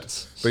out of bed,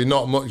 but you're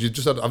not much.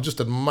 I've just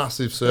had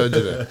massive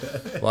surgery.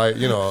 Like,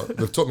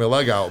 they've took my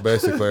leg out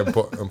basically and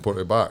put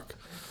it back.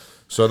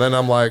 So then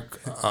I'm like,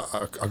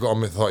 I got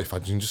on my thought, if I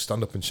can just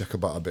stand up and check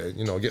about a bit,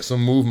 get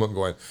some movement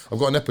going. I've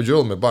got an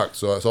epidural in my back,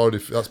 so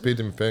that's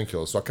feeding me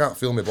painkillers. So I can't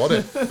feel my body.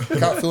 I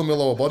can't feel my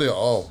lower body at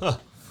all.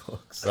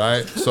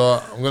 Right?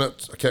 So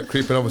I kept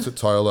creeping over to the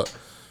toilet,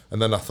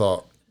 and then I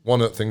thought, one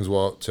of the things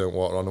was turn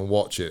water on and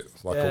watch it,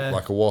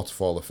 like a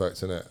waterfall effect,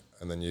 innit?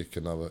 And then you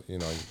can have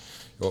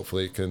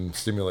hopefully it can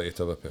stimulate you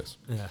to have a piss.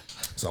 Yeah.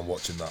 So I'm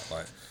watching that,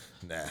 like,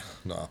 nah,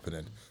 not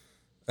happening.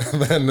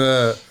 And then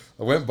I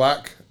went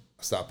back,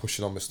 I started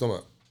pushing on my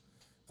stomach,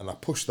 and I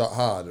pushed that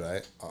hard,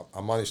 right? I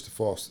managed to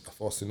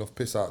force enough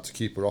piss out to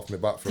keep her off my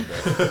back for a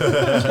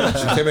bit.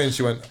 She came in,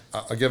 she went,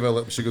 I gave her a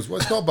lip, she goes, well,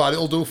 it's not bad,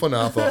 it'll do for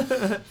now. I thought,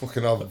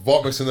 fucking hell,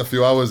 vomits in a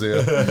few hours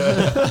here.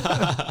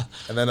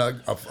 And then I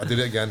did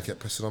it again,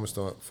 kept pissing on my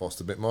stomach,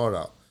 forced a bit more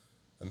out.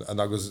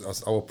 And I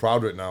was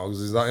proud of it now. I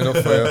was, is that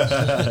enough for you?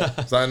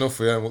 Is that enough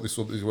for you? And this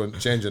went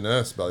change a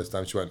nurse by this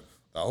time. She went,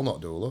 that'll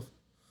not do, love.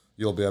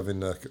 You'll be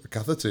having a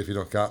catheter if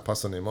you can't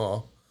pass any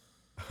more.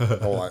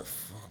 I was like,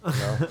 fuck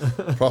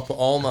no. Proper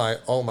all night.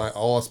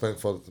 All I spent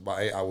for about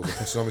 8 hours was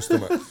pissing on my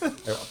stomach.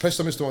 I pissed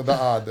on my stomach that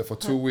hard that for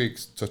 2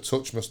 weeks to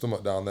touch my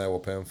stomach down there were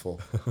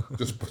painful.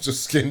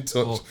 Just skin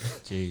touch. Oh,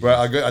 jeez. But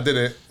I did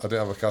it. I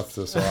didn't have a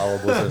catheter, so I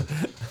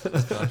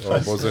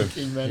was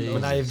buzzing. But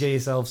now you've got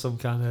yourself some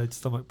kind of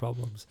stomach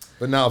problems.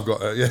 But now I've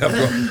got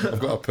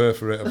a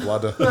perforated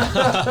bladder.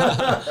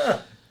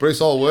 But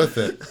it's all worth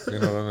it. You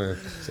know what I mean?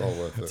 It's all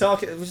worth it.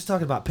 We're just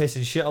talking about piss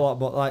and shit a lot,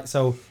 but like,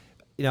 so,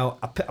 you know,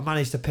 I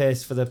managed to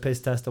piss for the piss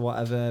test or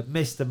whatever.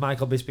 Missed the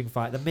Michael Bisping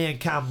fight. Then me and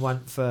Cam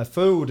went for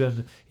food, and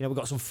you know, we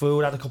got some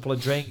food, had a couple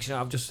of drinks. You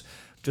know, I've just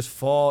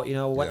fought. You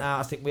know, went out.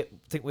 I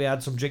think we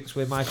had some drinks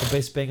with Michael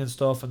Bisping and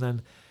stuff, and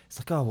then it's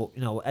like, oh, well,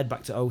 you know, we'll head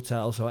back to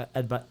hotel. So I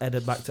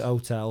headed back to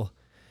hotel.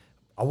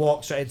 I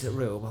walked straight into the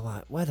room. I'm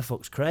like, where the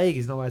fuck's Craig?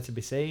 He's nowhere to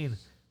be seen.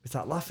 We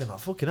start laughing like,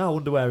 fucking hell, I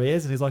wonder where he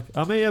is. And he's like,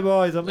 I'm here,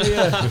 boys, I'm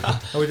here.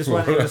 And we just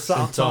went in and sat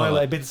on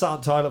toilet. He'd been sat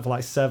on toilet for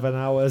like 7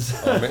 hours.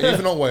 I mean,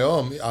 even on the way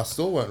home, I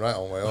still went right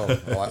on the way home.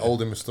 I'm like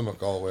holding my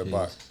stomach all the way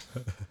back.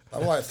 I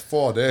was like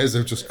 4 days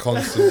of just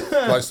constant,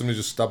 like somebody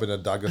just stabbing a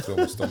dagger through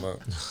my stomach.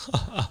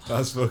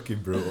 That's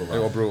fucking brutal. It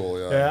was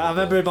brutal, yeah. Yeah, I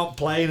remember him on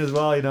plane as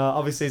well, you know.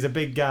 Obviously, he's a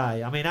big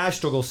guy. I mean, I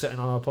struggle sitting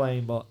on a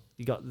plane, but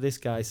you got this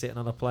guy sitting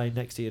on a plane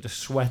next to you just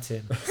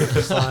sweating.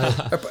 Just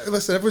like,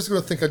 Listen, everyone's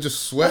going to think I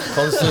just sweat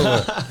constantly.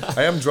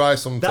 I am dry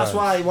sometimes. that's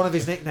why one of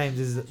his nicknames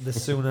is the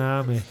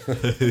Tsunami.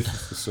 The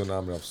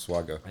tsunami of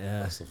swagger. Yeah.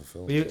 That's the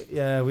film.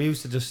 We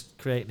used to just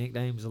create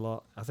nicknames a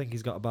lot. I think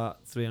he's got about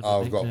 300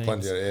 I've nicknames. got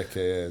plenty of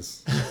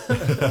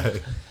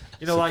AKAs.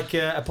 You know, like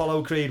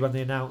Apollo Creed when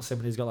they announce him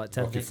and he's got like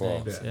 10 Rocky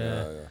nicknames. Four.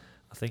 Yeah. Yeah.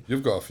 I think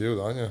You've got a few,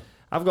 haven't you?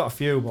 I've got a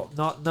few,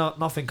 but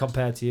nothing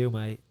compared to you,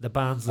 mate. The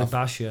Barnsley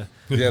Basher,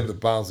 Yeah, the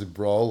Barnsley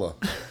Brawler.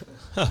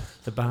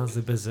 the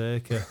Barnsley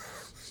Berserker.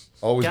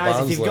 Always Guys,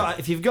 Barnsley.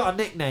 if you've got a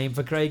nickname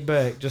for Craig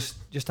Burke, just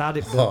add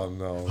it. Oh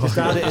no. Just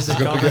add it as a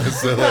Gonna comment. get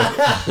silly.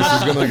 This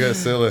is gonna get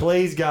silly.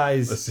 Please,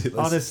 guys. Let's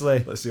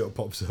Honestly, let's see what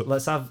pops up.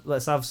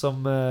 let's have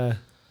some.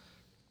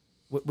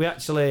 We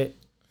actually.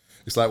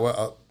 It's like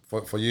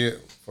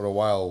for a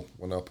while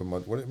when I opened my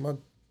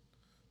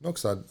no,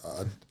 because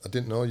I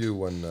didn't know you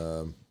when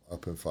I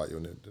opened Fight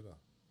Unit, did I?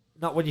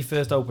 Not when you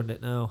first opened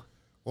it, no.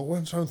 Well, when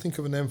I'm trying to think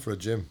of a name for a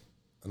gym,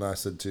 and I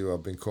said to you,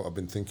 I've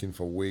been thinking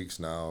for weeks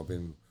now. I've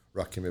been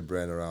racking my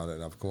brain around it,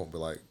 and I've come up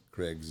with like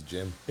Craig's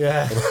Gym.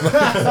 Yeah.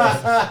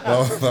 That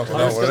was was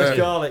gonna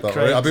call it That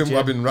Craig's I've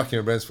Gym. been racking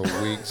my brains for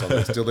weeks on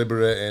this,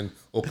 deliberating,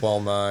 up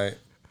all night,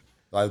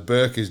 like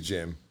Burke's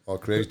Gym or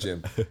Craig's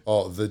Gym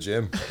or the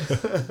Gym.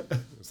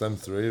 It's them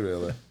three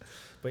really.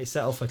 But he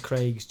settled for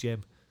Craig's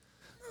Gym.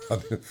 I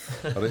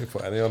didn't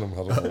put any on them. I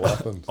don't know what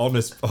happened.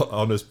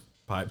 Honest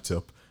piped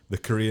up. The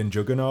Korean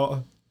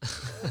juggernaut.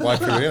 Why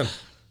Korean?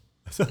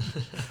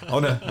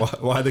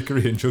 Why the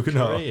Korean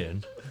juggernaut?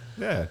 Korean?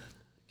 Yeah.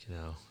 You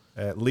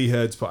know. Lee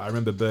Hurd's put, I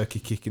remember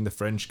Berkey kicking the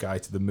French guy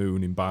to the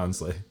moon in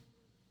Barnsley.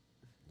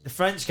 The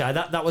French guy,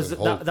 that was In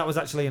Hull. that was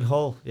actually in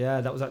Hull.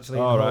 Yeah, that was actually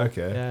in Oh, Hull. right,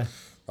 okay. Yeah.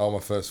 Oh, my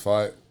first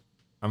fight.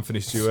 Anthony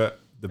Stewart.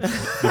 See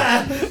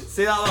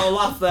that little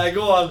laugh there?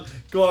 Go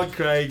on,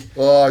 Craig.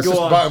 Oh, it's Go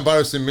just on. about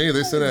embarrassing me,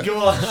 this, isn't it? Go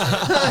on.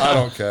 I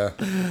don't care.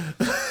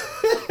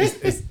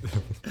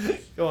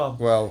 Go on.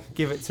 Well,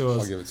 Give it to I'll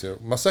us. give it to you.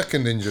 My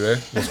second injury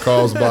was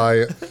caused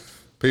by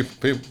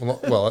people.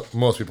 Well,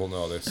 most people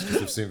know this because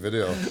they've seen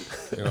video.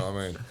 You know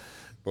what I mean?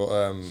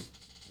 But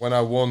when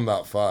I won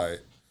that fight,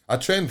 I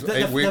trained for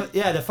 8 weeks.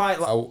 The fight.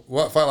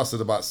 What fight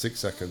lasted about 6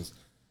 seconds.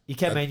 You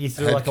came in, you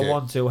threw Head like a kick.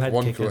 1-2 head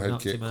kick 1-2 and head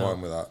knocked kick, him caught out.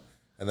 him with that.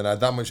 And then I had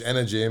that much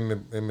energy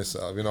in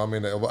myself. You know what I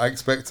mean? I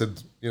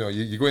expected. You know,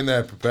 you go in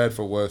there prepared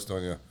for worse,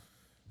 don't you?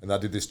 And I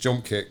did this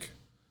jump kick,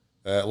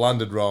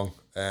 landed wrong,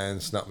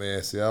 and snapped my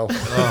ACL.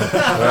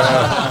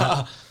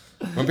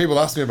 When people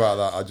ask me about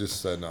that, I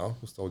just said no.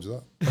 I just told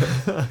you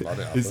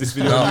that. Is this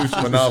video on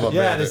YouTube? But now I've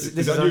Yeah, made this it.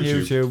 is on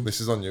YouTube. This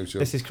is on YouTube.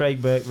 This is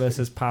Craig Burke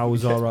versus Pau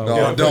Zorro. No,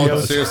 Yeah, don't.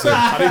 videos.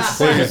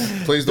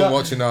 Seriously. Please don't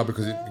watch it now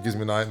because it gives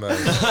me nightmares.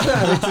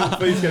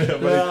 Please get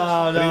it.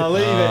 No,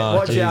 leave it.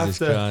 Watch it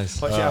Jesus after.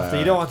 Christ. Watch it after.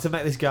 You don't want to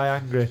make this guy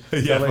angry.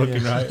 Yeah, Telling you.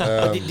 fucking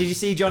right. Did you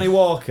see Johnny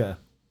Walker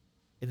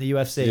in the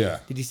UFC? Yeah.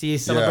 Did you see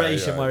his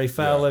celebration yeah, where he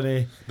fell yeah. and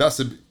he?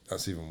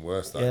 That's even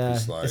worse. That, Yeah.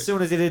 It's like, As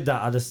soon as he did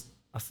that, I just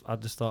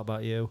thought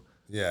about you.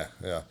 yeah.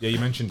 Yeah, you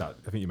mentioned that.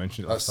 I think you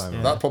mentioned it last That's,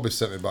 time. That probably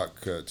set me back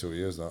 2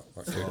 years. That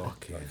kick.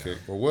 Okay. That kick.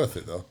 Well, worth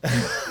it though.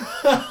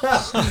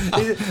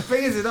 The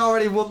thing is, he'd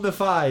already won the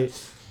fight.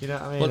 You know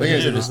what I mean? Well, Thing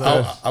is, Yeah, it was,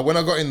 it's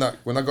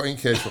when I got in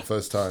cage for the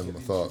first time,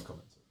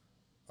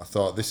 I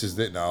thought this is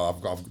it now.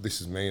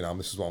 This is me now.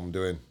 This is what I'm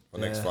doing for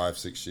the next Yeah.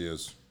 5-6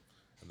 years,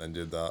 and then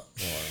did that.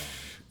 Oh,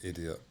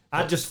 idiot.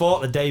 I just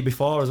fought the day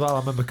before as well. I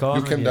remember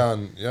cornering You came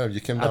down. Yeah,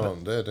 you came down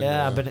on there, didn't you?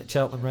 Yeah, I've been at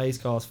Cheltenham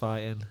Racecourse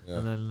fighting, Yeah.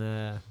 and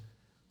then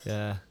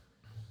bad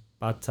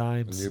And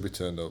times. Newbie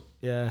turned up.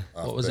 Yeah,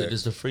 What was it?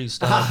 Just a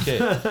freestyle kick?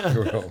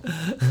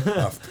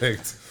 Half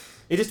picked.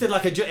 he just did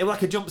like a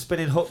jump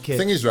spinning hook kick.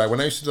 Thing is, right,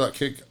 when I used to do that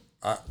kick,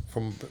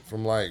 from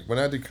like when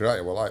I did karate,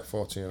 I was like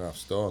 14.5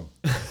 stone.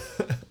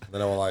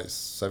 Then I was like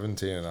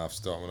 17 and a half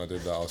stone when I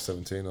did that. I was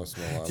 17 or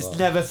something like Just that.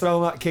 never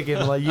thrown that kick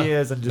in like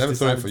years and just Never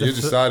thrown it decided for you.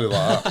 Decided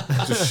like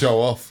that. Just show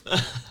off.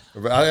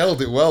 But I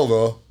held it well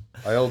though.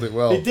 I held it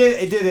well. He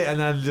did it, and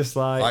then just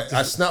like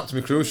I snapped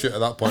my cruise shit at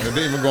that point. I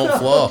didn't even go on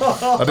floor.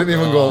 I didn't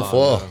even go on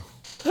floor.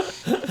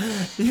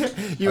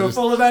 you were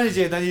full of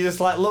energy, and then you just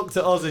like looked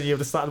at us, and you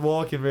just started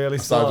walking really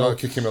I started slow. like,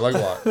 kicking my leg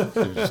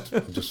like.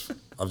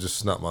 I've just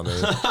snapped my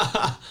knee.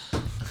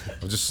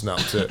 I've just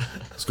snapped it.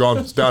 It's gone.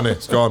 It's down here.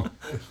 It's gone.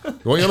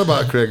 What are you on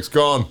about, Craig? It's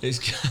gone.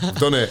 I've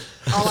done it.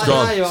 I'm It's like,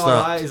 gone. "Nah, you're Snapped.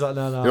 alright." He's like,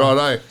 no. You're all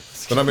right.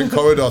 Then I'm in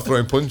corridor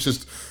throwing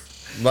punches.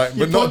 Like, You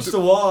but not. punched the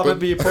wall. I but-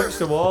 remember you punched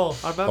the wall.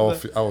 I remember.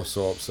 I was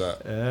so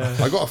upset. Yeah.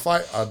 I got a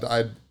fight.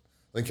 I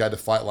think I had a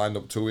fight lined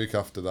up 2 weeks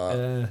after that,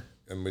 Yeah.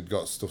 and we'd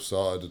got stuff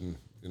sorted, and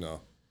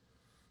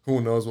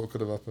who knows what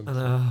could have happened. I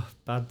know.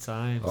 Bad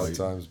times. Bad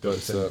times,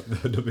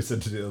 Don't but be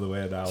sent it the other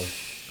way now.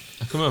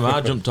 I can remember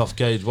I jumped off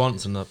cage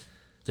once and I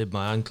did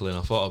my ankle in.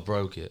 I thought I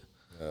broke it.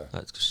 Yeah.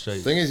 That's straight.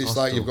 the thing is, it's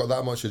like hospital. you've got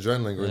that much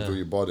adrenaline going Yeah. through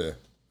your body,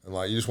 and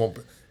like you just want.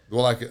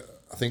 Well, like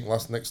I think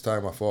next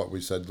time I thought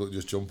we said, look,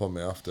 just jump on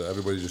me after.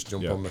 Everybody just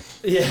jump Yeah. on me,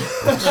 Yeah.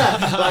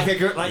 like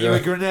you're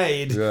a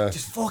grenade. Yeah.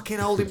 Just fucking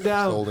hold him just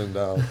down. hold him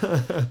down.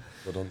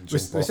 But don't We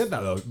jump off. said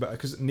that though,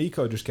 because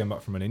Nico just came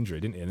back from an injury,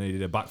 didn't he? And he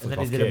did a backflip And then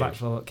off he did a cage.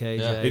 backflip at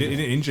cage. Yeah. Yeah. He didn't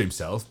injure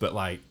himself, but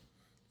like,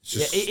 It's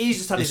Yeah, he's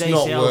just had his it's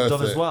not ACL worth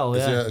done as it. well.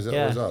 Is Yeah, it- is it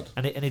yeah. always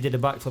had? And he did a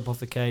backflip off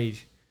the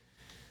cage.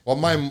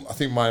 Well, I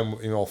think mine,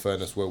 in all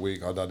fairness, were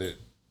weak. I'd had it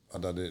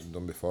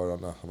done before,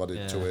 haven't I? I've had it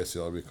Yeah. 2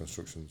 ACL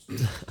reconstructions.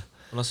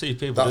 When I see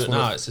people That's do it one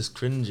now, of- it's just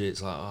cringy.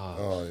 It's like,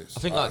 It's, I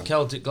think like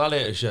Celtic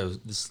Gladiator show.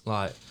 This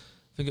like,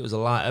 I think it was a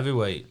light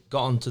heavyweight.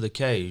 Got onto the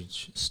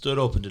cage, stood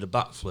up and did a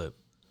backflip,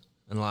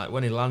 and like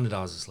when he landed,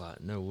 I was just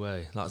like, no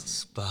way,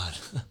 that's bad.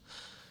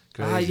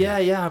 Crazy. Yeah.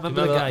 I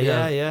remember the Remember guy.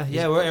 that? Yeah.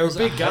 He's- We're a he's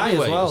big guy as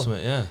heavyweight or well.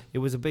 something, Yeah. It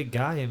was a big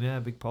guy, him. Yeah,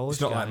 big Polish.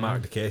 it's not guy, like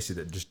Mark yeah. DeCasey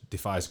that just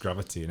defies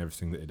gravity and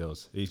everything that he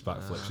does. He's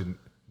backflips and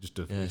just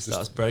a Yeah, just-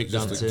 starts just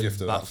breakdancing, a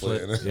gifted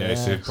athlete, backflip. innit? yeah,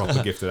 he's a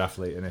proper gifted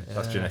athlete, isn't he?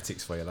 That's Yeah.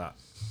 genetics for you. That.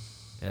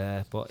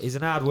 Yeah, but he's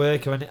an hard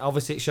worker, and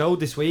obviously it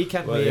showed this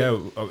weekend. Well, yeah,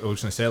 I was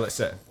just gonna say, let's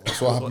say,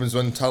 That's what happens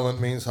when talent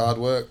means hard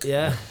work.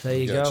 Yeah, there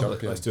you Get a go.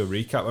 champion. let's do a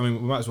recap. I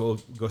mean, we might as well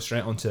go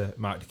straight on to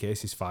Mark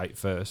DeCasey's fight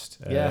first.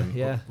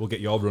 Yeah. We'll get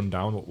your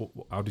rundown.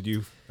 How did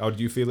you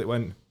feel it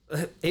went?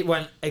 It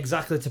went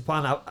exactly to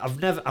plan.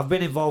 I've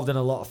been involved in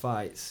a lot of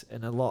fights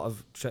and a lot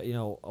of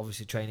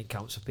obviously training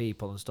camps for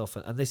people and stuff,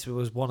 and this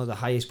was one of the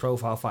highest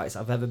profile fights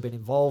I've ever been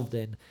involved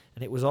in,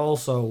 and it was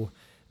also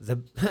the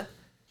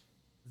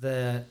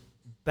the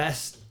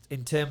best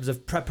in terms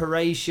of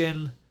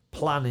preparation,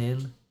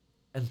 planning,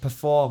 and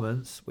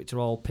performance, which are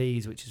all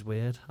P's, which is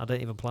weird. I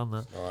don't even plan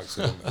that. No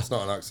accident. It's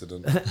not an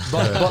accident.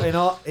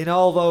 But in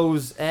all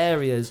those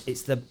areas,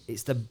 it's the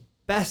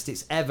best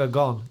it's ever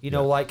gone.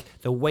 Like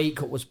the weight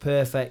cut was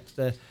perfect.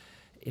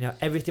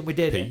 Everything we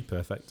did, P,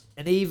 perfect.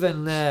 and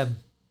even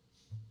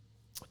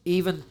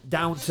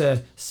down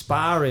to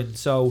sparring.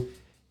 So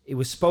he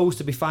was supposed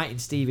to be fighting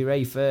Stevie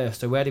Ray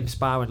first. So we had him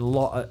sparring a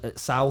lot at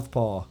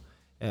Southpaw.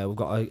 We've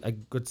got a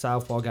good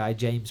Southpaw guy,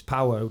 James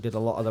Power, who did a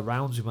lot of the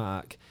rounds with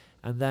Mark.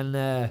 And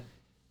then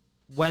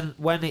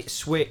when it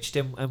switched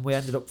and we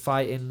ended up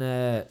fighting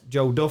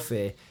Joe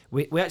Duffy,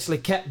 we actually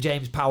kept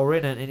James Power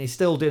in it, and he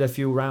still did a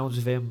few rounds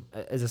with him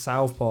as a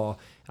Southpaw.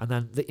 And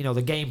then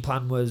the game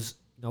plan was,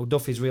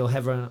 Duffy's real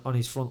heavy on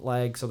his front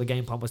leg, so the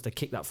game plan was to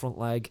kick that front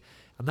leg,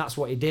 and that's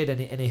what he did,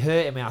 and he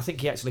hurt him. I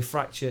think he actually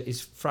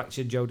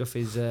fractured Joe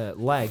Duffy's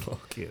leg.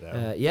 Fuck it,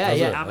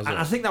 And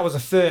I think that was the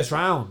first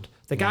round.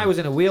 The guy was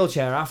in a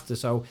wheelchair after,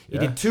 so he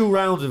did 2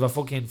 rounds with a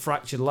fucking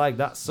fractured leg.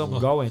 That's some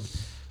going.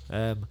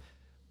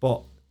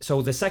 But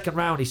so the second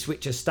round, he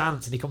switches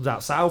stance and he comes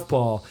out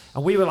southpaw,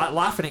 and we were like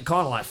laughing at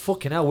corner, like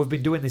fucking hell, we've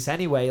been doing this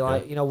anyway.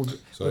 Like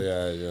So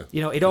yeah.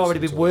 he'd already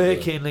been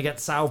working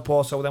against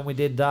southpaw, so then we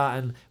did that,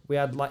 and we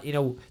had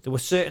there were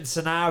certain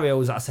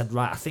scenarios that I said,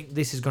 right, I think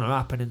this is going to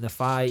happen in the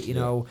fight,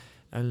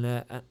 and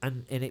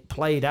it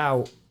played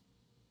out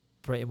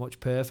pretty much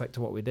perfect to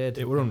what we did.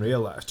 It were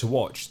unreal to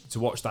watch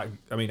that.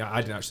 I mean,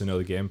 I didn't actually know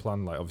the game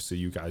plan. Like, obviously,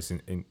 you guys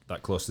in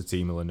that close to the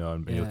team will have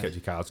known, and you'll kept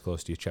your cards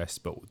close to your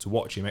chest. But to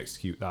watch him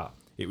execute that,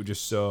 it was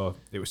so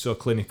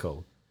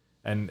clinical,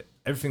 and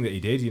everything that he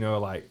did,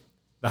 like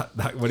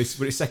that when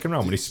his second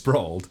round when he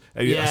sprawled.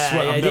 And he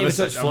didn't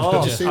touch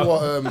floor. Did you see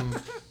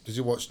what? Did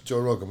you watch Joe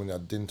Rogan when he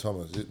had Din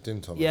Thomas? Is it Din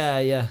Thomas?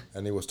 Yeah.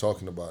 And he was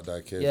talking about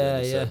Daikezi. Yeah,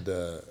 and he yeah.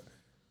 said,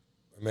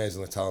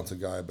 amazingly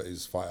talented guy, but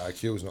his fight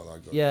IQ is not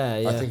that good.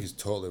 Yeah. I think he's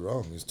totally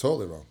wrong. He's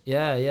totally wrong.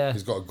 Yeah.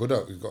 He's got a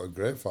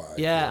great fight IQ.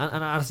 Yeah,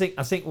 and I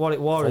think what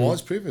it was. From all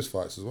his previous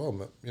fights as well,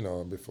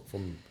 and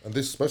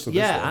this especially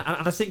this one.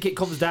 And I think it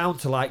comes down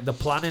to like the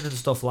planning and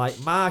stuff. Like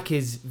Mark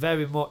is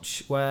very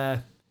much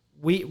where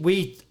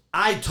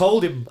I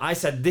told him, I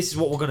said, this is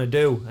what we're gonna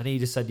do, and he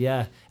just said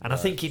yeah. And I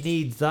think he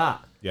needs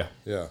that. Yeah.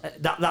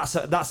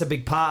 That's a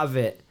big part of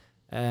it.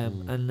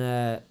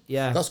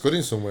 That's good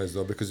in some ways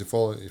though, because you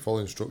follow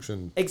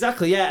instruction.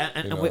 Exactly, yeah,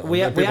 and we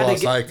had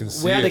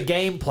a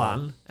game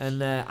plan,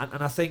 and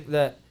I think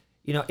that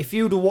if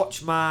you'd have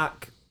watched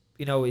Mark,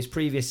 you know, his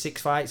previous 6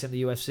 fights in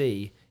the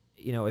UFC,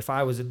 you know, if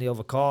I was in the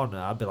other corner,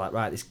 I'd be like,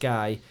 right, this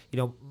guy, you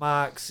know,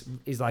 Marks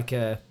is like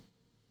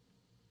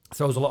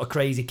throws a lot of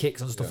crazy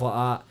kicks and stuff like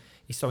that.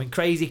 He's throwing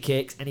crazy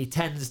kicks and he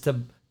tends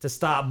to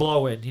start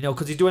blowing, you know,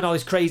 because he's doing all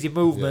this crazy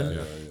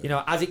movement. You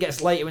know, as it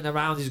gets later in the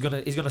rounds, he's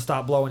gonna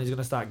start blowing, he's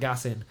gonna start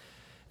gassing.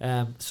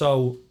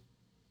 So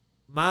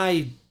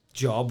my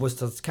job was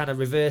to kind of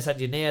reverse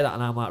engineer that,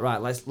 and I'm like, right,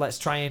 let's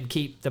try and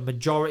keep the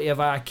majority of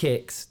our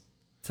kicks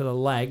to the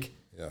leg.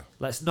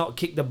 Let's not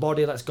kick the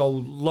body. Let's go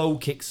low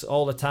kicks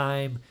all the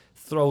time.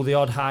 Throw the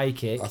odd high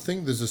kick. I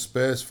think there's a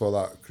space for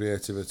that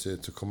creativity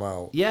to come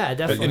out. Yeah,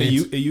 definitely. And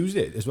he used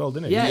it as well,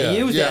 didn't he? Yeah, he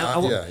used it.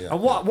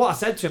 And what I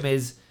said to him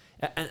is,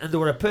 and there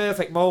were a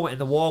perfect moment in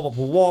the warm up.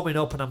 We're warming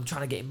up, and I'm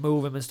trying to get him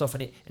moving and stuff.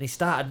 And he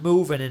started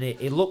moving, and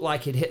it looked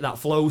like he'd hit that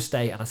flow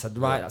state. And I said,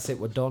 right, that's it,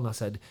 we're done. I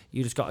said,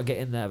 you just got to get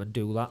in there and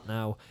do that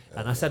now.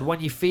 And I said,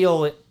 when you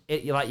feel it,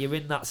 you're like you're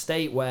in that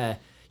state where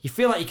you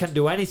feel like you can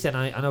do anything.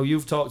 I know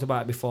you've talked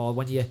about it before.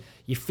 When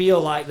you feel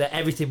like that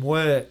everything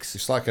works.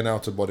 It's like an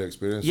out of body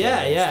experience.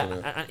 Yeah,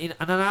 almost,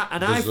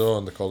 and the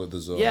zone, they call it the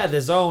zone. Yeah, the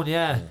zone.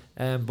 Yeah.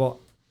 But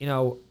you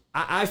know,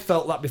 I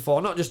felt that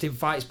before, not just in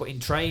fights but in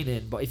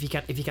training. But if you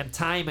can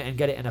time it and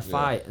get it in a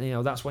fight, you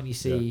know, that's when you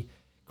see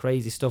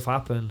crazy stuff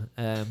happen.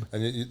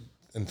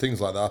 And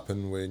things like that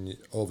happen when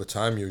over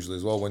time usually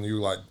as well. When you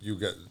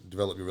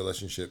develop your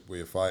relationship with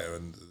your fighter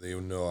and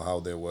you know how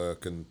they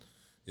work and.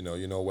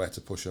 You know where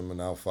to push them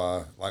and how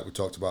far. Like we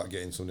talked about,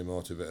 getting somebody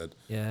motivated.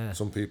 Yeah.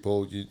 Some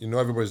people, you know,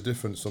 everybody's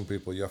different. Some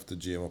people you have to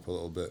G them up a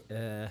little bit.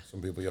 Yeah. Some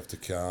people you have to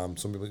calm.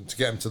 Some people to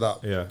get them to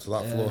that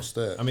flow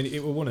state. I mean,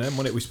 it was one of them.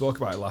 When we spoke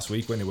about it last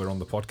week when they were on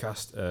the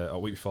podcast, a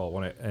week before,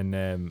 wasn't it?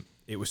 And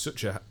it was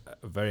such a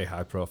very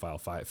high profile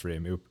fight for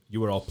him.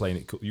 You were all playing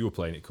it. You were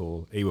playing it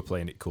cool. He were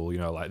playing it cool. You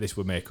know, like this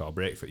would make or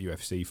break for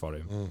UFC for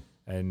him.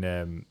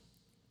 And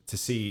to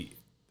see.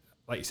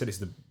 Like you said, it's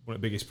one of the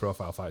biggest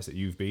profile fights that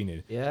you've been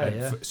in.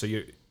 Yeah. So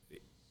you,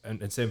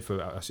 and same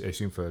for I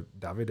assume for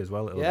David as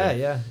well.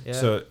 Yeah.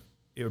 So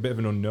you're a bit of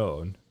an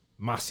unknown,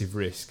 massive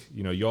risk.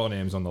 You know, your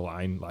name's on the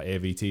line, like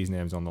AVT's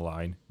name's on the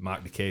line.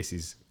 Mark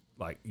DeCase's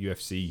like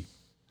UFC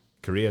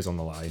career's on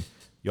the line.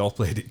 You all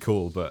played it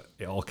cool, but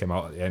it all came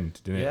out at the end,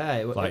 didn't it?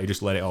 Yeah. You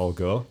just let it all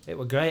go. It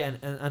was great,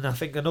 and I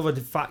think another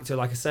factor,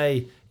 like I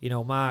say, you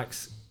know,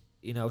 Mark's,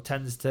 you know,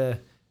 tends to.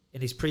 In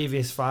his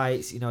previous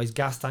fights, you know, his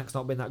gas tank's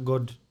not been that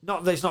good.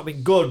 Not that it's not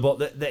been good,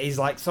 but that he's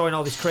like throwing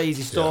all this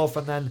crazy stuff,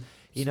 and then,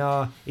 you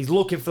know, he's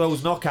looking for those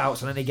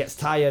knockouts, and then he gets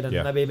tired and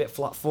maybe a bit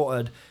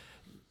flat-footed.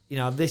 You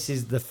know, this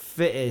is the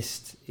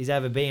fittest he's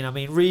ever been. I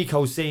mean,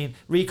 Rico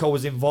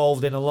was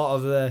involved in a lot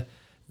of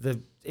the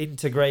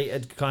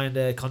integrated kind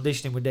of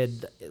conditioning we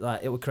did.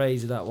 Like, it was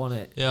crazy, that,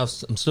 wasn't it? Yeah,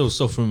 I'm still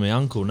suffering my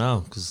ankle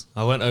now because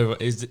I went over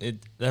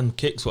them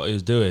kicks what he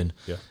was doing.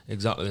 Yeah,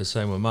 exactly the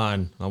same with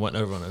mine. I went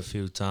over on it a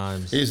few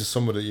times. He's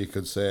somebody that you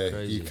could say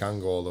crazy. He can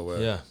go all the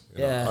way. Yeah,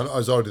 you know? I know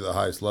he's already at the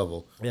highest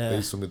level. Yeah, but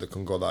he's somebody that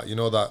can go that. You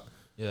know that.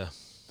 Yeah.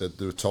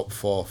 The top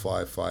 4 or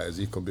 5 fighters,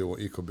 he could be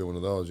one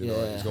of those. You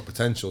know, he's got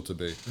potential to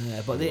be.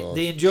 Yeah, but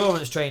the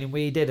endurance training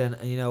we did, and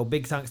you know,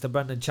 big thanks to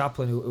Brendan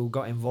Chaplin who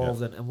got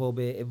involved and will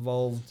be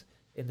involved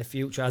in the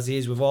future, as he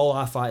is with all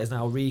our fighters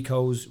now.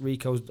 Rico's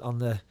on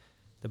the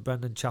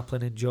Brendan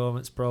Chaplin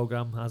endurance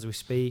program as we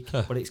speak.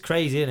 But it's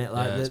crazy, isn't it?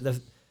 Like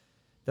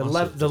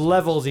the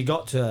levels he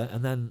got to,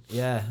 and then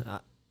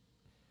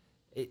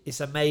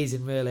it's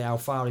amazing really how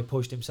far he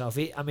pushed himself.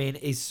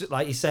 He's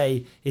like you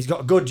say, he's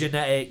got good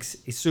genetics.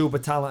 He's super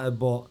talented,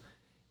 but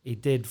he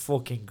did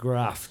fucking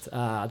graft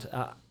hard.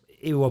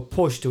 He was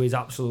pushed to his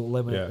absolute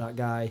limit. That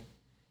guy.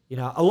 You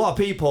know, a lot of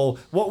people,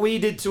 what we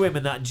did to him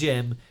in that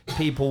gym,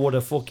 people would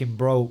have fucking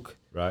broke.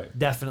 Right.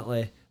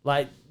 Definitely.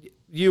 Like,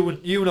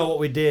 you know what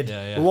we did.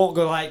 Yeah. We won't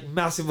go, like,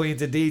 massively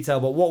into detail,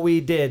 but what we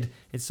did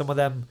in some of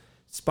them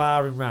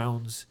sparring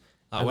rounds.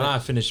 Like when I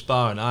finished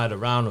sparring, I had a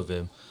round with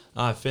him.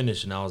 I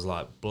finished and I was,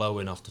 like,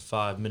 blowing after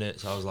 5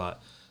 minutes. I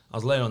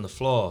was laying on the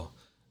floor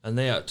and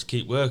they had to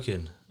keep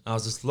working. I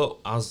was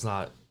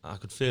like, I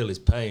could feel his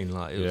pain.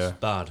 Like, it was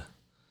bad.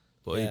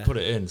 But he put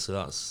it in, so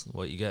that's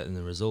what you get in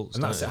the results.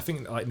 And that's it. I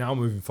think, like, now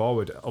moving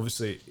forward,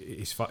 obviously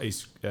his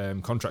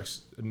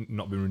contract's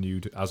not been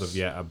renewed as of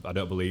yet. I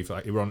don't believe.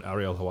 Like, he were on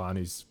Ariel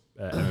Hawani's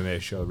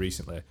MMA show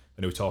recently, and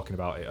they were talking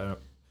about it.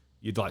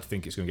 You'd like to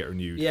think it's going to get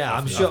renewed. Yeah,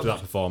 I'm sure after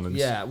that performance.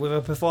 Yeah, with a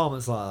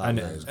performance like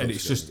that. And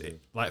it's just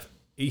like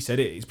he said,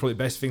 it's probably the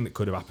best thing that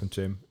could have happened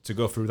to him to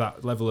go through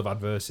that level of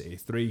adversity,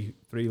 three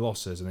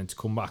losses, and then to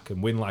come back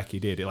and win like he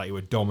did. Like, he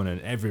was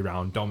dominant every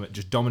round,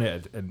 just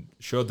dominated and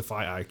showed the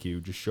fight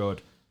IQ, just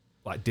showed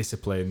like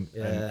discipline.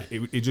 Yeah.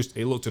 And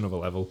it looked another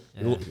level.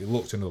 Yeah. It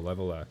looked another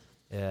level there.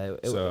 Yeah,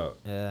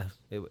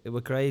 it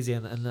was crazy,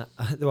 and there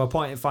were a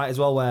point in fight as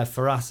well where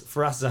Faraz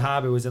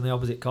Zahabi was in the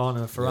opposite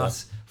corner.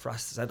 Faraz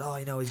said, "Oh,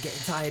 you know, he's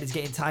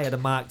getting tired,"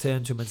 and Mark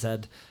turned to him and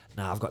said,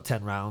 "Nah, I've got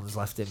 10 rounds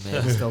left in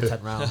me. Still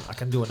 10 rounds. I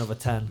can do another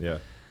 10." Yeah,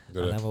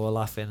 and then we were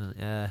laughing.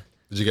 And,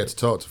 Did you get to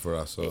talk to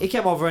Firas? Or? He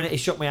came over and he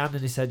shook my hand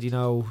and he said,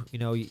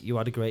 you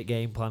had a great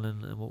game plan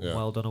and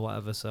well done or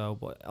whatever. So,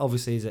 but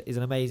obviously he's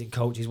an amazing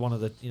coach. He's one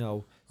of the,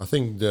 I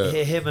think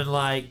him and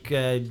like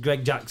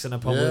Greg Jackson are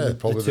probably,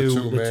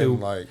 the two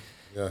main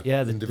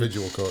the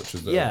individual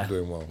coaches that are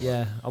doing well.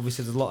 Yeah,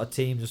 obviously there's a lot of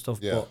teams and stuff.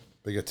 Yeah, but,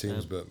 bigger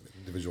teams, but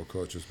individual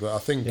coaches. But I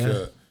think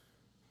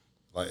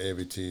like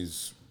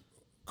AVT's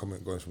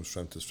going from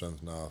strength to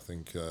strength now. I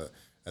think.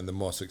 And the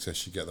more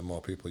success you get, the more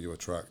people you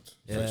attract.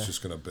 So it's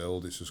just going to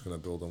build. It's just going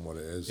to build on what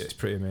it is. Yeah, it's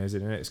pretty amazing,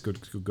 isn't it? It's good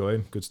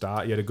going, good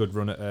start. You had a good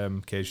run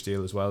at Cage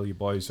Steel as well. Your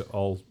boys, a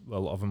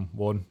lot of them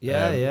won.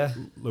 Yeah.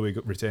 Louis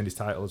retained his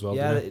title as well.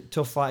 Yeah, didn't he?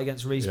 tough fight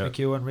against Reece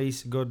McEwen.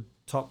 Reece, good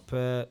top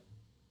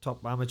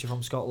amateur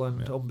from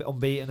Scotland,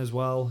 unbeaten as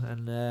well.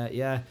 And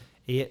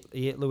he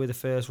hit Louis the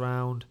first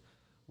round,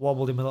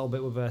 wobbled him a little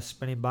bit with a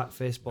spinning back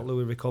fist, but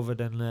Louis recovered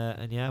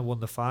and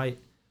won the fight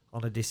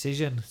on a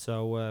decision.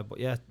 So,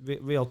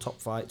 real top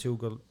fight. Two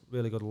good,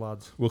 really good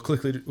lads. We'll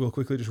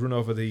quickly just run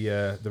over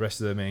the rest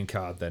of the main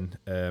card then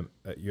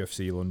at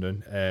UFC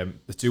London.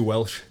 The two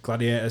Welsh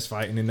gladiators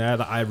fighting in there.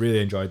 That I really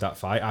enjoyed that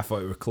fight. I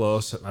thought it was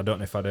close. I don't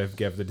know if I'd have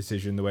gave the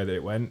decision the way that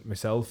it went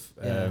myself.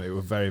 It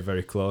was very,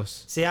 very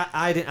close. See,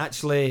 I didn't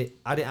actually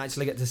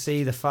get to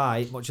see the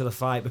fight, much of the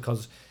fight,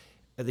 because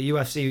at the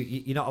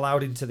UFC you're not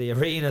allowed into the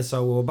arena.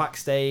 So we were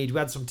backstage. We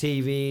had some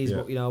TVs,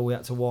 but we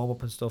had to warm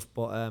up and stuff.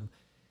 But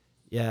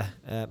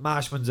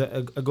Marshman's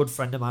a good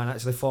friend of mine. I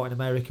actually fought in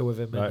America with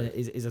him, and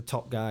he's a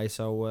top guy.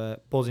 So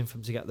buzzing for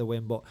him to get the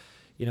win. But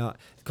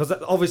because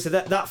obviously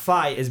that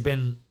fight has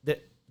been, the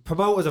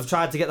promoters have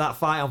tried to get that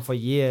fight on for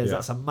years.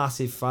 That's a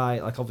massive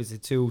fight. Like obviously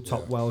two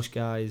top Welsh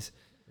guys.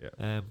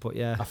 I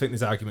think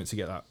there's argument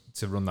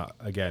to run that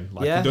again.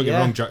 Like, don't get me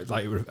wrong,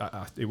 like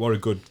it was a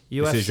good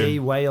UFC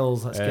decision.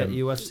 Wales. Let's get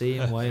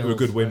UFC in Wales. It was a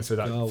good win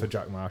for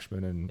Jack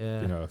Marshman,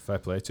 and fair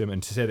play to him.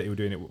 And to say that he was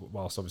doing it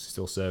whilst obviously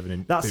still serving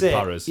in that's big it.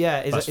 paras.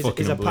 Yeah,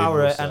 he's a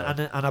power,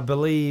 and I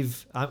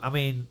believe.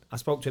 I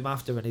spoke to him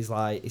after, and he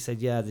said,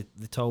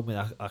 they told me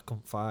that I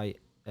couldn't fight.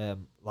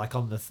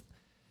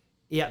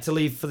 He had to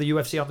leave for the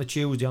UFC on the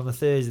Tuesday. On the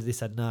Thursday, they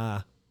said,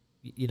 "Nah,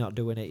 you're not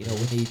doing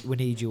it. We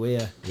need you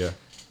here." Yeah.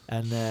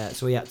 And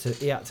so he had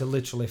to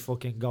literally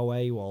fucking go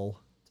AWOL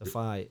to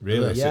fight.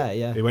 Really?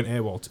 Yeah. He went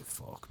AWOL to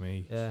fuck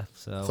me. Yeah.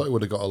 So I thought he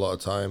would have got a lot of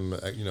time,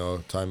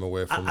 time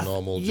away from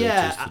normal duties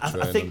to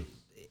train. I think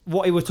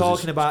what he was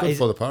talking about it's is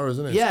good for the power,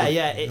 isn't it?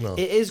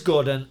 It is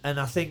good, and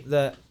I think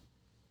that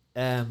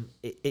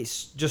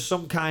it's just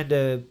some kind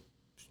of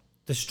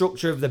the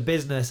structure of the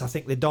business. I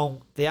think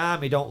the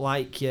army don't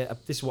like you.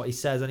 This is what he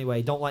says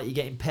anyway. Don't like you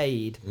getting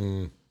paid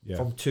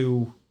from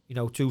two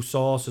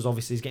sources.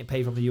 Obviously, he's getting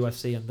paid from the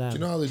UFC and them. Do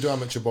you know how they do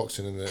amateur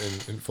boxing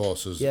in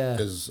forces? Yeah.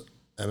 Is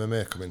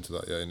MMA come into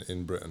that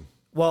in Britain?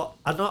 Well,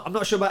 I'm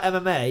not sure about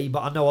MMA,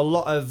 but I know a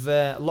lot of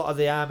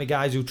the army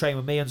guys who train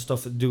with me and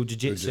stuff that do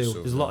jiu-jitsu.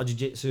 There's a lot of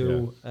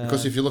jiu-jitsu.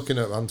 Because if you're looking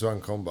at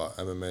hand-to-hand combat,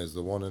 MMA is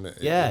the one, isn't it?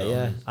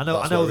 Yeah. I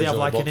know they have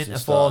like an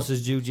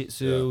inter-forces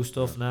jiu-jitsu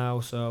stuff now,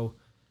 so...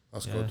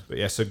 That's good.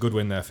 But so good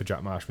win there for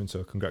Jack Marshman,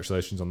 so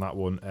congratulations on that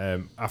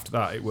one. After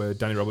that, it were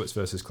Danny Roberts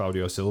versus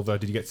Claudio Silva.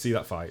 Did you get to see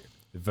that fight?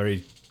 A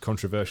very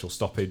controversial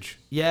stoppage.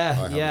 Yeah,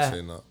 I haven't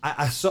seen that.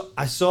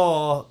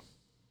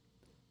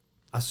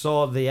 I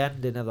saw the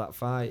ending of that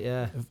fight.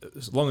 Yeah,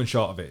 Long and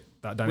short of it,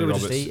 that Danny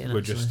Roberts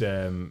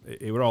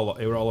he were all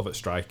over at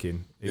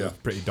striking. It was a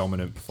pretty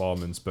dominant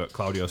performance, but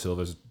Claudio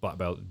Silva's black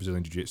belt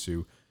Brazilian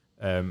Jiu-Jitsu.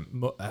 I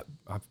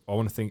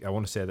want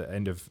to say at the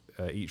end of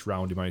each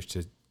round he managed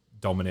to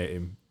dominate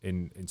him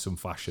in some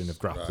fashion of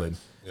grappling,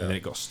 and then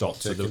it got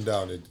stopped. There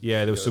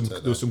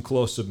was some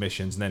close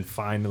submissions, and then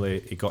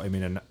finally he got him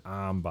in an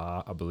arm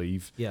bar, I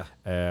believe. Yeah.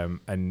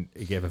 And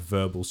he gave a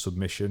verbal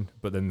submission,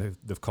 but then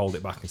they've called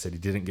it back and said he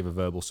didn't give a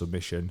verbal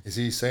submission. Is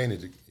he saying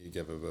he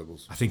gave a verbal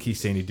submission? I think he's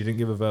saying he didn't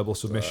give a verbal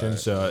submission,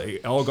 so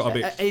it all got a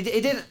bit. He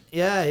didn't.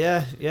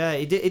 Yeah.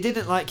 He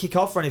didn't like kick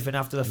off or anything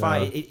after the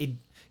fight. He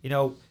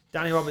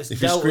Danny Roberts. If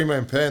you scream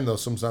in pain, though,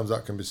 sometimes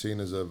that can be seen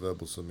as a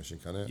verbal submission,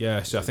 can it?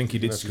 Yeah, so I think he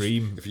did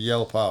scream. If you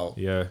yelp out.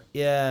 Yeah.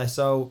 Yeah,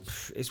 so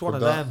it's one of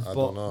them.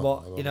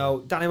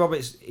 But Danny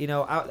Roberts,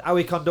 how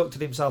he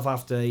conducted himself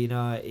after,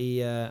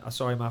 I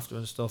saw him after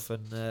and stuff,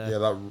 and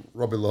that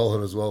Robbie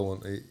Lawler as well.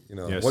 What do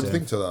you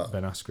think to that?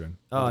 Ben Askren.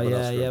 Oh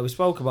yeah, we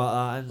spoke about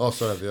that. And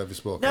sorry, have you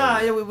spoken?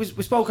 No,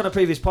 we spoke on a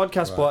previous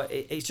podcast, but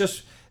it's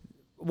just.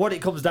 What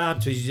it comes down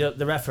to is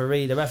the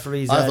referee. The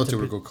referee's there. I thought it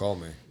was a good call,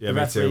 me. Yeah, the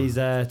referee's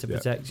there to Yeah.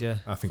 protect you.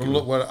 I think. From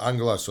where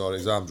angle I saw,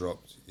 his arm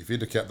dropped. If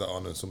he'd have kept that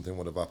on and something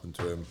would have happened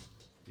to him,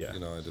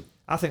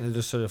 I think they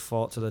just sort of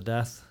fought to the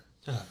death.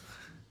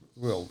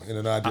 Well, in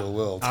an ideal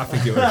world, I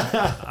think it was.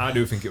 I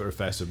do think it was a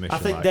fair submission. I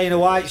think Dana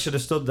White should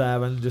have stood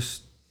there and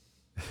just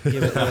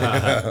give it.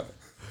 I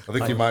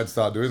think he might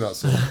start doing that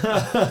soon.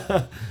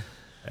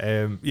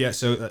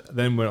 So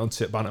then we're on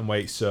to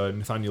bantamweight. So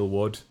Nathaniel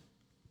Wood.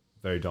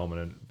 Very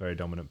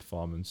dominant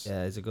performance.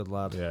 Yeah, he's a good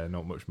lad. Yeah,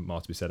 not much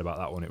more to be said about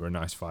that one. It was a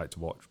nice fight to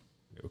watch.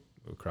 It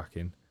was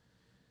cracking.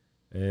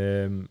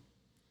 I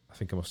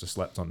think I must have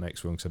slept on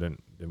next one because I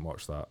didn't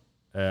watch that.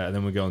 and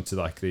then we go on to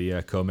like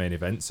the co-main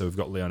event. So we've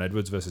got Leon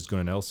Edwards versus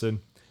Gunnar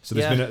Nelson. So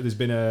Yeah. there's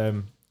been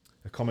a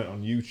comment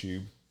on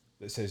YouTube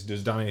that says,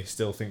 "Does Danny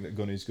still think that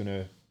Gunny's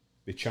gonna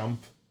be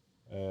champ?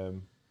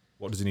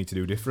 What does he need to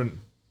do different?"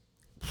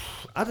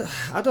 I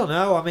don't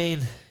know. I mean,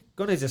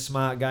 Gunny's a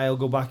smart guy. He'll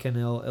go back and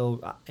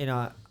he'll you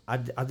know,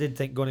 I did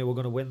think Gunny were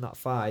going to win that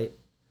fight.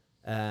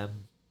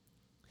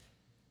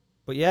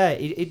 But yeah,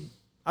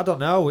 I don't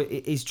know.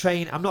 He's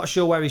trained. I'm not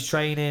sure where he's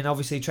training.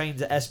 Obviously, he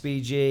trains at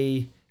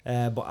SBG,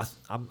 but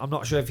I'm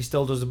not sure if he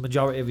still does the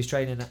majority of his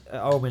training at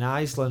home in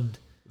Iceland.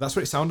 That's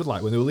what it sounded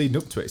like when they were leading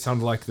up to it. It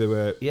sounded like they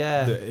were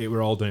it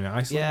were all done in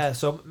Iceland. Yeah,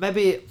 so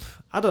maybe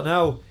I don't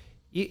know.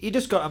 You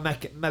just got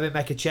to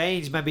make a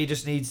change. Maybe he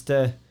just needs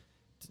to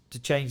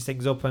change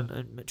things up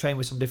and train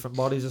with some different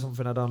bodies or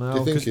something. I don't know. Do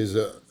you think he's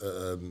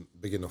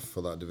big enough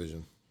for that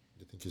division?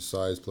 Do you think his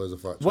size plays a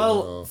factor?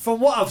 Well,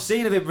 from what I've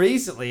seen of him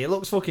recently, it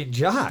looks fucking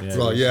jacked. Yeah.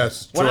 Well,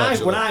 yes. When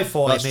I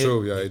fought that's him,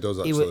 true. Yeah, he does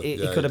actually.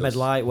 he could have made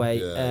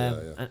lightweight.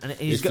 Yeah. And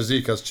His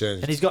physique has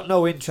changed. and he's got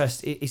no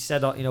interest. He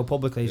said,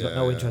 publicly, he's got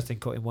no Yeah. interest in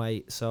cutting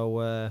weight.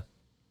 So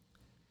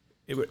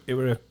It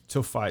were a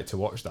tough fight to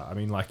watch. That, I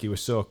mean, like, he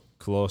was so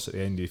close at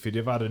the end. If he'd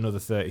have had another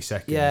 30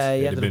 seconds, yeah,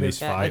 he it'd have been his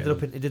fight.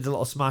 he did a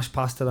little smash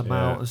pass to the Yeah.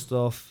 mount and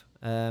stuff.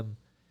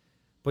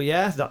 But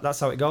yeah, that's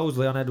how it goes.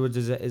 Leon Edwards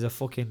is a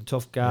fucking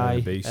tough guy. Yeah,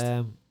 a beast.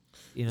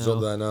 You He's know,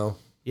 up there now.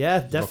 yeah,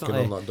 Knocking definitely.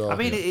 on that door. I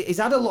mean, he's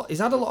had a lot. He's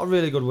had a lot of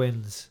really good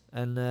wins,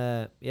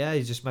 and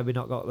he's just maybe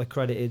not got the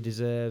credit he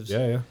deserves.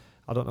 Yeah.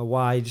 I don't know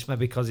why. Just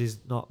maybe because he's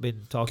not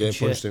been talking Game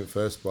shit. punched him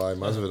first by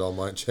Masvidal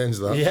might change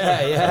that.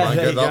 Yeah, Might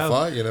there get you that go.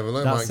 fight. You never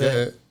know. That's Might get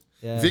it. it.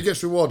 Yeah. If he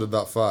gets rewarded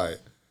that fight,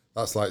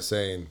 that's like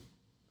saying,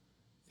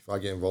 if I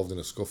get involved in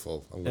a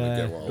scuffle, I'm going to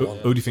get what I Who,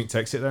 want. who do you think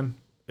takes it then?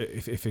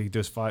 If he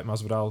does fight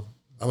Masvidal?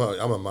 I'm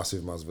a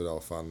massive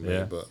Masvidal fan, mate,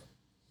 Yeah. but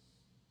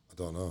I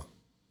don't know.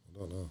 I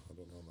don't know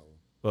on that one.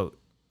 Well,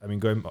 I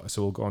mean,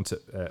 so we'll go on to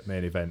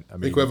main event. I I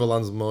mean, think whoever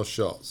lands the most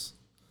shots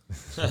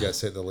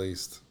gets hit the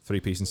least.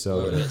 3-piece and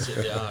Whoever soda. gets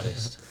it the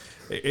hardest.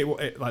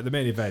 It like the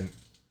main event,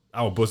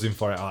 I was buzzing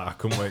for it. I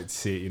couldn't wait to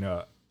see it, you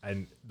know.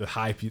 And the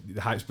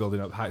hype's building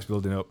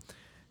up.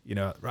 You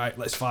know, right?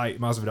 Let's fight.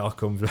 Masvidal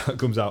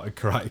comes out and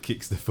karate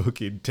kicks the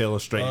fucking tailor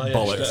straight in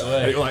bollocks. straight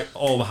away. And like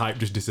all the hype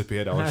just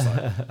disappeared. I was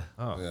like,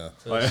 oh,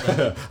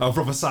 Yeah. I'm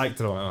proper psyched.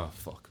 And I'm like, oh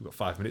fuck, we've got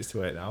 5 minutes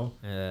to wait now.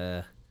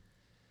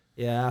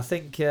 Yeah, I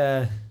think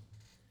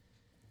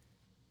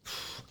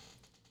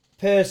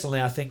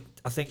personally, I think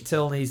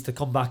Till needs to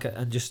come back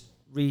and just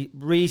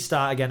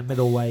restart again at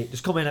middleweight.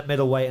 Just come in at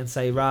middleweight and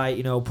say, right,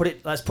 you know,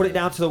 let's put it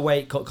down to the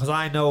weight cut, because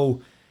I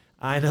know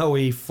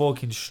he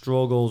fucking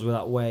struggles with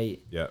that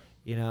weight. Yeah.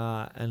 You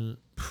know, and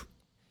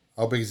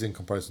How big is he in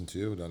comparison to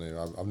you, Danny?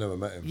 I've never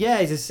met him. yeah,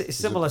 he's a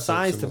similar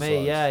size to similar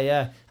me. size.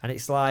 Yeah. And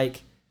it's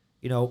like,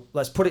 you know,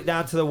 let's put it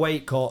down to the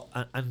weight cut,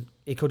 and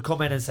he could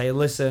come in and say,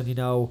 listen, you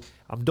know,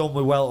 I'm done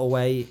with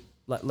welterweight.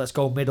 Let's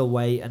go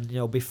middleweight and, you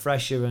know, be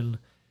fresher, and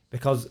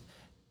because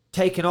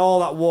taking all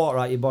that water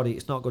out of your body,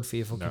 it's not good for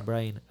your fucking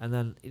brain. And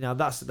then, you know,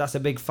 that's a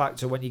big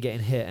factor when you're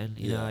getting hit and,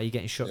 you know, you're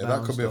getting shut down.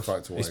 That could be a stuff.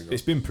 factor. Why he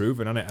It's been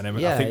proven, hasn't it? And I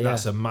Yeah, think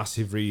that's yeah. a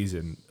massive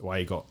reason why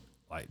he got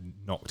like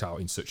knocked out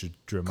in such a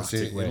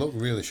dramatic he way. looked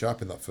really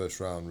sharp in that first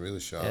round.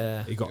 Really sharp.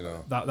 Yeah. He got you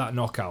know. that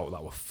knockout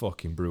that was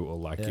fucking brutal.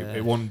 Like Yeah.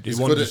 it won. He's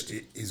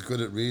good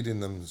at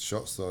reading them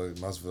shots though.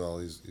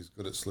 Masvidal, he's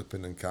good at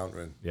slipping and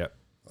countering. Yeah.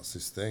 That's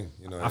his thing.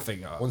 You know. I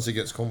think once he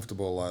gets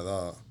comfortable like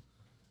that,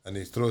 and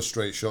he throws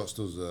straight shots,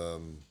 does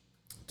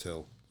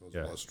Till throws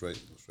a lot of straight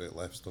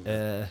lefts, doesn't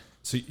he?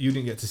 So you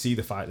didn't get to see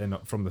the fight then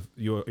from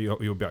you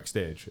were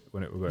backstage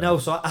when it was going. No,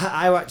 so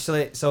I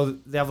actually, so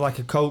they have like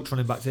a coach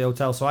running back to the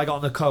hotel. So I got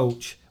on the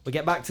coach. We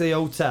get back to the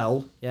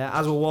hotel. Yeah,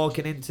 as we're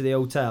walking into the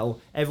hotel,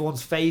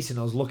 everyone's facing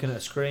us, looking at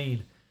a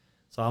screen.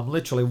 So I'm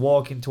literally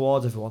walking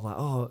towards everyone, like,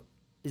 "Oh,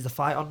 is the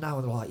fight on now?"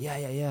 And they're like,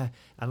 "Yeah."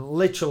 And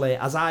literally,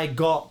 as I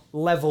got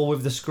level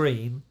with the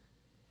screen,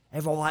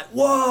 everyone like,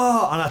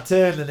 "Whoa!" And I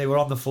turned and they were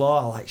on the floor.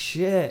 I'm like,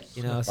 "Shit,"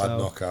 you know. Bad So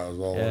knockout as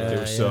well. Yeah. wasn't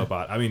It was so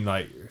bad. I mean,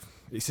 like,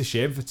 it's a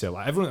shame for Till.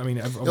 Like, everyone. I mean,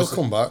 He'll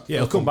come back. Yeah,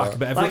 he'll come back. But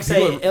like everyone, I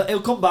say,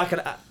 he'll come back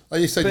and. Like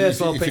you said,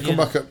 Personal if you opinion,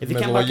 come back at if you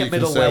came middleweight, back you at can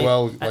middleweight say,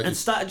 well, like, and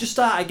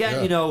start again,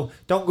 Yeah. you know,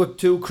 don't go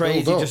too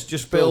crazy. build up,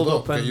 Just build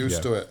up and get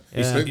used to it.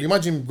 Yeah. You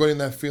imagine going in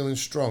there feeling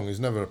strong. He's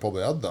never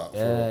probably had that.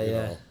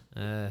 yeah.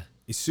 Know.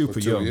 he's super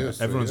For 2 young. years,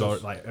 3 everyone's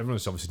years.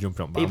 everyone's obviously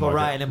jumping on people bandwagon,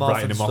 writing him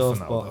off and stuff.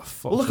 and that. But, What the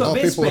fuck? well, look No,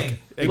 at people- Bisping.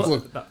 people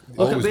Look at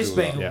always do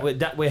Bisping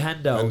that. with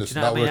Hendo. Do you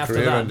Henderson, know what I mean? that After were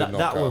career that, ending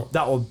that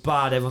knockout. was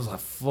bad. Everyone's like,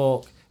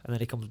 fuck. And then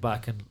he comes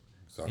back and,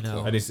 Exactly. you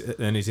know.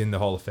 and he's in the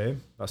Hall of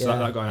Fame. That's Yeah,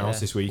 that got announced yeah.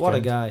 this weekend. What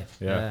a guy.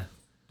 Yeah. Yeah.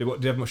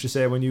 Did you have much to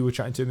say when you were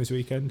chatting to him this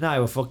weekend? No, he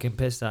was fucking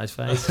pissed at his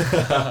face.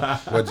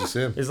 Where'd you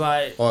see him? He's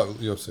like, Oh,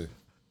 UFC.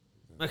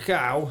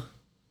 Macau.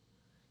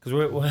 Because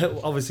we're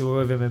obviously we're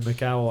with him in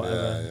Macau or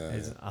whatever.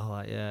 Yeah. I'm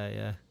like,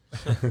 yeah.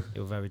 He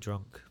was very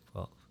drunk.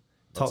 But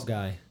top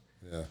guy.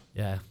 Yeah.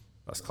 Yeah.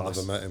 That's class.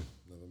 Never met him.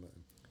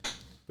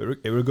 But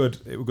it were good.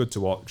 It were good to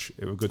watch.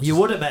 It were good. You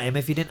would have met him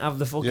if you didn't have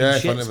the fucking Yeah,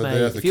 if I shits, never mate.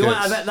 did have the If you want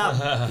to kits. bet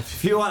that,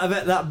 if you want to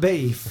bet that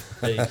beef,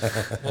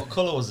 Beef. What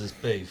colour was this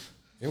beef?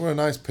 It was a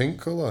nice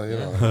pink colour, you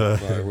know.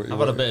 I've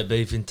had a bit of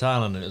beef in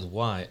Thailand and it was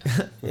white.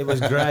 It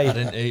was I great.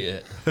 didn't eat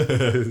it.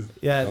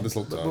 Yeah, I just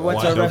looked at we it. went,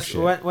 White to a dog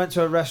shit. went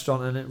to a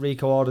restaurant and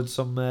Rico ordered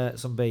some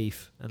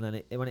beef, and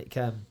then when it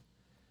came,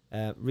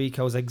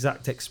 Rico's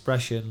exact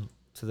expression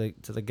to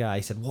the guy,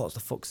 he said, "What's the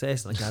fuck's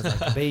this?" And the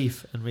guy's like,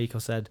 "Beef," and Rico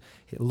said,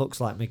 "It looks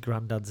like my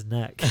granddad's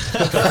neck."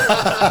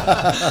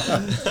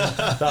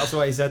 That's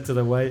what he said to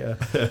the waiter.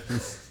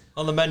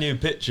 On the menu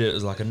picture, it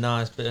was like a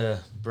nice bit of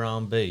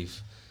brown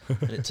beef.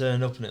 And it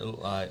turned up and it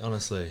looked like,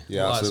 honestly,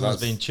 Yeah, like so someone's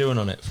that's- been chewing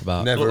on it for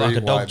about, Never looked like eat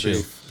a dog white chew.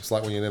 beef. It's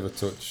like when you never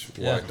touch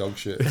Yeah. white dog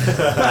shit.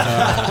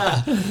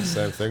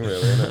 Same thing, really,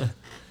 isn't it?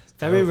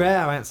 Very rare.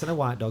 I haven't seen a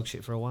white dog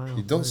shit for a while.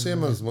 You don't see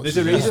them as much. There's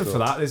a as you reason used for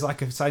to. that. There's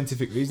like a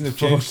scientific reason. They've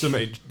changed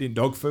something in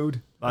dog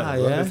food. Like, Ah,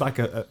 yeah. It's like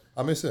a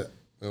I miss it.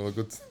 They were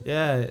good.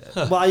 Yeah.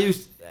 Well,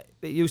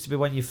 it used to be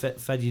when you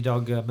fed your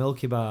dog a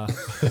Milky Bar.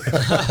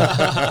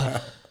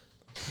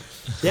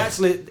 They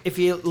actually, if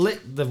you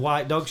licked the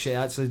white dog shit, it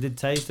actually did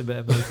taste a bit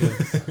of Milky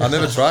Bar. I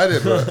never tried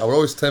it, but I was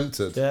always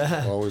tempted.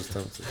 Yeah. Always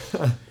tempted.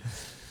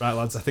 right,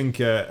 lads. I think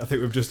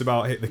we've just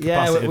about hit the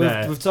Yeah, capacity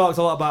there. we've talked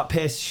a lot about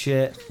piss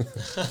shit.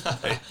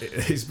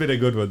 It's been a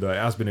good one though. It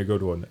has been a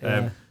good one.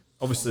 Yeah.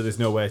 Obviously, there's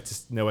nowhere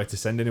to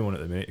send anyone at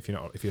the minute if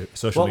you're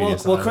social Well,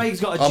 media. well, side. Craig's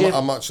got a gym.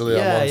 I'm actually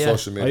Yeah, I'm on yeah.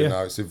 social media you?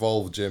 now. It's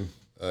Evolve Gym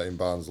in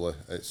Barnsley.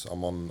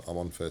 I'm on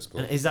Facebook.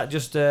 And is that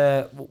just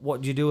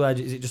what do you do there?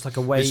 Is it just like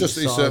a weight? It's just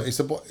sort of-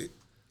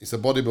 it's a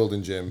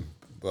bodybuilding gym,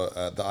 but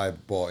that I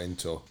bought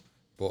into.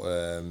 But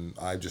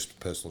I just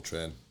personal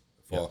train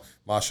for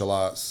martial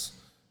arts,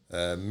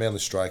 mainly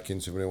striking.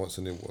 So if anyone wants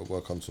to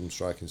work on some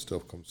striking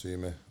stuff, come see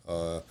me.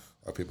 Or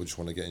people just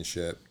want to get in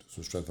shape, do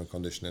some strength and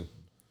conditioning.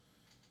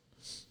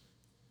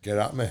 Get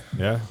at me.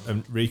 Yeah.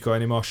 And Rico,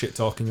 any more shit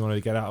talking you want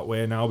to get out of the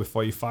way now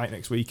before you fight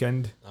next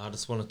weekend? I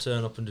just want to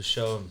turn up and just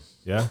show them.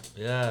 Yeah.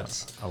 Yeah,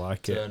 just I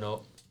like it. turn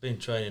up. Been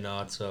training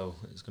hard, so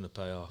it's going to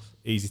pay off.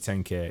 Easy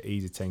 10k.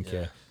 Easy 10k.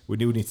 Yeah. We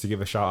do need to give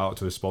a shout out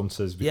to the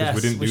sponsors because yes,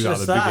 we didn't do should that at have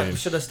the started. beginning. We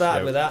should have started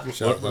Yeah. with that.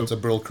 Shout out to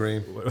Brill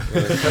Cream.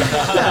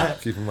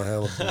 Keeping my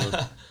hair up.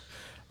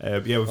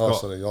 Yeah, we've got.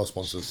 Sorry, your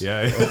sponsors.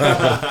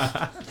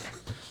 Yeah.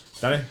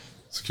 Danny?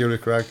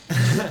 Security Crag.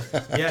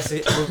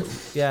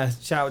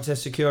 Yes, shout out to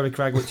Security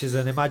Crag, which is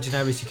an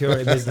imaginary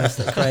security business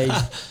that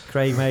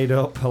Craig made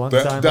up a long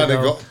time Danny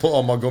ago. got put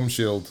on my gum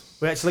shield.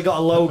 We actually got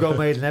a logo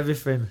made and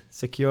everything.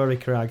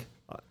 Security Crag.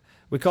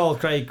 We call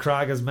Craig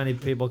Crag, as many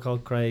people call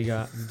Craig.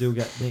 Do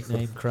get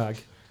nicknamed Crag.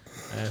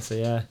 So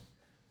yeah,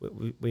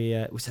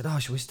 we said, oh,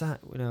 should we start?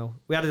 You know,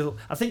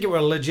 I think it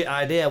was a legit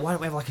idea. Why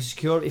don't we have like a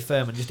security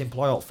firm and just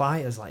employ all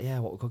fighters? Like, yeah,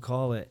 what we could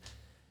call it.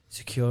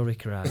 Security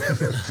Crag.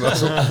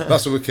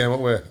 That's what we came up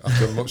with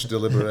after much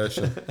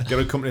deliberation. Go to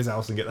a company's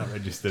house and get that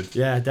registered.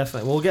 Yeah,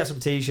 definitely. We'll get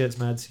some T-shirts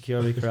made.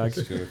 Security Crag.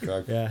 Security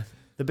Crag. Yeah,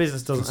 the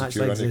business doesn't Secure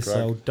actually any exist,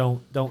 Crag. so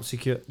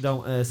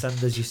don't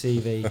send us your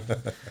CV.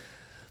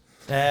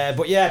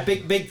 But yeah,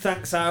 big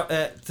thanks out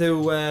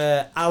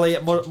to Ali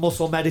at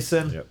Muscle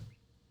Medicine. Yep.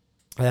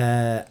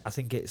 I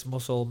think it's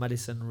Muscle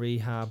Medicine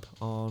Rehab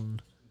on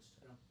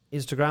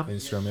Instagram.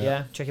 Instagram,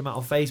 Yeah, check him out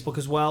on Facebook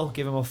as well.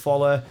 Give him a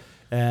follow.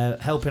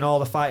 Helping all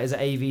the fighters at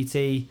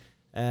AVT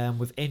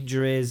with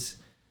injuries.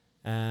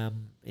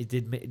 He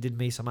did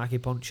me some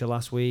acupuncture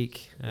last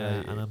week,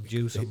 and I'm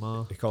due some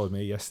more. He called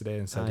me yesterday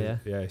and said,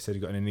 he said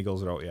he got any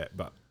niggles out yet.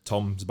 But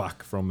Tom's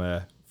back from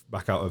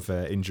back out of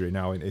injury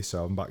now, isn't he?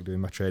 So I'm back doing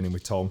my training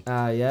with Tom.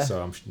 Yeah.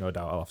 So I'm no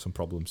doubt I'll have some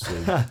problems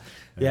soon.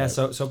 Yeah.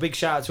 So big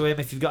shout out to him.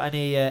 If you've got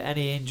any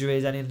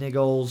injuries, any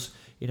niggles,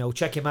 you know,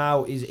 check him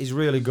out. He's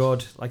really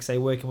good. Like I say,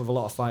 working with a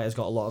lot of fighters,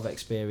 got a lot of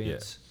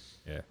experience.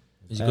 Yeah.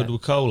 Is he good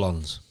with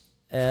colons?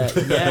 Yeah,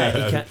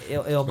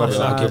 he'll Probably like massage.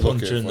 a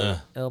bucket Acupuncture in for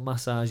there. He'll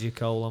massage your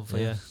colon for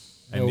you.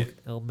 And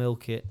He'll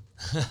milk it.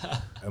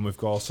 And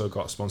we've also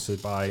got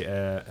sponsored by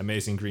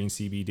Amazing Green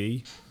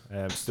CBD.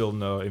 Still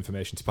no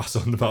information to pass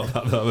on about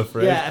that, I'm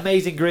afraid. Yeah,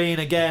 Amazing Green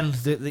again.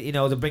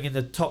 They're bringing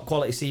the top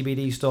quality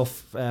CBD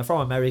stuff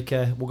from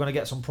America. We're going to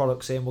get some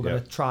products in. We're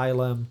going to trial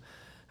them,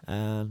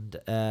 and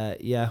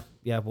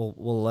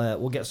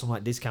we'll get some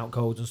like discount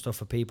codes and stuff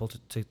for people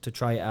to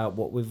try it out.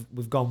 What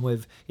we've gone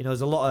with,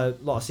 there's a lot of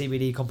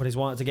CBD companies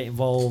wanting to get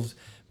involved,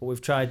 but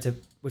we've tried to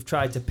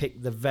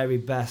pick the very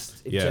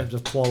best in terms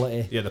of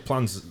quality. Yeah, the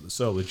plan's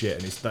so legit,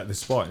 and it's like they're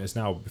supporting us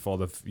now before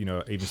they've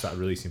even started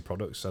releasing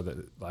products. So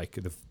that like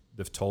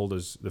they've told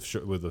us they've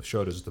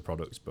showed us the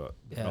products, but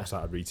they've not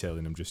started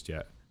retailing them just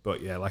yet.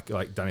 But yeah,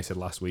 like Danny said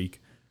last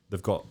week,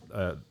 they've got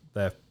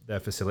their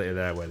facility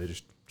there where they're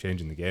just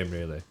changing the game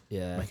really.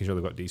 Yeah, making sure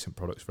they've got decent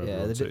products for yeah.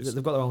 everyone.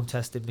 They've got their own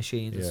testing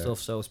machines and Yeah. stuff,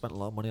 so we spent a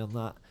lot of money on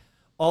that.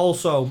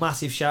 Also,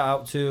 massive shout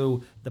out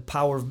to the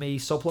Power of Me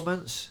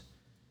supplements.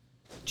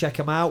 Check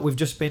them out. We've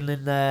just been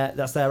in there.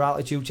 That's their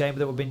altitude chamber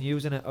that we've been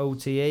using at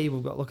OTE.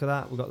 We've got look at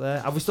that. We've got there.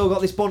 Have we still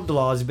got this bundle,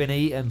 or has it been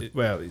eaten?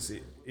 Well,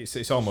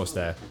 it's almost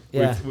there.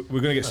 Yeah.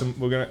 We're gonna get some.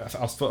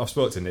 I've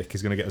spoke to Nick.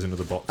 He's gonna get us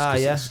another box. Ah,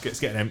 'cause yeah. It's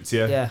getting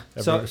emptier. Yeah.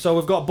 So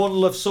we've got a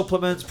bundle of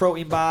supplements,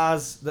 protein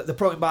bars. The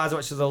protein bars are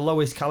actually the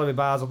lowest calorie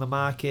bars on the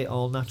market.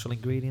 All natural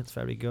ingredients.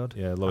 Very good.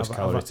 Yeah, lowest I've-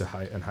 calorie I've- to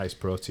high and highest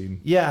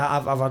protein. Yeah,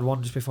 I've had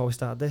one just before we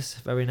started this.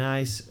 Very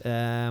nice.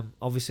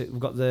 Obviously, we've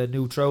got the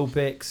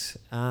nootropics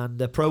and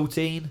the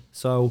protein.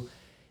 So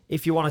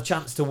if you want a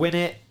chance to win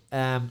it,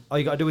 all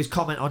you got to do is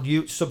comment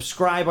on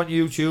subscribe on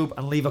YouTube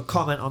and leave a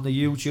comment on the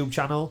YouTube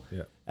channel.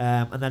 Yeah.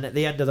 And then at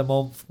the end of the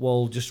month,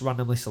 we'll just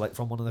randomly select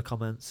from one of the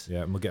comments.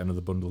 Yeah, and we'll get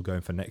another bundle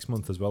going for next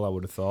month as well. I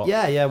would have thought.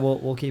 Yeah,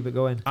 we'll keep it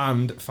going.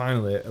 And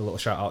finally, a little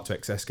shout out to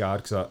XS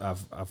Guard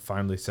because I've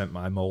finally sent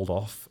my mold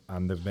off,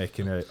 and they're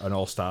making an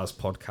All Stars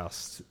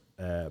podcast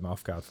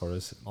mouth guard for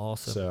us.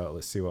 Awesome. So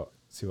let's see what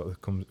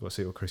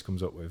Chris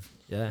comes up with.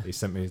 Yeah, He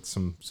sent me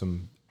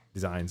some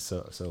designs,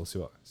 so we'll see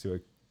what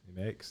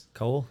he makes.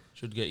 cool.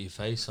 Should get your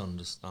face on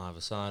just either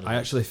side. Of I it.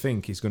 actually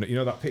think he's gonna. You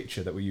know that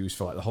picture that we use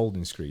for like the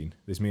holding screen.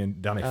 There's me and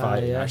Danny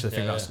fighting. yeah. I actually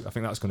think Yeah, I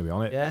think that's gonna be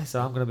on it. Yeah,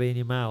 so I'm gonna be in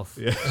your mouth.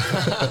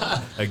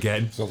 Yeah.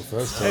 Again. It's not the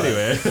first time.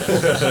 Anyway.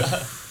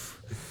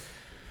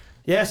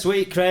 Yeah,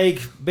 sweet, Craig.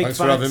 Big Thanks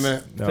for having me.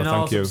 It's No, been thank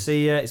awesome you. to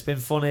see you. It's been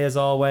funny as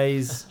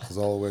always. As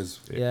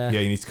always, Yeah. Yeah,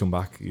 you need to come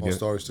back. more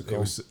stories to It come.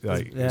 was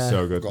like Yeah. it's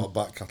so good. Got a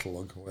back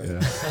catalogue.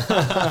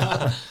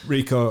 Yeah.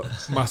 Rico,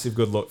 massive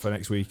good luck for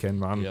next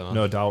weekend, man. Yeah, man.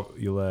 No doubt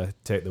you'll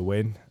take the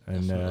win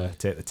and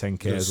take the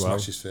 10K Gonna as well.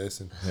 smash his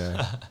face in.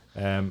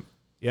 Yeah.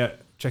 Yeah.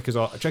 Check us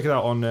out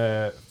on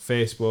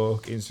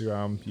Facebook,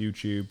 Instagram,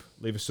 YouTube.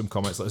 Leave us some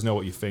comments. Let us know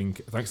what you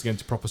think. Thanks again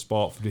to Proper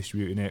Sport for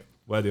distributing it.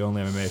 We're the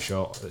only MMA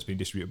show that's been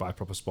distributed by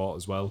Proper Sport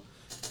as well.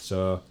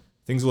 So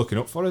things are looking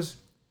up for us.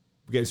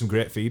 We're getting some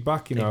great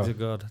feedback. You know, Things are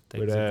good.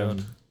 Things we're, are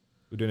good.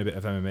 we're doing a bit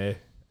of MMA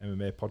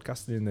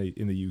podcasting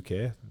in the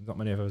UK. Not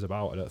many of us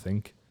about, I don't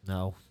think.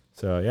 No.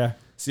 So yeah,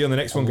 see you on the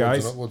next one, Onwards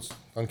guys. and upwards.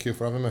 Thank you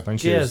for having me. Thank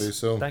Cheers. See you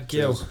soon. Thank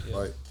you. Cheers.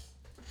 Bye.